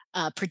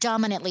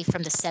 predominantly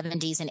from the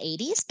 70s and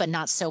 80s, but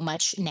not so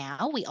much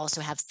now. We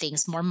also have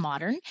things more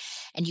modern,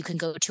 and you can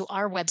go to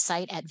our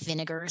website at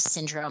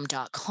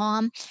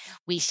vinegarsyndrome.com.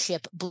 We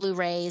ship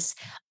Blu-rays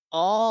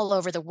all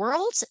over the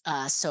world,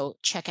 so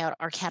check out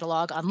our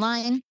catalog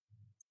online.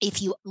 If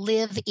you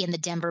live in the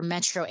Denver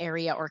metro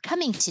area or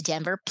coming to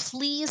Denver,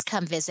 please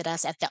come visit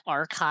us at the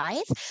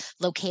Archive,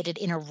 located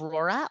in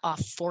Aurora off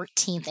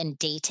 14th and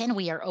Dayton.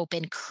 We are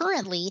open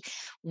currently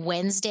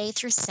Wednesday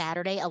through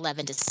Saturday,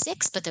 11 to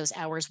 6, but those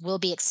hours will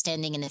be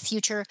extending in the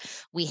future.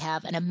 We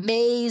have an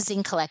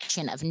amazing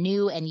collection of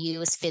new and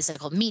used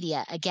physical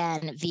media.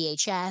 Again,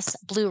 VHS,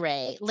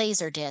 Blu-ray,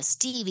 Laserdisc,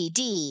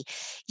 DVD,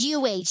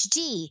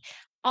 UHD,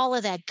 all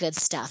of that good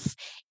stuff.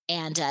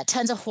 and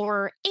tons of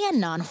horror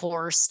and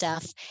non-horror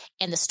stuff.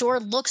 And the store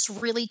looks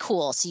really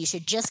cool, so you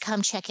should just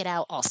come check it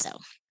out also.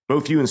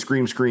 Both you and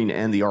Scream Screen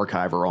and the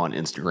Archive are on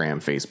Instagram,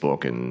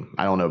 Facebook, and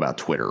I don't know about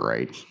Twitter,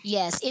 right?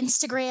 Yes,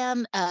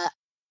 Instagram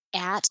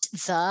at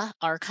the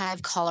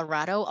Archive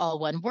Colorado, all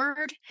one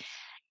word.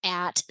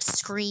 At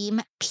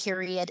Scream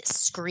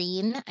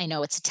Screen. I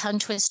know it's a tongue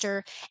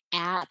twister.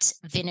 At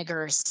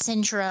Vinegar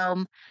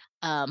Syndrome.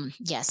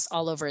 Yes,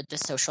 all over the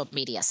social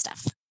media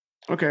stuff.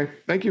 Okay.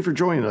 Thank you for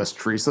joining us,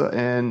 Theresa.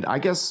 And I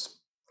guess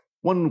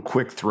one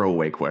quick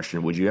throwaway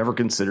question. Would you ever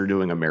consider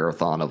doing a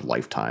marathon of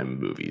Lifetime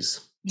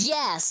movies?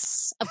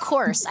 Yes, of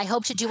course. I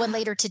hope to do one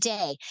later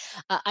today.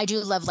 I do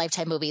love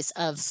Lifetime movies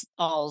of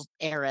all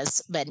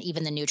eras, but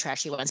even the new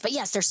trashy ones. But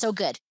yes, they're so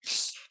good.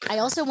 I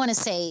also want to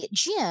say,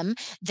 Jim,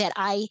 that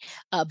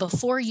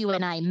before you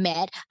and I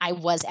met, I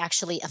was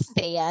actually a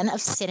fan of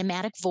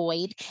Cinematic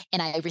Void,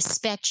 and I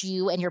respect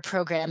you and your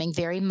programming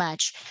very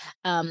much.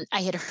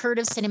 I had heard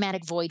of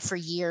Cinematic Void for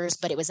years,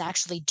 but it was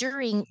actually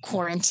during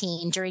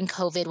quarantine, during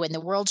COVID, when the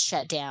world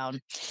shut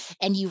down,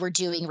 and you were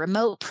doing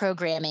remote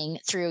programming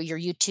through your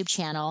YouTube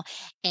channel,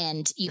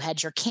 and you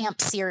had your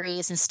camp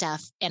series and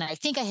stuff. And I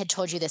think I had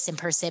told you this in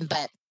person,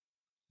 but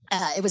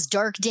it was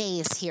dark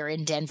days here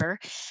in Denver,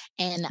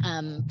 and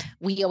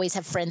we always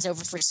have friends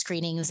over for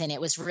screenings, and it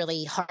was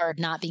really hard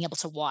not being able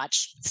to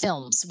watch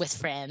films with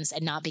friends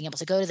and not being able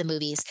to go to the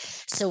movies.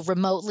 So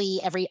remotely,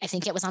 I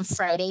think it was on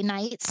Friday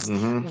nights,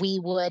 we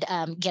would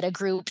get a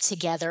group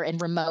together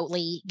and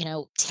remotely,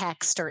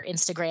 text or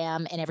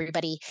Instagram, and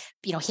everybody,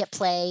 hit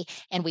play,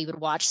 and we would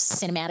watch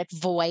Cinematic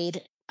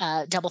Void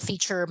double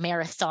feature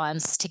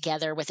marathons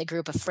together with a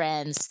group of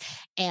friends.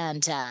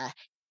 And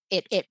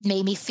it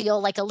made me feel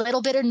like a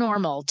little bit of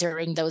normal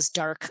during those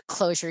dark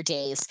closure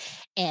days.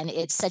 And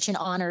it's such an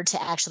honor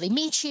to actually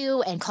meet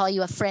you and call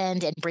you a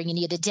friend and bringing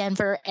you to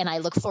Denver. And I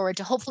look forward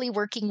to hopefully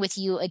working with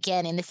you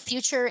again in the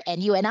future.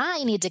 And you and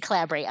I need to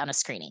collaborate on a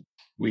screening.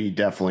 We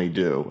definitely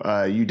do.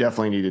 You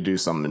definitely need to do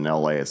something in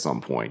LA at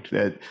some point.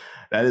 That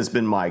has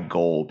been my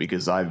goal,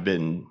 because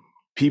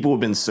people have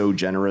been so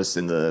generous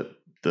in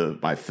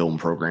my film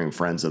programming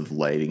friends of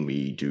letting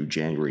me do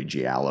January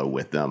Giallo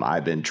with them.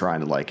 I've been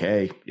trying to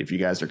hey, if you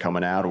guys are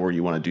coming out or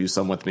you want to do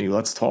something with me,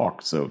 let's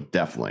talk. So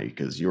definitely,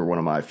 because you're one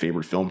of my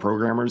favorite film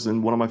programmers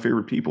and one of my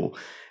favorite people.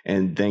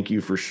 And thank you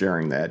for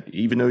sharing that.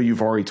 Even though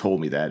you've already told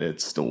me that,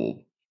 it's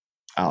still,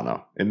 I don't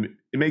know.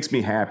 It makes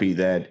me happy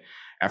that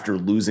after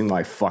losing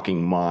my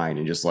fucking mind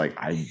and just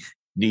I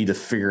need to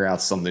figure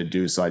out something to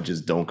do so I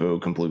just don't go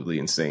completely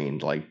insane,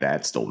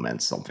 that still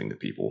meant something to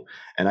people.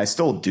 And I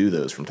still do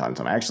those from time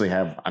to time. I actually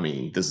have,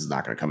 this is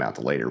not going to come out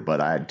till later,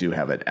 but I do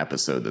have an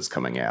episode that's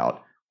coming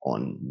out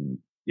on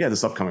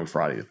this upcoming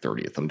Friday the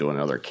 30th. I'm doing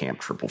another camp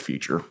triple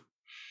feature.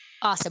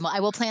 Awesome. Well, I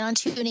will plan on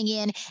tuning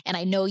in, and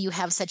I know you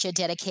have such a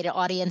dedicated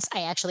audience.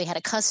 I actually had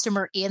a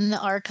customer in the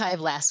Archive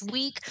last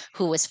week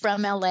who was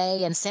from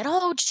LA and said,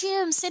 "Oh,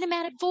 Jim,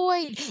 Cinematic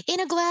Void in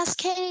a glass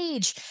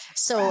cage."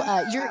 So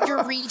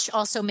your reach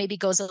also maybe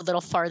goes a little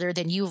farther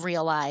than you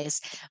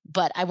realize.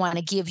 But I want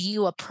to give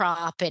you a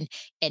prop, and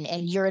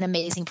you're an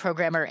amazing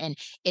programmer, and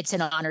it's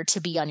an honor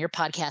to be on your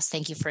podcast.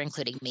 Thank you for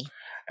including me.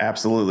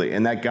 Absolutely.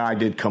 And that guy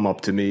did come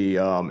up to me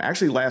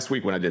actually last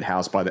week when I did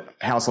House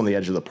on the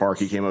Edge of the Park.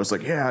 He came, I was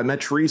like, yeah, I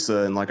met Theresa,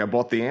 and I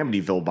bought the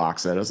Amityville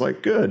box set. I was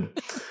like,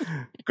 good.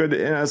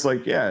 And I was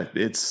like, yeah,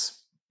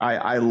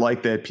 I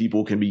like that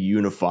people can be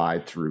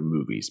unified through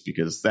movies,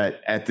 because that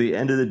at the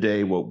end of the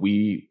day, what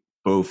we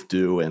both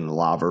do and a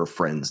lot of our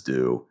friends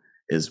do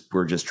is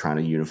we're just trying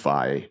to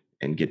unify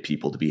and get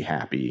people to be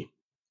happy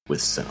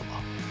with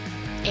cinema.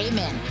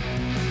 Amen.